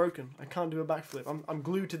is broken. I can't do a backflip. I'm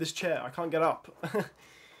glued to this chair. I can't get up.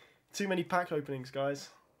 Too many pack openings, guys.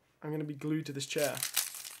 I'm going to be glued to this chair.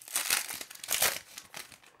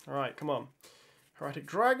 Alright, come on. Heretic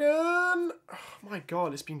Dragon! Oh my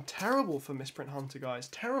god, it's been terrible for Misprint Hunter, guys.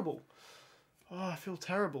 Terrible. Oh, I feel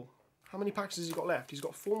terrible. How many packs has he got left? He's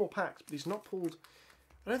got 4 more packs, but he's not pulled...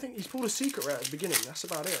 I don't think he's pulled a secret rare at the beginning. That's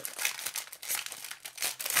about it.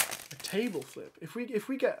 A table flip. If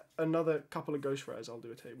we get another couple of ghost rares, I'll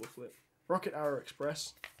do a table flip. Rocket Arrow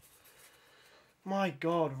Express. My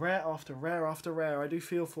god, rare after rare after rare. I do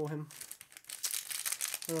feel for him.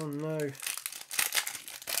 Oh no.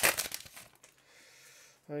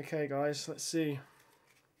 Okay, guys, let's see.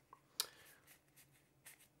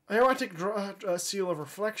 Heretic Seal of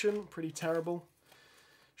Reflection, pretty terrible.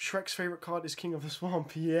 Shrek's favourite card is King of the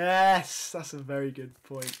Swamp. Yes, that's a very good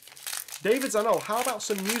point. David's how about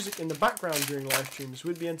some music in the background during live streams?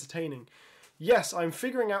 Would be entertaining. Yes, I'm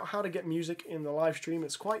figuring out how to get music in the live stream.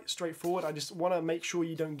 It's quite straightforward. I just want to make sure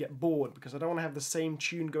you don't get bored because I don't want to have the same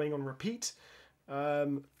tune going on repeat.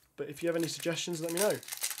 But if you have any suggestions, let me know.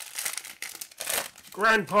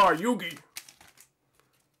 Grandpa Yugi.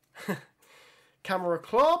 Camera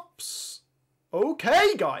Clops.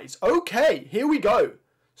 Okay, guys. Okay, here we go.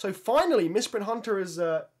 So finally, Misprint Hunter has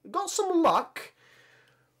got some luck.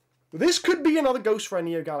 This could be another Ghost Rare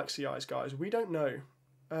Neo Galaxy Eyes, guys. We don't know.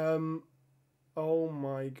 Oh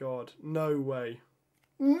my god. No way.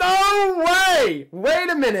 No way! Wait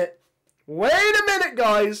a minute. Wait a minute,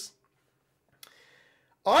 guys.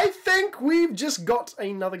 I think we've just got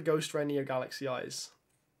another Ghost Rare Neo Galaxy Eyes.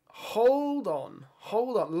 Hold on.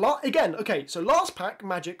 Hold on. Again, okay, so last pack,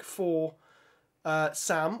 Magic for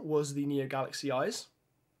Sam was the Neo Galaxy Eyes.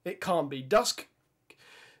 It can't be. Dusk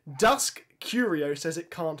Curio says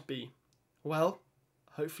it can't be. Well,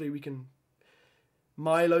 hopefully we can...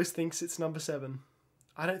 Milos thinks it's number 7.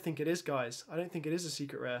 I don't think it is, guys. I don't think it is a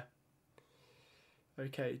secret rare.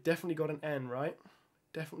 Okay, definitely got an N, right?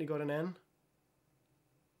 Definitely got an N.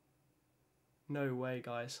 No way,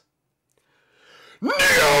 guys.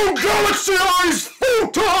 Neo Galaxy Eyes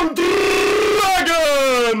Photon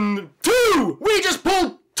Dragon 2! We just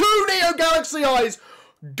pulled 2 Neo Galaxy Eyes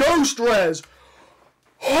Ghost Rares.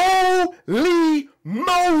 Holy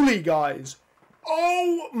moly, guys.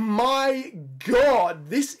 Oh my god.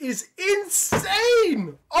 This is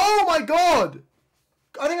insane. Oh my god.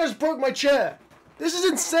 I think I just broke my chair. This is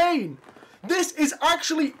insane. This is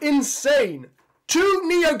actually insane. 2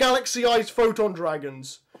 Neo Galaxy Eyes Photon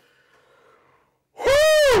Dragons.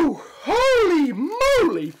 Whoo! Holy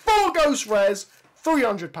moly. 4 Ghost Rares,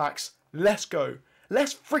 300 packs. Let's go.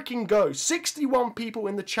 Let's freaking go. 61 people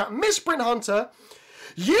in the chat. Misprint Hunter,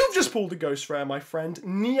 you've just pulled a Ghost Rare, my friend.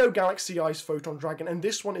 Neo Galaxy Eyes Photon Dragon. And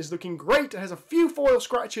this one is looking great. It has a few foil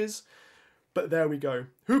scratches. But there we go.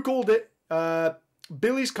 Who called it?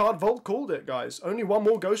 Billy's Card Vault called it, guys. Only 1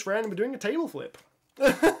 more Ghost Rare and we're doing a table flip.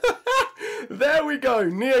 There we go.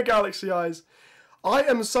 Neo Galaxy Eyes. I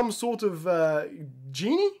am some sort of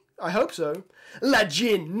genie? I hope so. La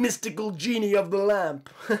Jinn, mystical genie of the lamp.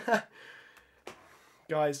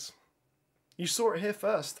 Guys, you saw it here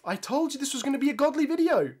first. I told you this was going to be a godly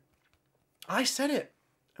video. I said it.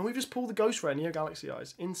 And we've just pulled the Ghost Rare Neo Galaxy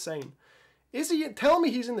Eyes. Insane. Is he? Tell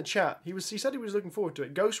me he's in the chat. He said he was looking forward to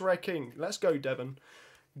it. Ghost Rare King. Let's go, Devon.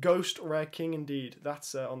 Ghost Rare King indeed.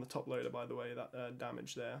 That's on the top loader, by the way, that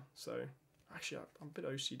damage there. So, actually, I'm a bit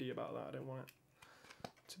OCD about that. I don't want it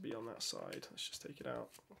to be on that side. Let's just take it out.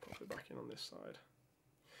 I'll pop it back in on this side.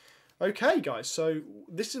 Okay, guys. So,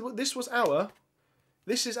 this is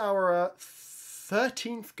our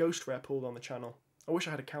 13th Ghost Rare pulled on the channel. I wish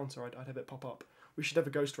I had a counter. I'd have it pop up. We should have a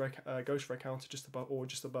ghost rare counter just above or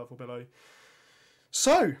below.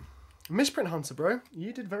 So, Misprint Hunter, bro,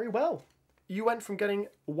 you did very well. You went from getting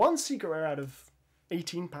 1 secret rare out of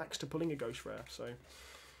 18 packs to pulling a ghost rare. So,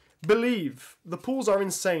 believe. The pulls are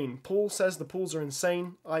insane. Paul says the pulls are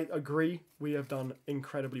insane. I agree. We have done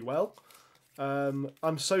incredibly well.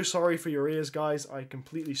 I'm so sorry for your ears, guys. I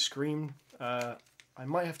completely screamed. I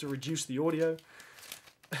might have to reduce the audio.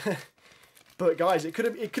 But guys, it could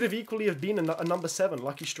have equally have been a number 7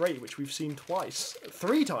 lucky straight, which we've seen twice,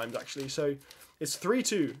 3 times actually. So it's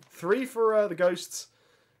 3-2, 3 for the ghosts,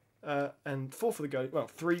 and 4 for the ghost.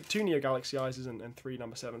 Well, 2 Neo Galaxy Eyes and 3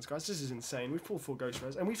 number 7s, guys. This is insane. We've pulled 4 ghost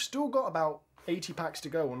rares, and we've still got about 80 packs to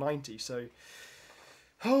go, or 90. So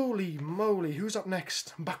holy moly, who's up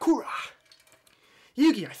next? Bakura.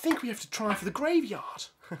 Yugi, I think we have to try for the graveyard.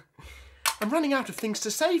 I'm running out of things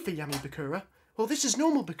to say for Yami Bakura. Well, this is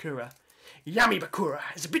normal Bakura. Yami Bakura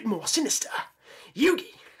is a bit more sinister.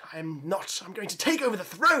 Yugi, I'm going to take over the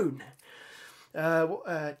throne.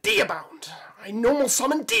 Deerbound. I normal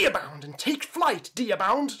summon Deerbound and take flight,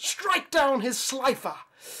 Deerbound. Strike down his Slifer.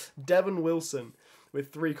 Devon Wilson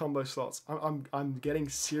with 3 combo slots. I'm getting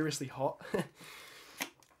seriously hot.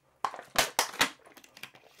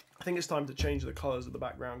 I think it's time to change the colours of the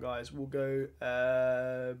background, guys. We'll go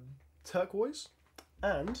turquoise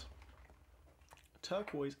and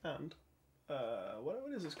what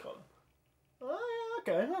is this colour? Oh,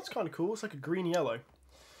 yeah, okay, that's kind of cool. It's like a green yellow.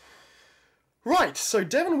 Right, so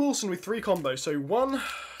Devon Wilson with 3 combos. So 1,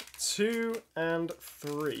 2, and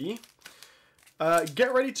 3.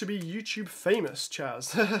 Get ready to be YouTube famous,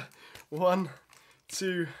 Chaz. 1,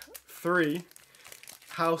 2, 3.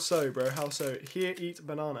 How so, bro? How so? Here, eat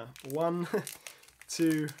banana. 1,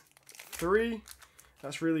 2, 3.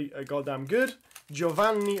 That's really goddamn good.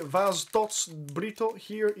 Giovanni Vazdots Brito,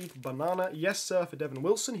 here, eat banana. Yes, sir, for Devon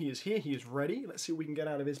Wilson. He is here. He is ready. Let's see what we can get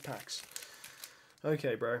out of his packs.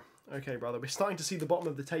 Okay, bro. Okay, brother. We're starting to see the bottom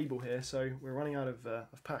of the table here, so we're running out of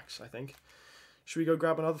packs, I think. Should we go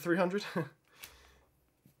grab another 300?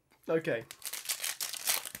 Okay.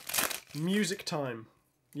 Music time.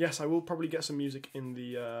 Yes, I will probably get some music in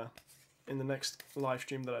the next live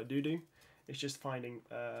stream that I do. It's just finding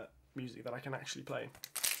music that I can actually play.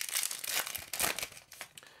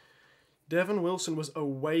 Devon Wilson was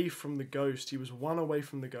away from the ghost. He was 1 away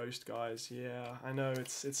from the ghost, guys. Yeah, I know,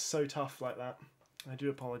 it's so tough like that. I do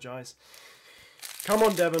apologise. Come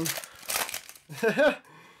on, Devon.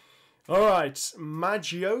 Alright,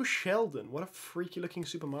 Yugioh Sheldon. What a freaky looking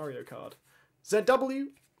Super Mario card. ZW.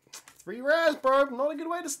 3 rares, bro. Not a good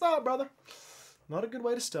way to start, brother. Not a good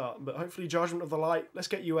way to start, but hopefully Judgment of the Light. Let's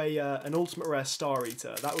get you an Ultimate Rare Star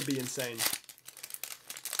Eater. That would be insane.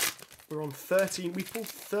 We're on 13. We pulled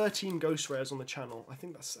 13 Ghost Rares on the channel. I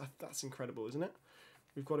think that's incredible, isn't it?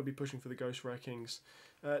 We've got to be pushing for the Ghost Rare Kings.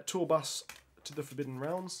 Tour Bus to the Forbidden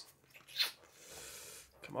Realms.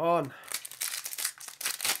 Come on.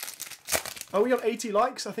 Oh, we got 80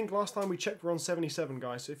 likes. I think last time we checked we're on 77,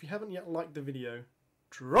 guys. So if you haven't yet liked the video,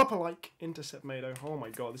 drop a like. Intercept Mado. Oh my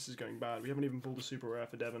god, this is going bad. We haven't even pulled a Super Rare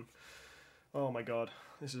for Devon. Oh my god,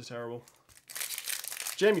 this is terrible.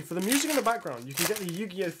 Jamie, for the music in the background, you can get the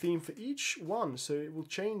Yu-Gi-Oh theme for each one, so it will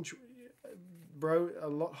change, bro, a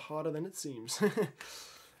lot harder than it seems.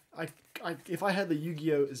 If I had the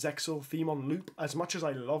Yu-Gi-Oh Zexal theme on loop, as much as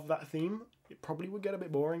I love that theme, it probably would get a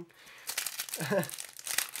bit boring.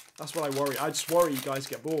 That's what I worry. I just worry you guys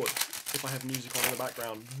get bored if I have music on in the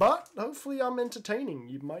background. But hopefully I'm entertaining.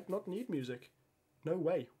 You might not need music. No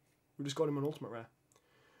way. We just got him an Ultimate Rare.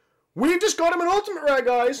 We just got him an Ultimate Rare,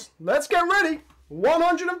 guys. Let's get ready.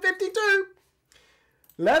 152.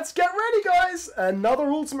 Let's get ready, guys.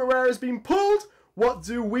 Another Ultimate Rare has been pulled. What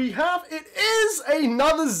do we have? It is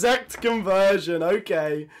another Zect conversion.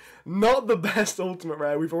 Okay. Not the best Ultimate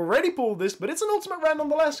Rare. We've already pulled this, but it's an Ultimate Rare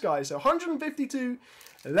nonetheless, guys. So 152.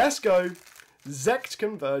 Let's go. Zect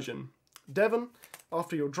conversion. Devon,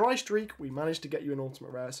 after your dry streak, we managed to get you an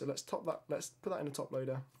Ultimate Rare. So let's top that. Let's put that in a top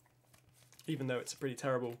loader. Even though it's a pretty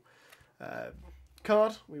terrible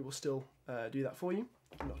card, we will still do that for you.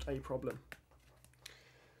 Not a problem.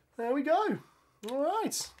 There we go. All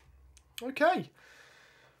right. Okay.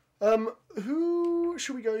 Who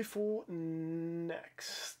should we go for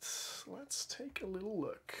next? Let's take a little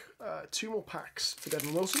look. 2 more packs for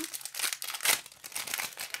Devon Wilson.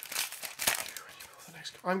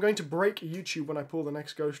 I'm going to break YouTube when I pull the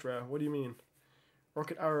next Ghost Rare. What do you mean?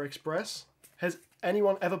 Rocket Arrow Express. Has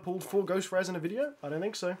anyone ever pulled 4 Ghost Rares in a video? I don't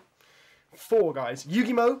think so. 4, guys.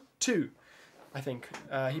 Yugioh, 2. I think.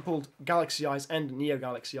 He pulled Galaxy Eyes and Neo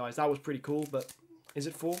Galaxy Eyes. That was pretty cool, but is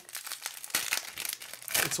it 4?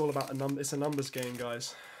 It's all about a number. It's a numbers game,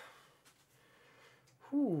 guys.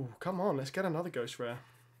 Ooh, come on, let's get another ghost rare.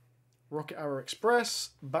 Rocket Arrow Express,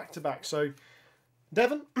 back to back. So,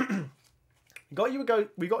 Devon, we got you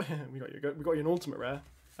an ultimate rare,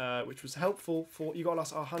 which was helpful for you got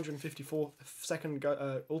us our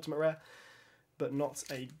 154nd ultimate rare, but not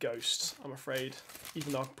a ghost, I'm afraid.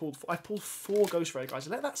 Even though I pulled 4 ghost rare, guys.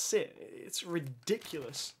 Let that sit. It's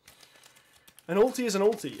ridiculous. An ulti is an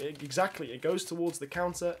ulti. Exactly. It goes towards the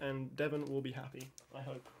counter, and Devon will be happy. I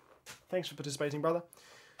hope. Thanks for participating, brother.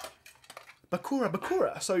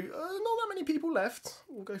 Bakura. So, not that many people left.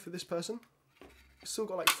 We'll go for this person. Still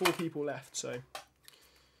got like 4 people left, so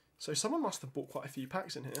someone must have bought quite a few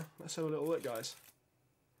packs in here. Let's have a little look, guys.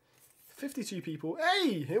 52 people.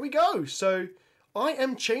 Hey, here we go. So, I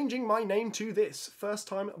am changing my name to this. First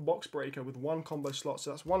time box breaker with 1 combo slot.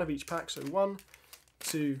 So, that's 1 of each pack. So, 1,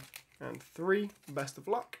 2, and 3. Best of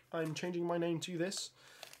luck. I'm changing my name to this.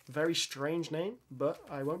 Very strange name, but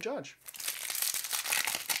I won't judge.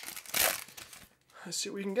 Let's see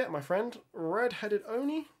what we can get, my friend. Red-headed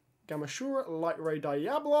Oni, Gamashura, Light Ray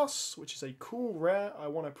Diablos, which is a cool rare. I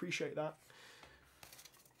want to appreciate that.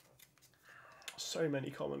 So many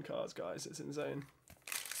common cards, guys. It's insane.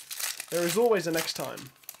 There is always a next time.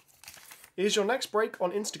 Is your next break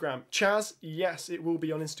on Instagram? Chaz, yes, it will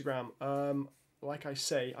be on Instagram. Like I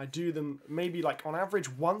say, I do them maybe like on average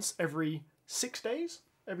once every 6 days.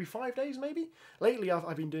 Every 5 days, maybe. Lately,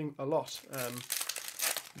 I've been doing a lot.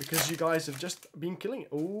 Because you guys have just been killing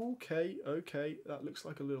it. Okay. That looks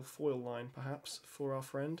like a little foil line, perhaps, for our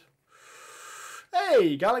friend.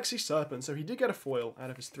 Hey, Galaxy Serpent. So he did get a foil out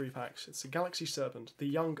of his 3 packs. It's a Galaxy Serpent, the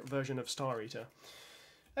young version of Star Eater.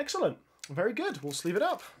 Excellent. Very good. We'll sleeve it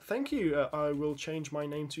up. Thank you. I will change my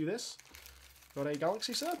name to this. Got a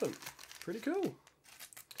Galaxy Serpent. Pretty cool.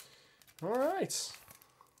 Alright.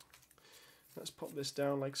 Let's pop this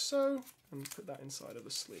down like so, and put that inside of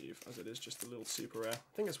the sleeve, as it is just a little super rare.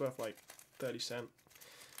 I think it's worth like 30 cents.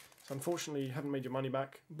 So unfortunately, you haven't made your money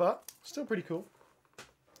back, but still pretty cool.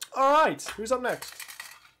 Alright, who's up next?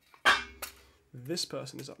 This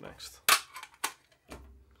person is up next.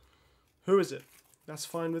 Who is it? That's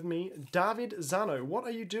fine with me. David Zano, what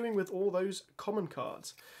are you doing with all those common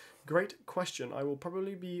cards? Great question. I will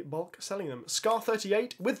probably be bulk selling them. Scar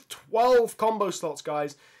 38 with 12 combo slots,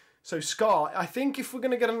 guys. So Scar, I think if we're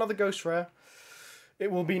going to get another ghost rare,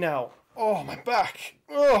 it will be now. Oh, my back.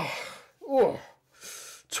 Oh.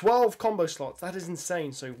 12 combo slots. That is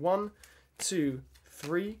insane. So 1, 2,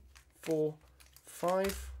 3, 4,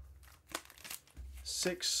 5,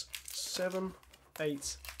 6, 7,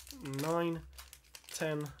 8, 9,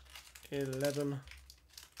 10, 11,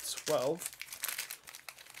 12.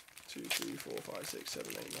 2, 3, 4, 5, 6,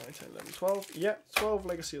 7, 8, 9, 10, 11, 12. Yep, 12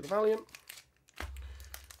 Legacy of the Valiant.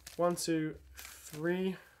 1, 2,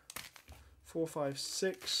 3, 4, 5,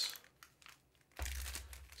 6,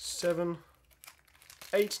 7,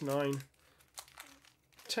 8, 9,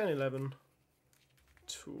 10, 11,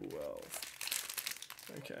 12.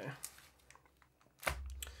 Okay.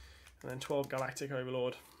 And then 12 Galactic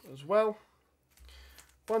Overlord as well.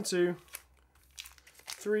 1, 2,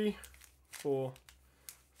 3, 4,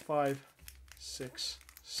 5, 6,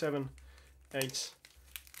 7, 8,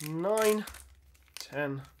 9,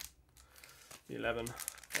 10, 11,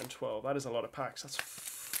 and 12. That is a lot of packs. That's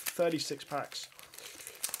 36 packs.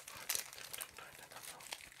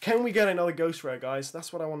 Can we get another ghost rare, guys?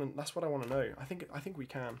 That's what I want to. That's what I want to know. I think we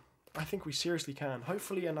can. I think we seriously can.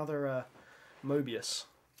 Hopefully another Mobius,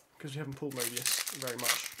 because we haven't pulled Mobius very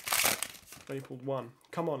much. We've only pulled 1.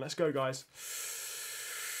 Come on, let's go, guys.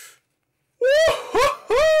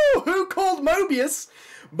 Who called Mobius?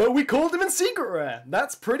 But we called him in secret rare.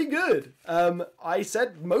 That's pretty good. I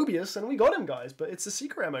said Mobius and we got him, guys. But it's a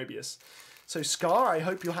secret rare Mobius. So Scar, I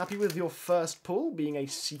hope you're happy with your first pull, being a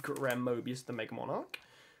secret rare Mobius, the Mega Monarch.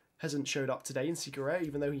 Hasn't showed up today in secret rare,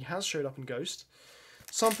 even though he has showed up in Ghost.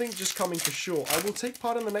 Something just coming for sure. I will take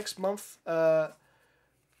part in the next month.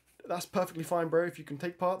 That's perfectly fine, bro. If you can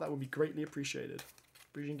take part, that would be greatly appreciated.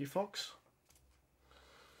 Bujingi Fox.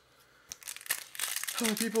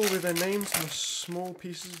 People with their names on the small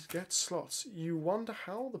pieces get slots. You wonder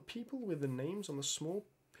how the people with the names on the small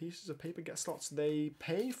pieces of paper get slots. They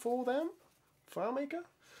pay for them? FileMaker?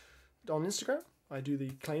 On Instagram? I do the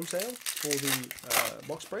claim sale for the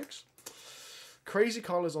box breaks. Crazy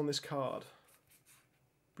colours on this card.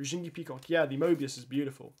 Bujingi Peacock. Yeah, the Mobius is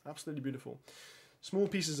beautiful. Absolutely beautiful. Small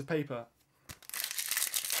pieces of paper.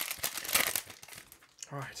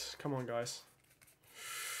 Alright, come on, guys.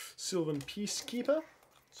 Sylvan Peacekeeper.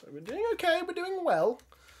 So we're doing okay, we're doing well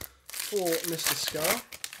for Mr. Scar.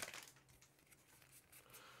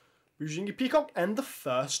 Bujingi Peacock and the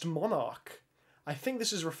first Monarch. I think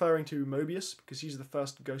this is referring to Mobius, because he's the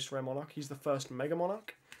first Ghost Rare Monarch. He's the first Mega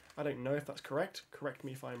Monarch. I don't know if that's correct. Correct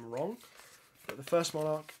me if I'm wrong. But the first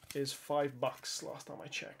Monarch is $5 last time I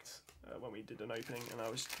checked, when we did an opening, and I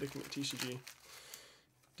was looking at TCG.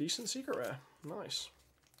 Decent secret rare. Nice.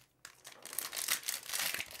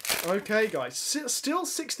 Okay, guys. Still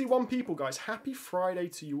 61 people, guys. Happy Friday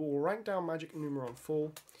to you all. Rank down Magic Numeron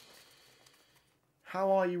full.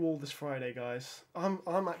 How are you all this Friday, guys? I'm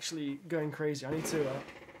actually going crazy. I need to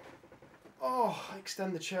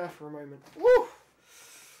extend the chair for a moment. Woo!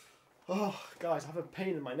 Oh, guys, I have a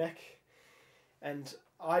pain in my neck, and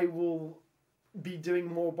I will be doing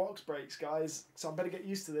more box breaks, guys. So I better get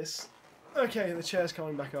used to this. Okay, the chair's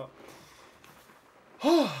coming back up.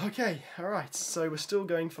 Oh, okay, all right. So we're still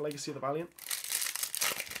going for Legacy of the Valiant.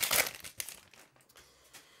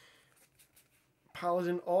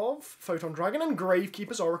 Paladin of Photon Dragon and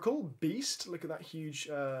Gravekeeper's Oracle Beast. Look at that huge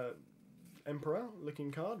Emperor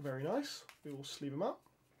looking card. Very nice. We will sleeve him up.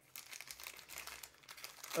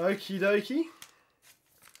 Okie dokie.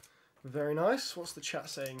 Very nice. What's the chat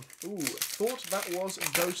saying? Ooh, thought that was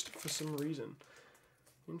a ghost for some reason.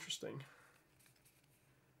 Interesting.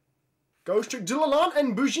 Ghost Trick Dulalan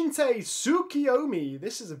and Bujinte Tsukiyomi.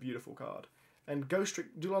 This is a beautiful card. And Ghost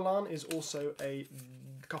Trick Dulalan is also a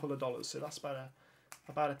couple of dollars. So that's about a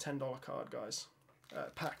 $10 card, guys.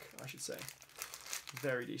 Pack, I should say.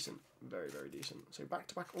 Very decent. Very, very decent. So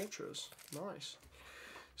back-to-back ultras. Nice.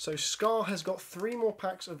 So Scar has got 3 more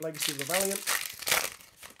packs of Legacy of the Valiant.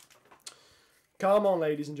 Come on,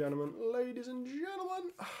 ladies and gentlemen. Ladies and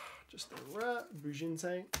gentlemen. Just a rare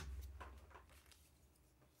Bujinte.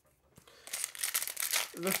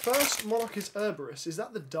 The first Monarch is Herberus. Is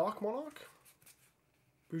that the Dark Monarch?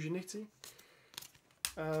 Bujiniti.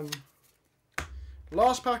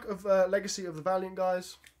 Last pack of Legacy of the Valiant,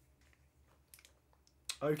 guys.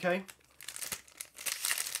 Okay.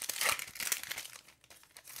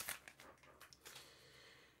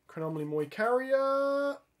 Chronomaly Moi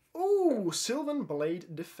Carrier. Ooh, Sylvan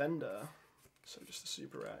Blade Defender. So just a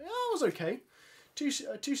super rare. Yeah, that was okay. Two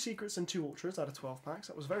secrets and 2 ultras out of 12 packs.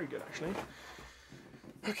 That was very good, actually.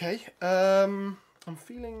 Okay. I'm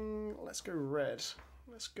feeling... Let's go red.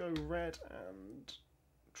 Let's go red and...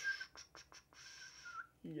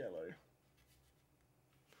 yellow.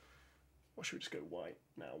 Or should we just go white?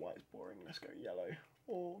 No, white's boring. Let's go yellow.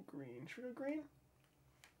 Or green. Should we go green?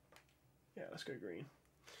 Yeah, let's go green.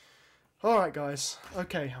 Alright, guys.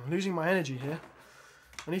 Okay, I'm losing my energy here.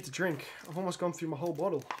 I need to drink. I've almost gone through my whole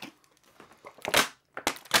bottle.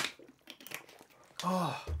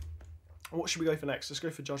 Ah. Oh. What should we go for next? Let's go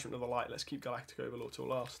for Judgment of the Light. Let's keep Galactic Overlord till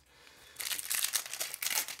last.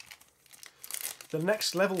 The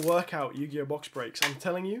next level workout Yu-Gi-Oh! Box breaks. I'm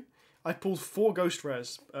telling you, I pulled 4 Ghost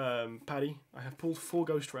Rares, Paddy. I have pulled 4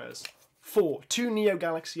 Ghost Rares. 4. 2 Neo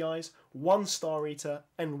Galaxy Eyes, 1 Star Eater,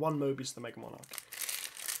 and 1 Mobius the Mega Monarch.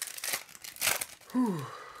 Whew.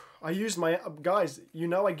 I used my... guys, you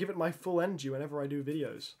know I give it my full energy whenever I do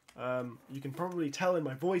videos. You can probably tell in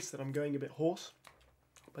my voice that I'm going a bit hoarse.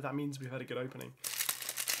 But that means we've had a good opening.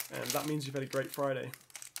 And that means we've had a great Friday.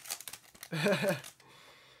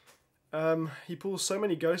 He pulls so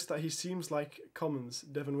many ghosts that he seems like commons.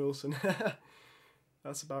 Devin Wilson.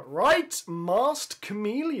 That's about right. Masked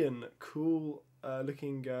Chameleon. Cool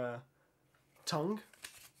looking tongue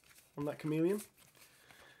on that chameleon.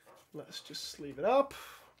 Let's just sleeve it up.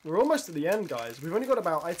 We're almost at the end, guys. We've only got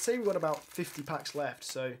about, I'd say we've got about 50 packs left.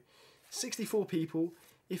 So 64 people.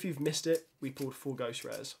 If you've missed it, we pulled 4 Ghost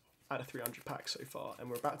Rares out of 300 packs so far, and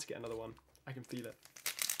we're about to get another one. I can feel it.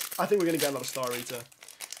 I think we're going to get another Star Eater.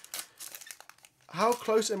 How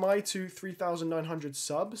close am I to 3,900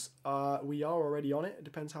 subs? We are already on it. It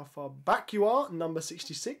depends how far back you are. Number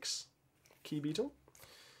 66, Key Beetle.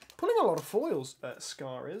 Pulling a lot of foils,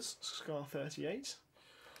 Scar is. Scar 38.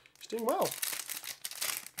 He's doing well.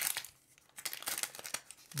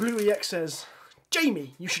 Blue EX says...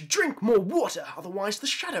 Jamie, you should drink more water, otherwise the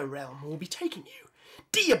Shadow Realm will be taking you.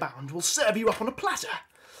 Deerbound will serve you up on a platter.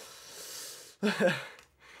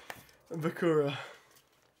 Bakura.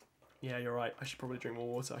 Yeah, you're right. I should probably drink more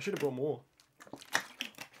water. I should have brought more.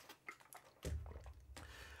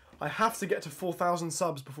 I have to get to 4,000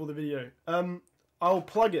 subs before the video. I'll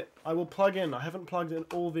plug it. I will plug in. I haven't plugged in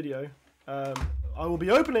all video. I will be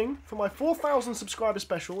opening for my 4,000 subscriber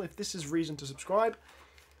special, if this is reason to subscribe.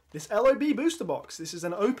 This LOB booster box. This is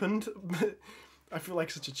an opened... I feel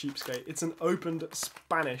like such a cheapskate. It's an opened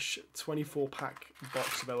Spanish 24-pack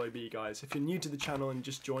box of LOB, guys. If you're new to the channel and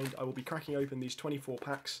just joined, I will be cracking open these 24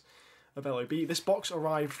 packs of LOB. This box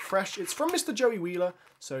arrived fresh. It's from Mr. Joey Wheeler,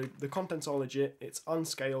 so the contents are legit. It's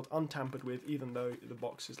unscaled, untampered with, even though the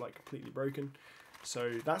box is like completely broken.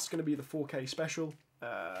 So that's going to be the 4K special.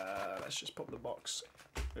 Let's just pop the box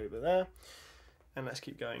over there, and let's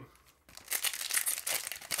keep going.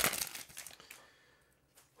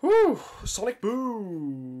 Whew! Sonic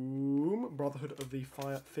Boom! Brotherhood of the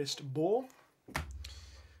Fire Fist Boar.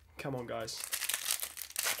 Come on, guys.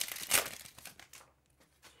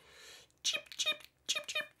 Cheep, cheep, cheep,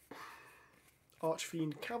 cheep.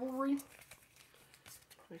 Archfiend Cavalry.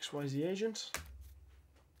 XYZ Agent.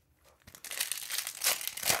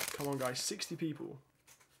 Come on, guys. 60 people.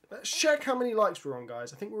 Let's check how many likes we're on,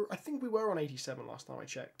 guys. I think we were on 87 last time I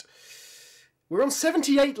checked. We're on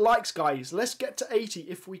 78 likes, guys. Let's get to 80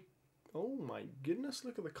 if we... Oh my goodness,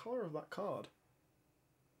 look at the color of that card.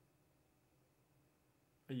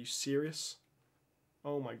 Are you serious?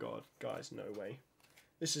 Oh my god, guys, no way.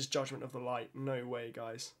 This is Judgment of the Light. No way,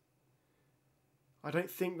 guys. I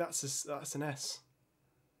don't think that's an S.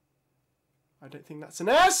 I don't think that's an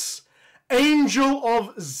S! Angel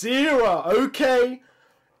of Zera! Okay.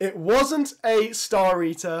 It wasn't a Star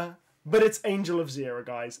Eater, but it's Angel of Zera,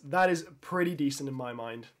 guys. That is pretty decent in my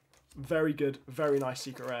mind. Very good. Very nice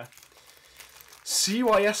secret rare.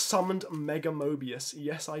 CYS summoned Mega Mobius.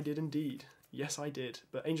 Yes, I did indeed. Yes, I did.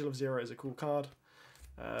 But Angel of Zera is a cool card.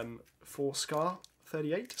 For Scar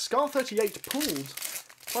 38. Scar 38 pulled.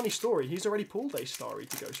 Funny story. He's already pulled a Star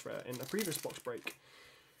Eater Ghost Rare in a previous box break.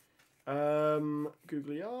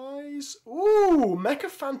 Googly eyes. Ooh, Mecha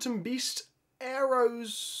Phantom Beast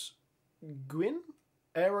Aero's Gwyn?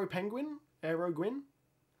 Aero Penguin? Aero Gwyn?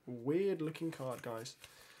 Weird looking card, guys.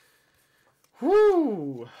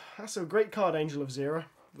 Whoo! That's a great card, Angel of Zera.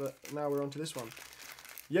 But now we're on to this one.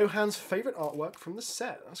 Johan's favourite artwork from the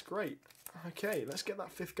set. That's great. Okay, let's get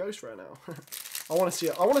that 5th Ghost Rare now. I want to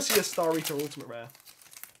see a Star Eater Ultimate Rare.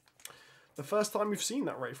 The first time we've seen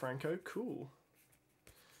that, Ray Franco. Cool.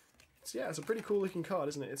 So yeah, it's a pretty cool looking card,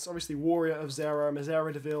 isn't it? It's obviously Warrior of Zera,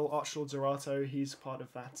 Mazera Deville, Archlord Zerato. He's part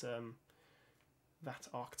of that that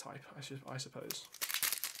archetype, I suppose.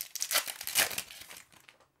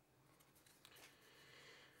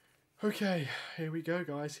 Okay, here we go,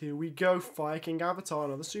 guys. Here we go. Fire King Avatar,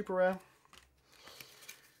 another super rare.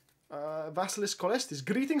 Vasilis Kolestis.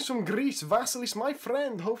 Greetings from Greece. Vasilis, my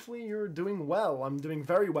friend. Hopefully you're doing well. I'm doing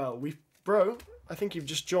very well. Bro, I think you've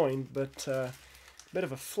just joined, but bit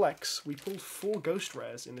of a flex. We pulled 4 Ghost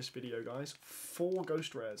Rares in this video, guys. 4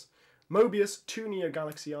 Ghost Rares. Mobius, 2 Neo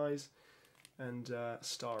Galaxy Eyes, and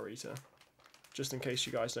Star Eater. Just in case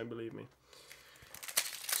you guys don't believe me.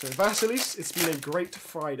 So Vasilis, it's been a great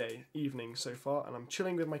Friday evening so far, and I'm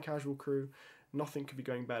chilling with my casual crew. Nothing could be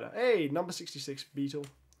going better. Hey, number 66, Beetle.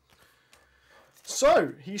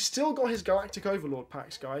 So, he's still got his Galactic Overlord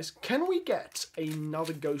packs, guys. Can we get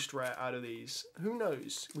another Ghost Rare out of these? Who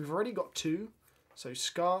knows? We've already got 2. So,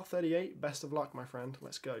 Scar 38, best of luck, my friend.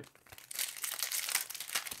 Let's go.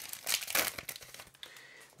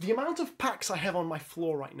 The amount of packs I have on my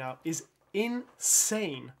floor right now is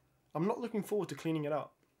insane. I'm not looking forward to cleaning it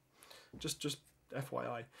up. Just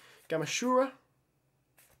FYI. Gamashura.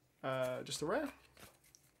 Just a rare.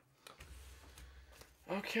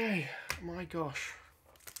 Okay. My gosh.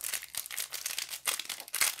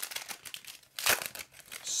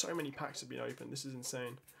 So many packs have been opened. This is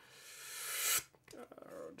insane.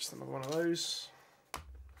 Just another one of those.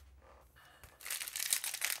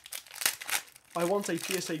 I want a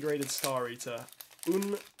PSA graded Star Eater.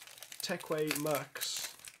 Tekwe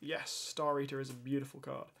Mercs. Yes, Star Eater is a beautiful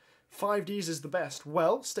card. 5Ds is the best.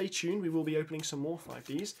 Well, stay tuned. We will be opening some more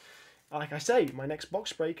 5Ds. Like I say, my next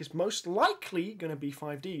box break is most likely going to be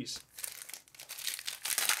 5Ds.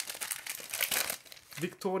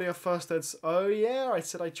 Victoria First Ed's. Oh yeah, I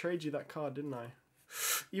said I'd trade you that card, didn't I?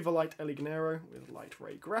 Evilite Elignero with Light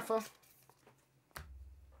Ray Greffa.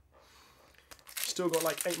 Still got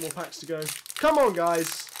like 8 more packs to go. Come on,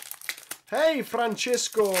 guys. Hey,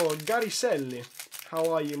 Francesco Gariselli.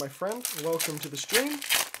 How are you, my friend? Welcome to the stream.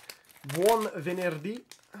 Buon venerdì.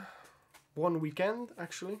 Buon weekend,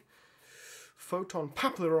 actually. Photon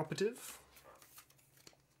Papillary Operative.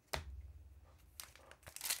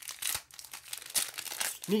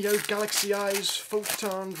 Neo Galaxy Eyes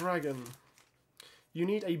Photon Dragon. You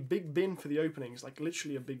need a big bin for the openings, like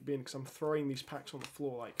literally a big bin, because I'm throwing these packs on the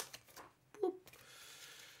floor, like, whoop.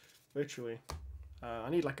 Literally. I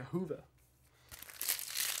need like a Hoover.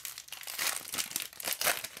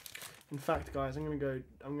 In fact, guys, I'm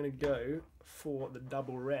gonna go for the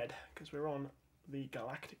double red, because we're on the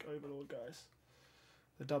Galactic Overlord, guys.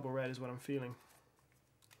 The double red is what I'm feeling.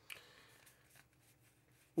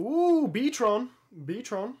 Ooh, Beatron.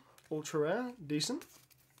 Beatron. ultra rare, decent.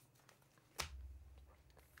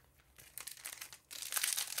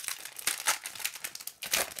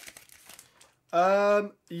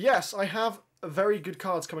 Yes, I have very good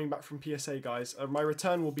cards coming back from PSA, guys. My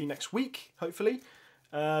return will be next week, hopefully.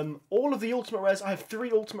 All of the Ultimate Rares, I have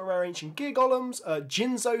 3 Ultimate Rare Ancient Gear Golems,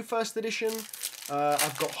 Jinzo First Edition,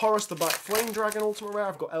 I've got Horus the Black Flame Dragon Ultimate Rare,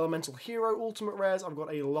 I've got Elemental Hero Ultimate Rares, I've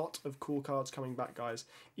got a lot of cool cards coming back, guys.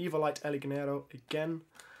 Evilite El Granero again,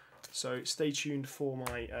 so stay tuned for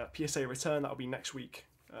my PSA return, that'll be next week.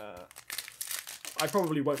 I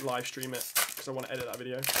probably won't live stream it, because I want to edit that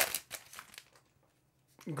video.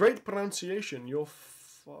 Great pronunciation, you're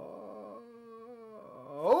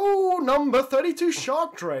oh, number 32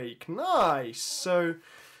 Shark Drake. Nice. So,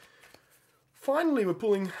 finally we're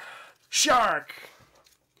pulling Shark.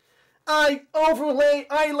 I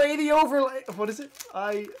lay the overlay. What is it?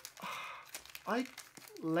 I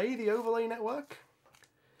lay the overlay network.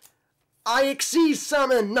 I exceed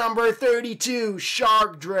summon number 32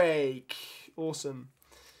 Shark Drake. Awesome.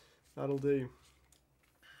 That'll do.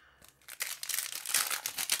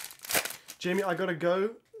 Jamie, I gotta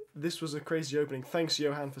go. This was a crazy opening. Thanks,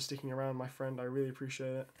 Johan, for sticking around, my friend. I really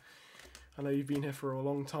appreciate it. I know you've been here for a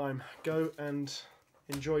long time. Go and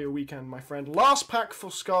enjoy your weekend, my friend. Last pack for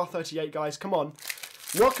Scar 38, guys. Come on.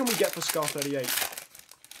 What can we get for Scar 38?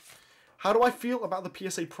 How do I feel about the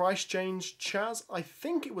PSA price change, Chaz? I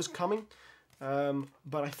think it was coming,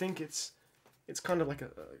 but I think it's kind of like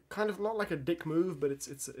kind of not like a dick move, but it's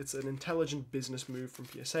an intelligent business move from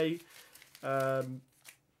PSA.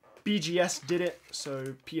 BGS did it,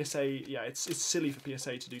 so PSA, yeah, it's silly for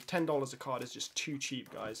PSA to do. $10 a card is just too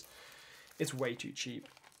cheap, guys. It's way too cheap,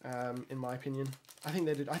 in my opinion. I think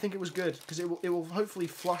they did. I think it was good because it will hopefully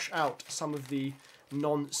flush out some of the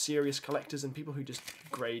non-serious collectors and people who just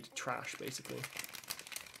grade trash, basically.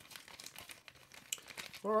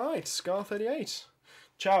 All right, Scar 38.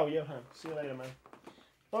 Ciao, Johan. See you later, man.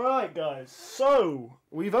 All right, guys. So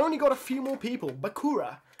we've only got a few more people.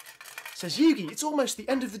 Bakura says, Yugi, it's almost the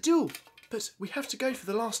end of the duel, but we have to go for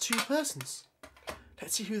the last 2 persons.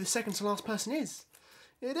 Let's see who the second to last person is.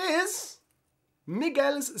 It is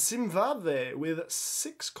Miguel Zimbabwe with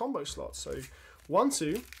 6 combo slots. So 1,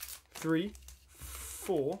 2, 3,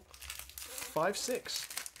 4, 5, 6.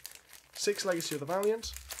 6 Legacy of the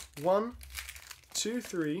Valiant. 1, 2,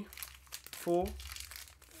 3, 4,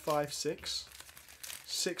 5, 6.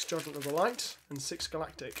 6 Judgment of the Light and 6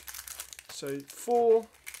 Galactic. So 4,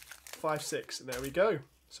 5, 6. There we go.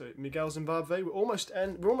 So Miguel Zimbabwe. We're almost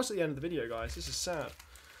at the end of the video, guys. This is sad.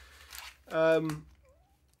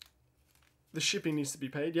 The shipping needs to be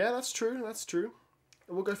paid. Yeah, that's true. That's true.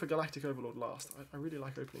 We'll go for Galactic Overlord last. I really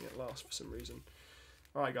like opening it last for some reason.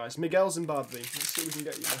 All right, guys. Miguel Zimbabwe. Let's see what we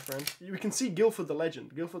can get you, my friend. We can see Guilford the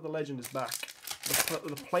Legend. Guilford the Legend is back.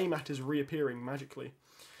 The playmat is reappearing magically.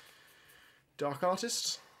 Dark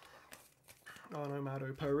Artist.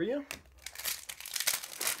 Arnomado Perea.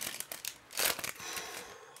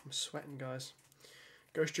 I'm sweating, guys.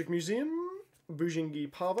 Ghost Trick Museum.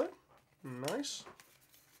 Bujingi Pavo. Nice.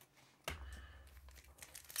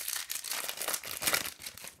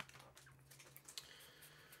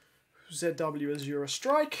 ZW Azura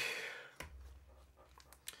Strike.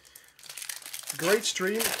 Great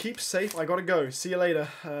stream. Keep safe. I gotta go. See you later,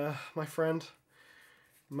 my friend.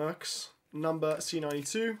 Mercs. Number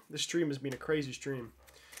C92. This stream has been a crazy stream.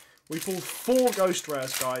 We pulled 4 Ghost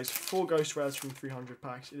Rares, guys. 4 Ghost Rares from 300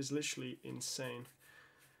 packs. It is literally insane.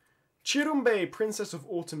 Chirumbe, Princess of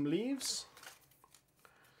Autumn Leaves.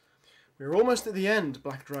 We're almost at the end,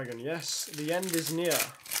 Black Dragon. Yes, the end is near.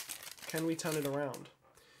 Can we turn it around?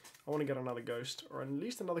 I want to get another Ghost, or at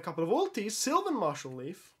least another couple of ultis. Sylvan Marshall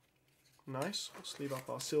Leaf. Nice. We'll sleeve up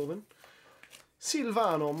our Sylvan.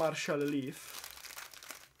 Silvano Marshall Leaf.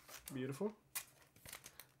 Beautiful.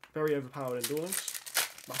 Very overpowered in Duel Links.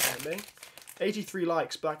 Back in the day. 83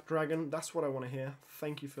 likes, Black Dragon. That's what I want to hear.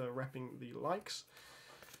 Thank you for repping the likes.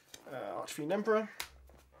 Archfiend Emperor.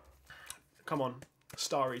 Come on.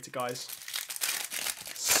 Star Eater, guys.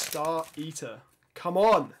 Star Eater. Come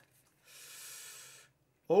on.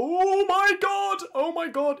 Oh my god. Oh my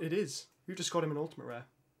god. It is. We just got him an Ultimate Rare.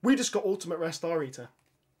 We just got Ultimate Rare Star Eater.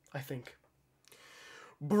 I think.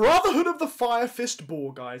 Brotherhood of the Fire Fist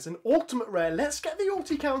Boar, guys. An Ultimate Rare. Let's get the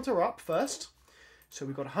ulti counter up first. So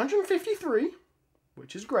we've got 153,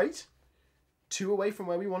 which is great. 2 away from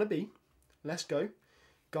where we want to be. Let's go.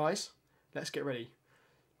 Guys, let's get ready.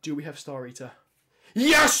 Do we have Star Eater?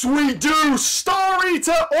 Yes, we do! Star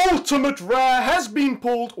Eater Ultimate Rare has been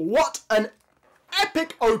pulled. What an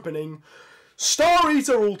epic opening. Star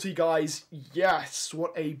Eater ulti, guys. Yes,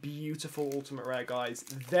 what a beautiful ultimate rare, guys.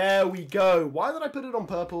 There we go. Why did I put it on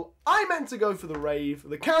purple? I meant to go for the Rave.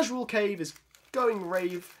 The casual cave is going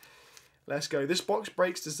Rave. Let's go. This box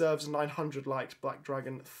breaks deserves 900 likes, Black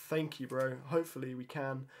Dragon. Thank you, bro. Hopefully we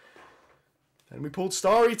can. And we pulled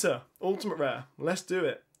Star Eater. Ultimate rare. Let's do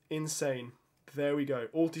it. Insane. There we go.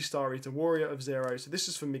 Ulti Star Eater. Warrior of Zero. So this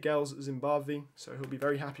is from Miguel's Zimbabwe. So he'll be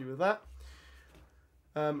very happy with that.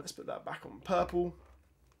 Let's put that back on purple.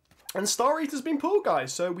 And Star Eater's been pulled,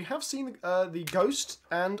 guys. So we have seen the Ghost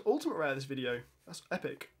and Ultimate Rare this video. That's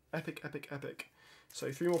epic. Epic, epic, epic.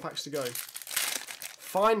 So 3 more packs to go.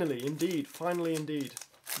 Finally, indeed. Finally, indeed.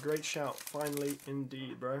 Great shout. Finally,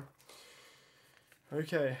 indeed, bro.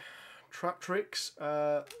 Okay. Trap Tricks.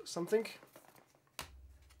 Something.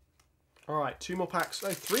 Alright, 2 more packs. No,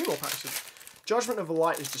 3 more packs. Judgment of the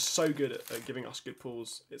Light is just so good at giving us good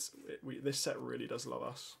pulls. This set really does love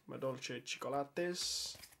us. My Dolce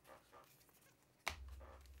Chocolates.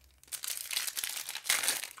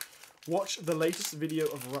 Watch the latest video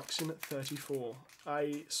of Ruxin34.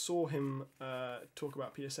 I saw him talk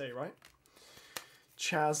about PSA, right?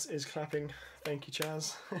 Chaz is clapping. Thank you,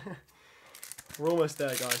 Chaz. We're almost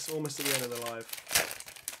there, guys. Almost at the end of the live.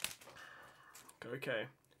 Okay.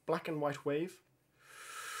 Black and White Wave.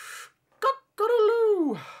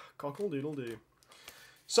 Cock-a-doodle-doo. Cockle-doodle-doo.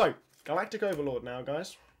 So, Galactic Overlord now,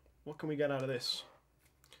 guys. What can we get out of this?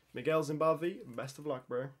 Miguel Zimbabwe, best of luck,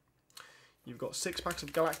 bro. You've got 6 packs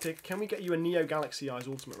of Galactic. Can we get you a Neo Galaxy Eyes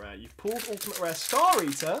Ultimate Rare? You've pulled Ultimate Rare Star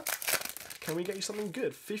Eater. Can we get you something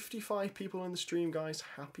good? 55 people in the stream, guys.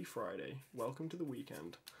 Happy Friday. Welcome to the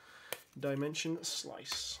weekend. Dimension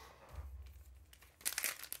Slice.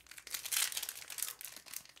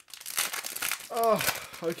 Oh,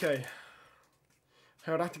 okay.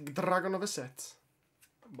 Galactic Dragon of a set.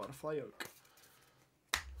 Butterfly Oak.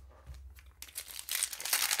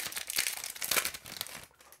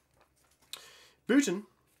 Booten.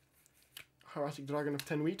 Galactic Dragon of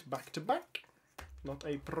 10 wheat. Back to back. Not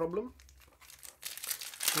a problem.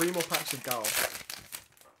 3 more packs of Gal.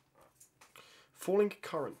 Falling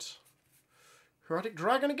Current. Galactic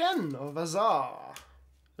Dragon again of Azar.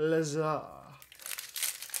 Lazar.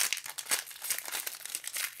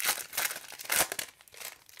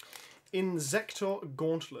 Insector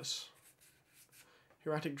Gauntless.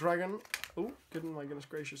 Hieratic Dragon. Oh, good, my goodness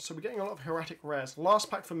gracious. So we're getting a lot of Hieratic Rares.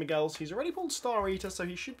 Last pack for Miguel's. He's already pulled Star Eater, so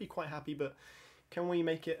he should be quite happy, but can we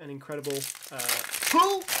make it an incredible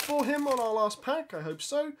pull for him on our last pack? I hope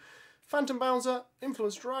so. Phantom Bowser,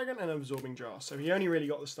 Influence Dragon, and Absorbing Jar. So he only really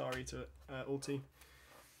got the Star Eater ulti,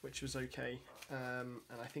 which was okay, and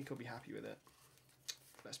I think he'll be happy with it.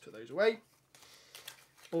 Let's put those away.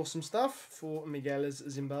 Awesome stuff for Miguel's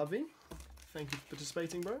Zimbabwe. Thank you for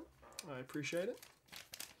participating, bro. I appreciate it.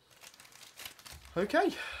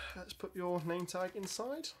 Okay, let's put your name tag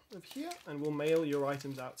inside of here, and we'll mail your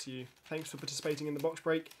items out to you. Thanks for participating in the box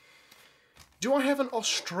break. Do I have an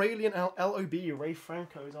Australian LOB? Ray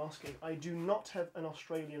Franco is asking. I do not have an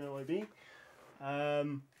Australian LOB.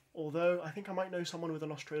 Although, I think I might know someone with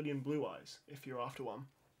an Australian Blue Eyes, if you're after one.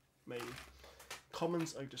 Maybe.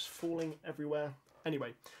 Commons are just falling everywhere.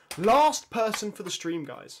 Anyway, last person for the stream,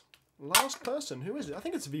 guys. Last person. Who is it? I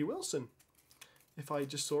think it's V Wilson. If I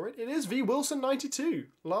just saw it. It is V Wilson 92.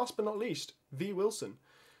 Last but not least, V Wilson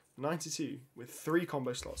 92 with 3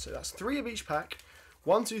 combo slots. So that's 3 of each pack.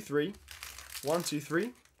 1, 2, 3. 1, 2,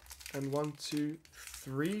 3. And 1, 2,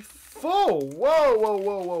 3, 4. Whoa, whoa,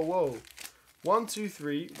 whoa, whoa, whoa. 1, 2,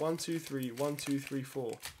 3. 1, 2, 3. 1, 2, 3,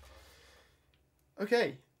 4.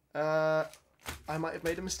 Okay. I might have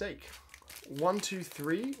made a mistake. 1, 2,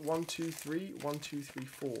 3. 1, 2, 3. 1, 2, 3,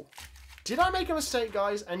 4. Did I make a mistake,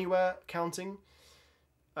 guys? Anywhere counting?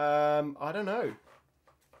 I don't know.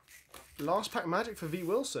 Last pack magic for V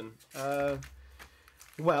Wilson.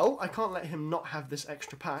 Well, I can't let him not have this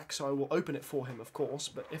extra pack, so I will open it for him, of course.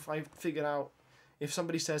 But if I figured out, if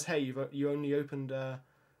somebody says, hey, you only opened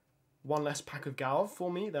 1 less pack of Galv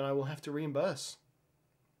for me, then I will have to reimburse.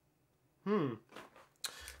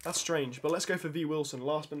 That's strange, but let's go for V Wilson,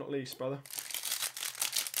 last but not least, brother.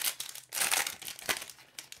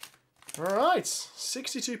 Alright,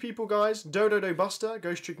 62 people, guys. Dodo Buster,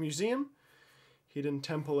 Ghost Trick Museum, Hidden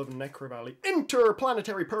Temple of Necro Valley,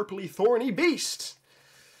 Interplanetary Purpley Thorny Beast.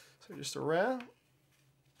 So just a rare.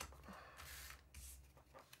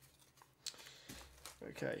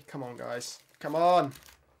 Okay, come on, guys. Come on.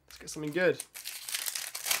 Let's get something good.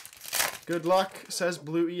 Good luck, says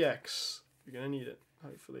Blue EX. You're going to need it,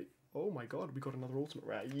 hopefully. Oh my god, we got another ultimate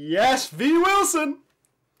rare. Yes, V Wilson!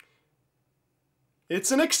 It's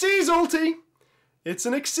an Xyz ulti! It's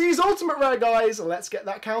an Xyz ultimate rare, guys! Let's get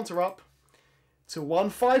that counter up. to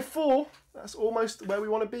 154. That's almost where we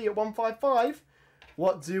want to be at 155.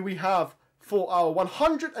 What do we have for our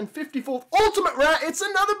 154th Ultimate Rare? It's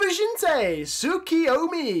another Bujinte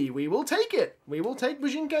Tsukiyomi. We will take it. We will take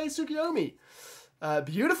Bujinte Tsukiyomi.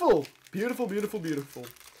 Beautiful. Beautiful, beautiful, beautiful.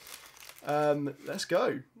 Let's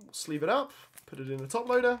go. Sleeve it up. Put it in the top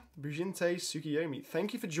loader. Bujinte Tsukiyomi.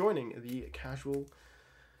 Thank you for joining the casual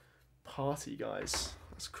party, guys.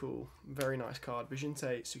 That's cool. Very nice card.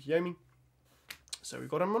 Bujinte Tsukiyomi. So we've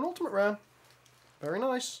got him an Ultimate Rare. Very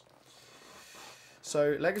nice.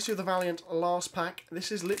 So, Legacy of the Valiant last pack.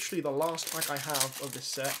 This is literally the last pack I have of this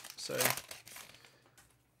set. So,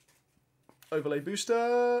 Overlay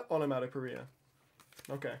Booster, Onomatopoeia.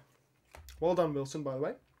 Okay. Well done, Wilson, by the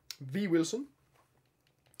way. V. Wilson.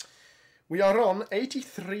 We are on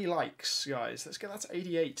 83 likes, guys. Let's get that to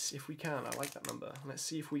 88 if we can. I like that number. Let's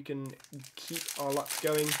see if we can keep our luck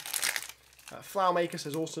going. Flower Maker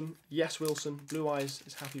says awesome. Yes, Wilson. Blue Eyes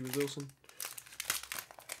is happy with Wilson.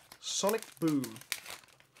 Sonic Boom.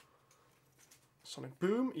 Sonic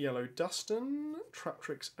Boom. Yellow Dustin. Trap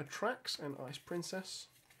Tricks Attracts. And Ice Princess.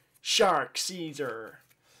 Shark Caesar.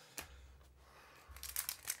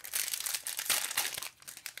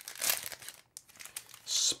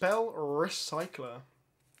 Spell Recycler.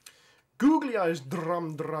 Googly Eyes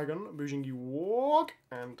Drum Dragon. Bujingi Walk.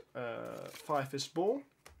 And Fire Fist Ball.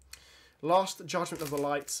 Last Judgment of the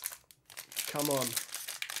Light. Come on.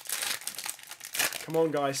 Come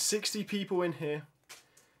on, guys. 60 people in here.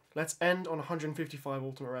 Let's end on 155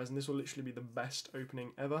 Ultimate Rares, and this will literally be the best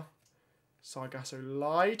opening ever. Sargasso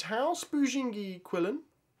Lighthouse. Bujingi Quillen.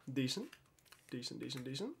 Decent. Decent, decent,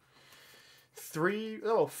 decent.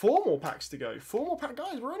 4 more packs to go. 4 more packs,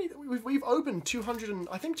 guys. We've opened 200 and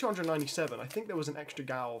I think 297. I think there was an extra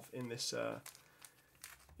galv in this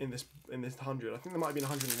in this 100. I think there might have been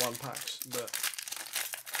 101 packs, but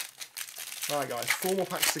alright, guys, 4 more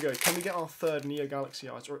packs to go. Can we get our 3rd Neo Galaxy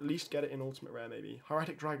Eyes, or at least get it in Ultimate Rare, maybe?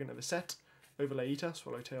 Hieratic Dragon of a set, Overlay Eater,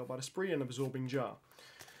 Swallowtail by the Spree, and Absorbing Jar.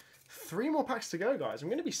 3 more packs to go, guys. I'm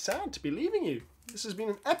going to be sad to be leaving you. This has been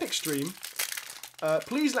an epic stream.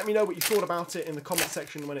 Please let me know what you thought about it in the comment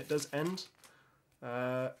section when it does end.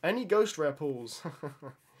 Any Ghost Rare pulls?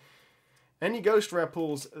 Any Ghost Rare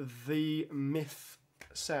pulls? The Myth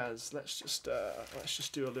says. Let's just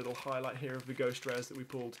do a little highlight here of the Ghost Rares that we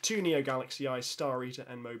pulled. 2 Neo Galaxy Eyes, Star Eater,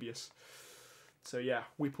 and Mobius. So yeah,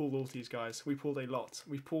 we pulled ulties, guys. We pulled a lot.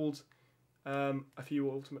 We pulled a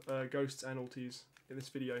few ultimate ghosts and ulties in this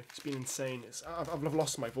video. It's been insane. I've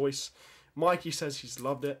lost my voice. Mikey says he's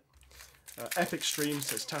loved it. Epic Stream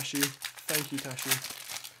says Tashu. Thank you, Tashu.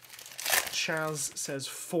 Chaz says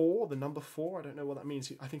 4, the number 4. I don't know what that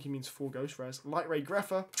means. I think he means 4 Ghost Rares. Light Ray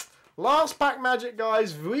Greffer. Last pack magic,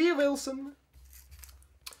 guys. V. Wilson.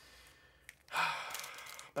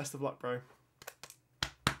 Best of luck, bro.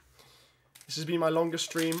 This has been my longest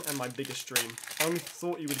stream and my biggest stream. I only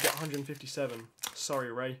thought you would get 157.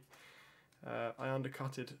 Sorry, Ray. I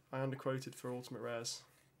underquoted for Ultimate Rares.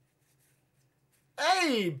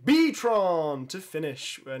 Hey, B-Tron to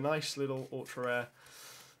finish. A nice little ultra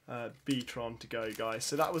rare B-Tron to go, guys.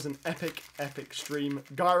 So that was an epic, epic stream.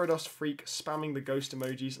 Gyarados Freak spamming the ghost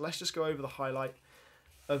emojis. Let's just go over the highlight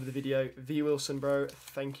of the video. V. Wilson, bro,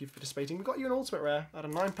 thank you for participating. We got you an Ultimate Rare out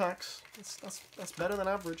of 9 packs. That's better than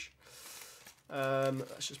average.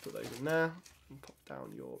 Let's just put those in there and pop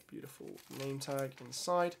down your beautiful name tag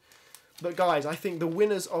inside. But guys, I think the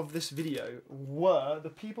winners of this video were the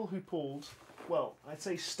people who pulled, well, I'd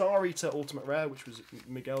say Star Eater Ultimate Rare, which was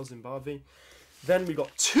Miguel Zimbabwe. Then we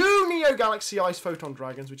got 2 Neo Galaxy Ice Photon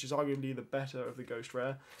Dragons, which is arguably the better of the Ghost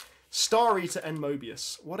Rare. Star Eater and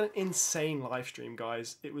Mobius. What an insane live stream,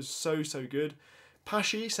 guys. It was so, so good.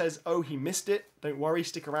 Pashi says, oh, he missed it. Don't worry,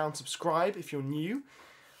 stick around, subscribe if you're new.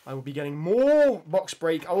 I will be getting more box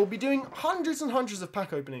break. I will be doing hundreds and hundreds of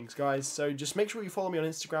pack openings, guys. So just make sure you follow me on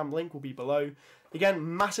Instagram. Link will be below.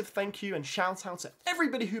 Again, massive thank you and shout out to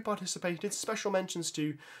everybody who participated. Special mentions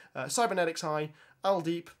to Cybernetics High,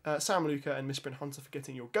 Aldeep, Sam Luca, and Misprint Hunter for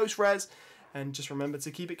getting your Ghost Rares. And just remember to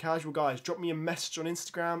keep it casual, guys. Drop me a message on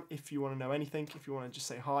Instagram if you want to know anything, if you want to just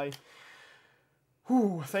say hi.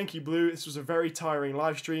 Whew, thank you, Blue. This was a very tiring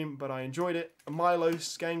live stream, but I enjoyed it. Milo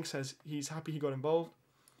Skeng says he's happy he got involved.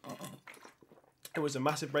 It was a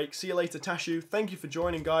massive break. See you later, Tashu. Thank you for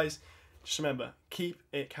joining, guys. Just remember, keep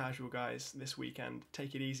it casual, guys, this weekend.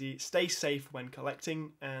 Take it easy. Stay safe when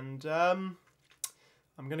collecting. And I'm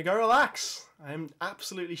going to go relax. I am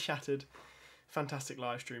absolutely shattered. Fantastic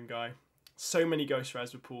live stream, guy. So many Ghost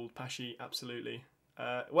Rares were pulled. Pashi, absolutely.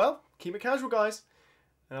 Well, keep it casual, guys.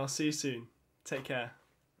 And I'll see you soon. Take care.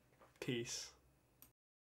 Peace.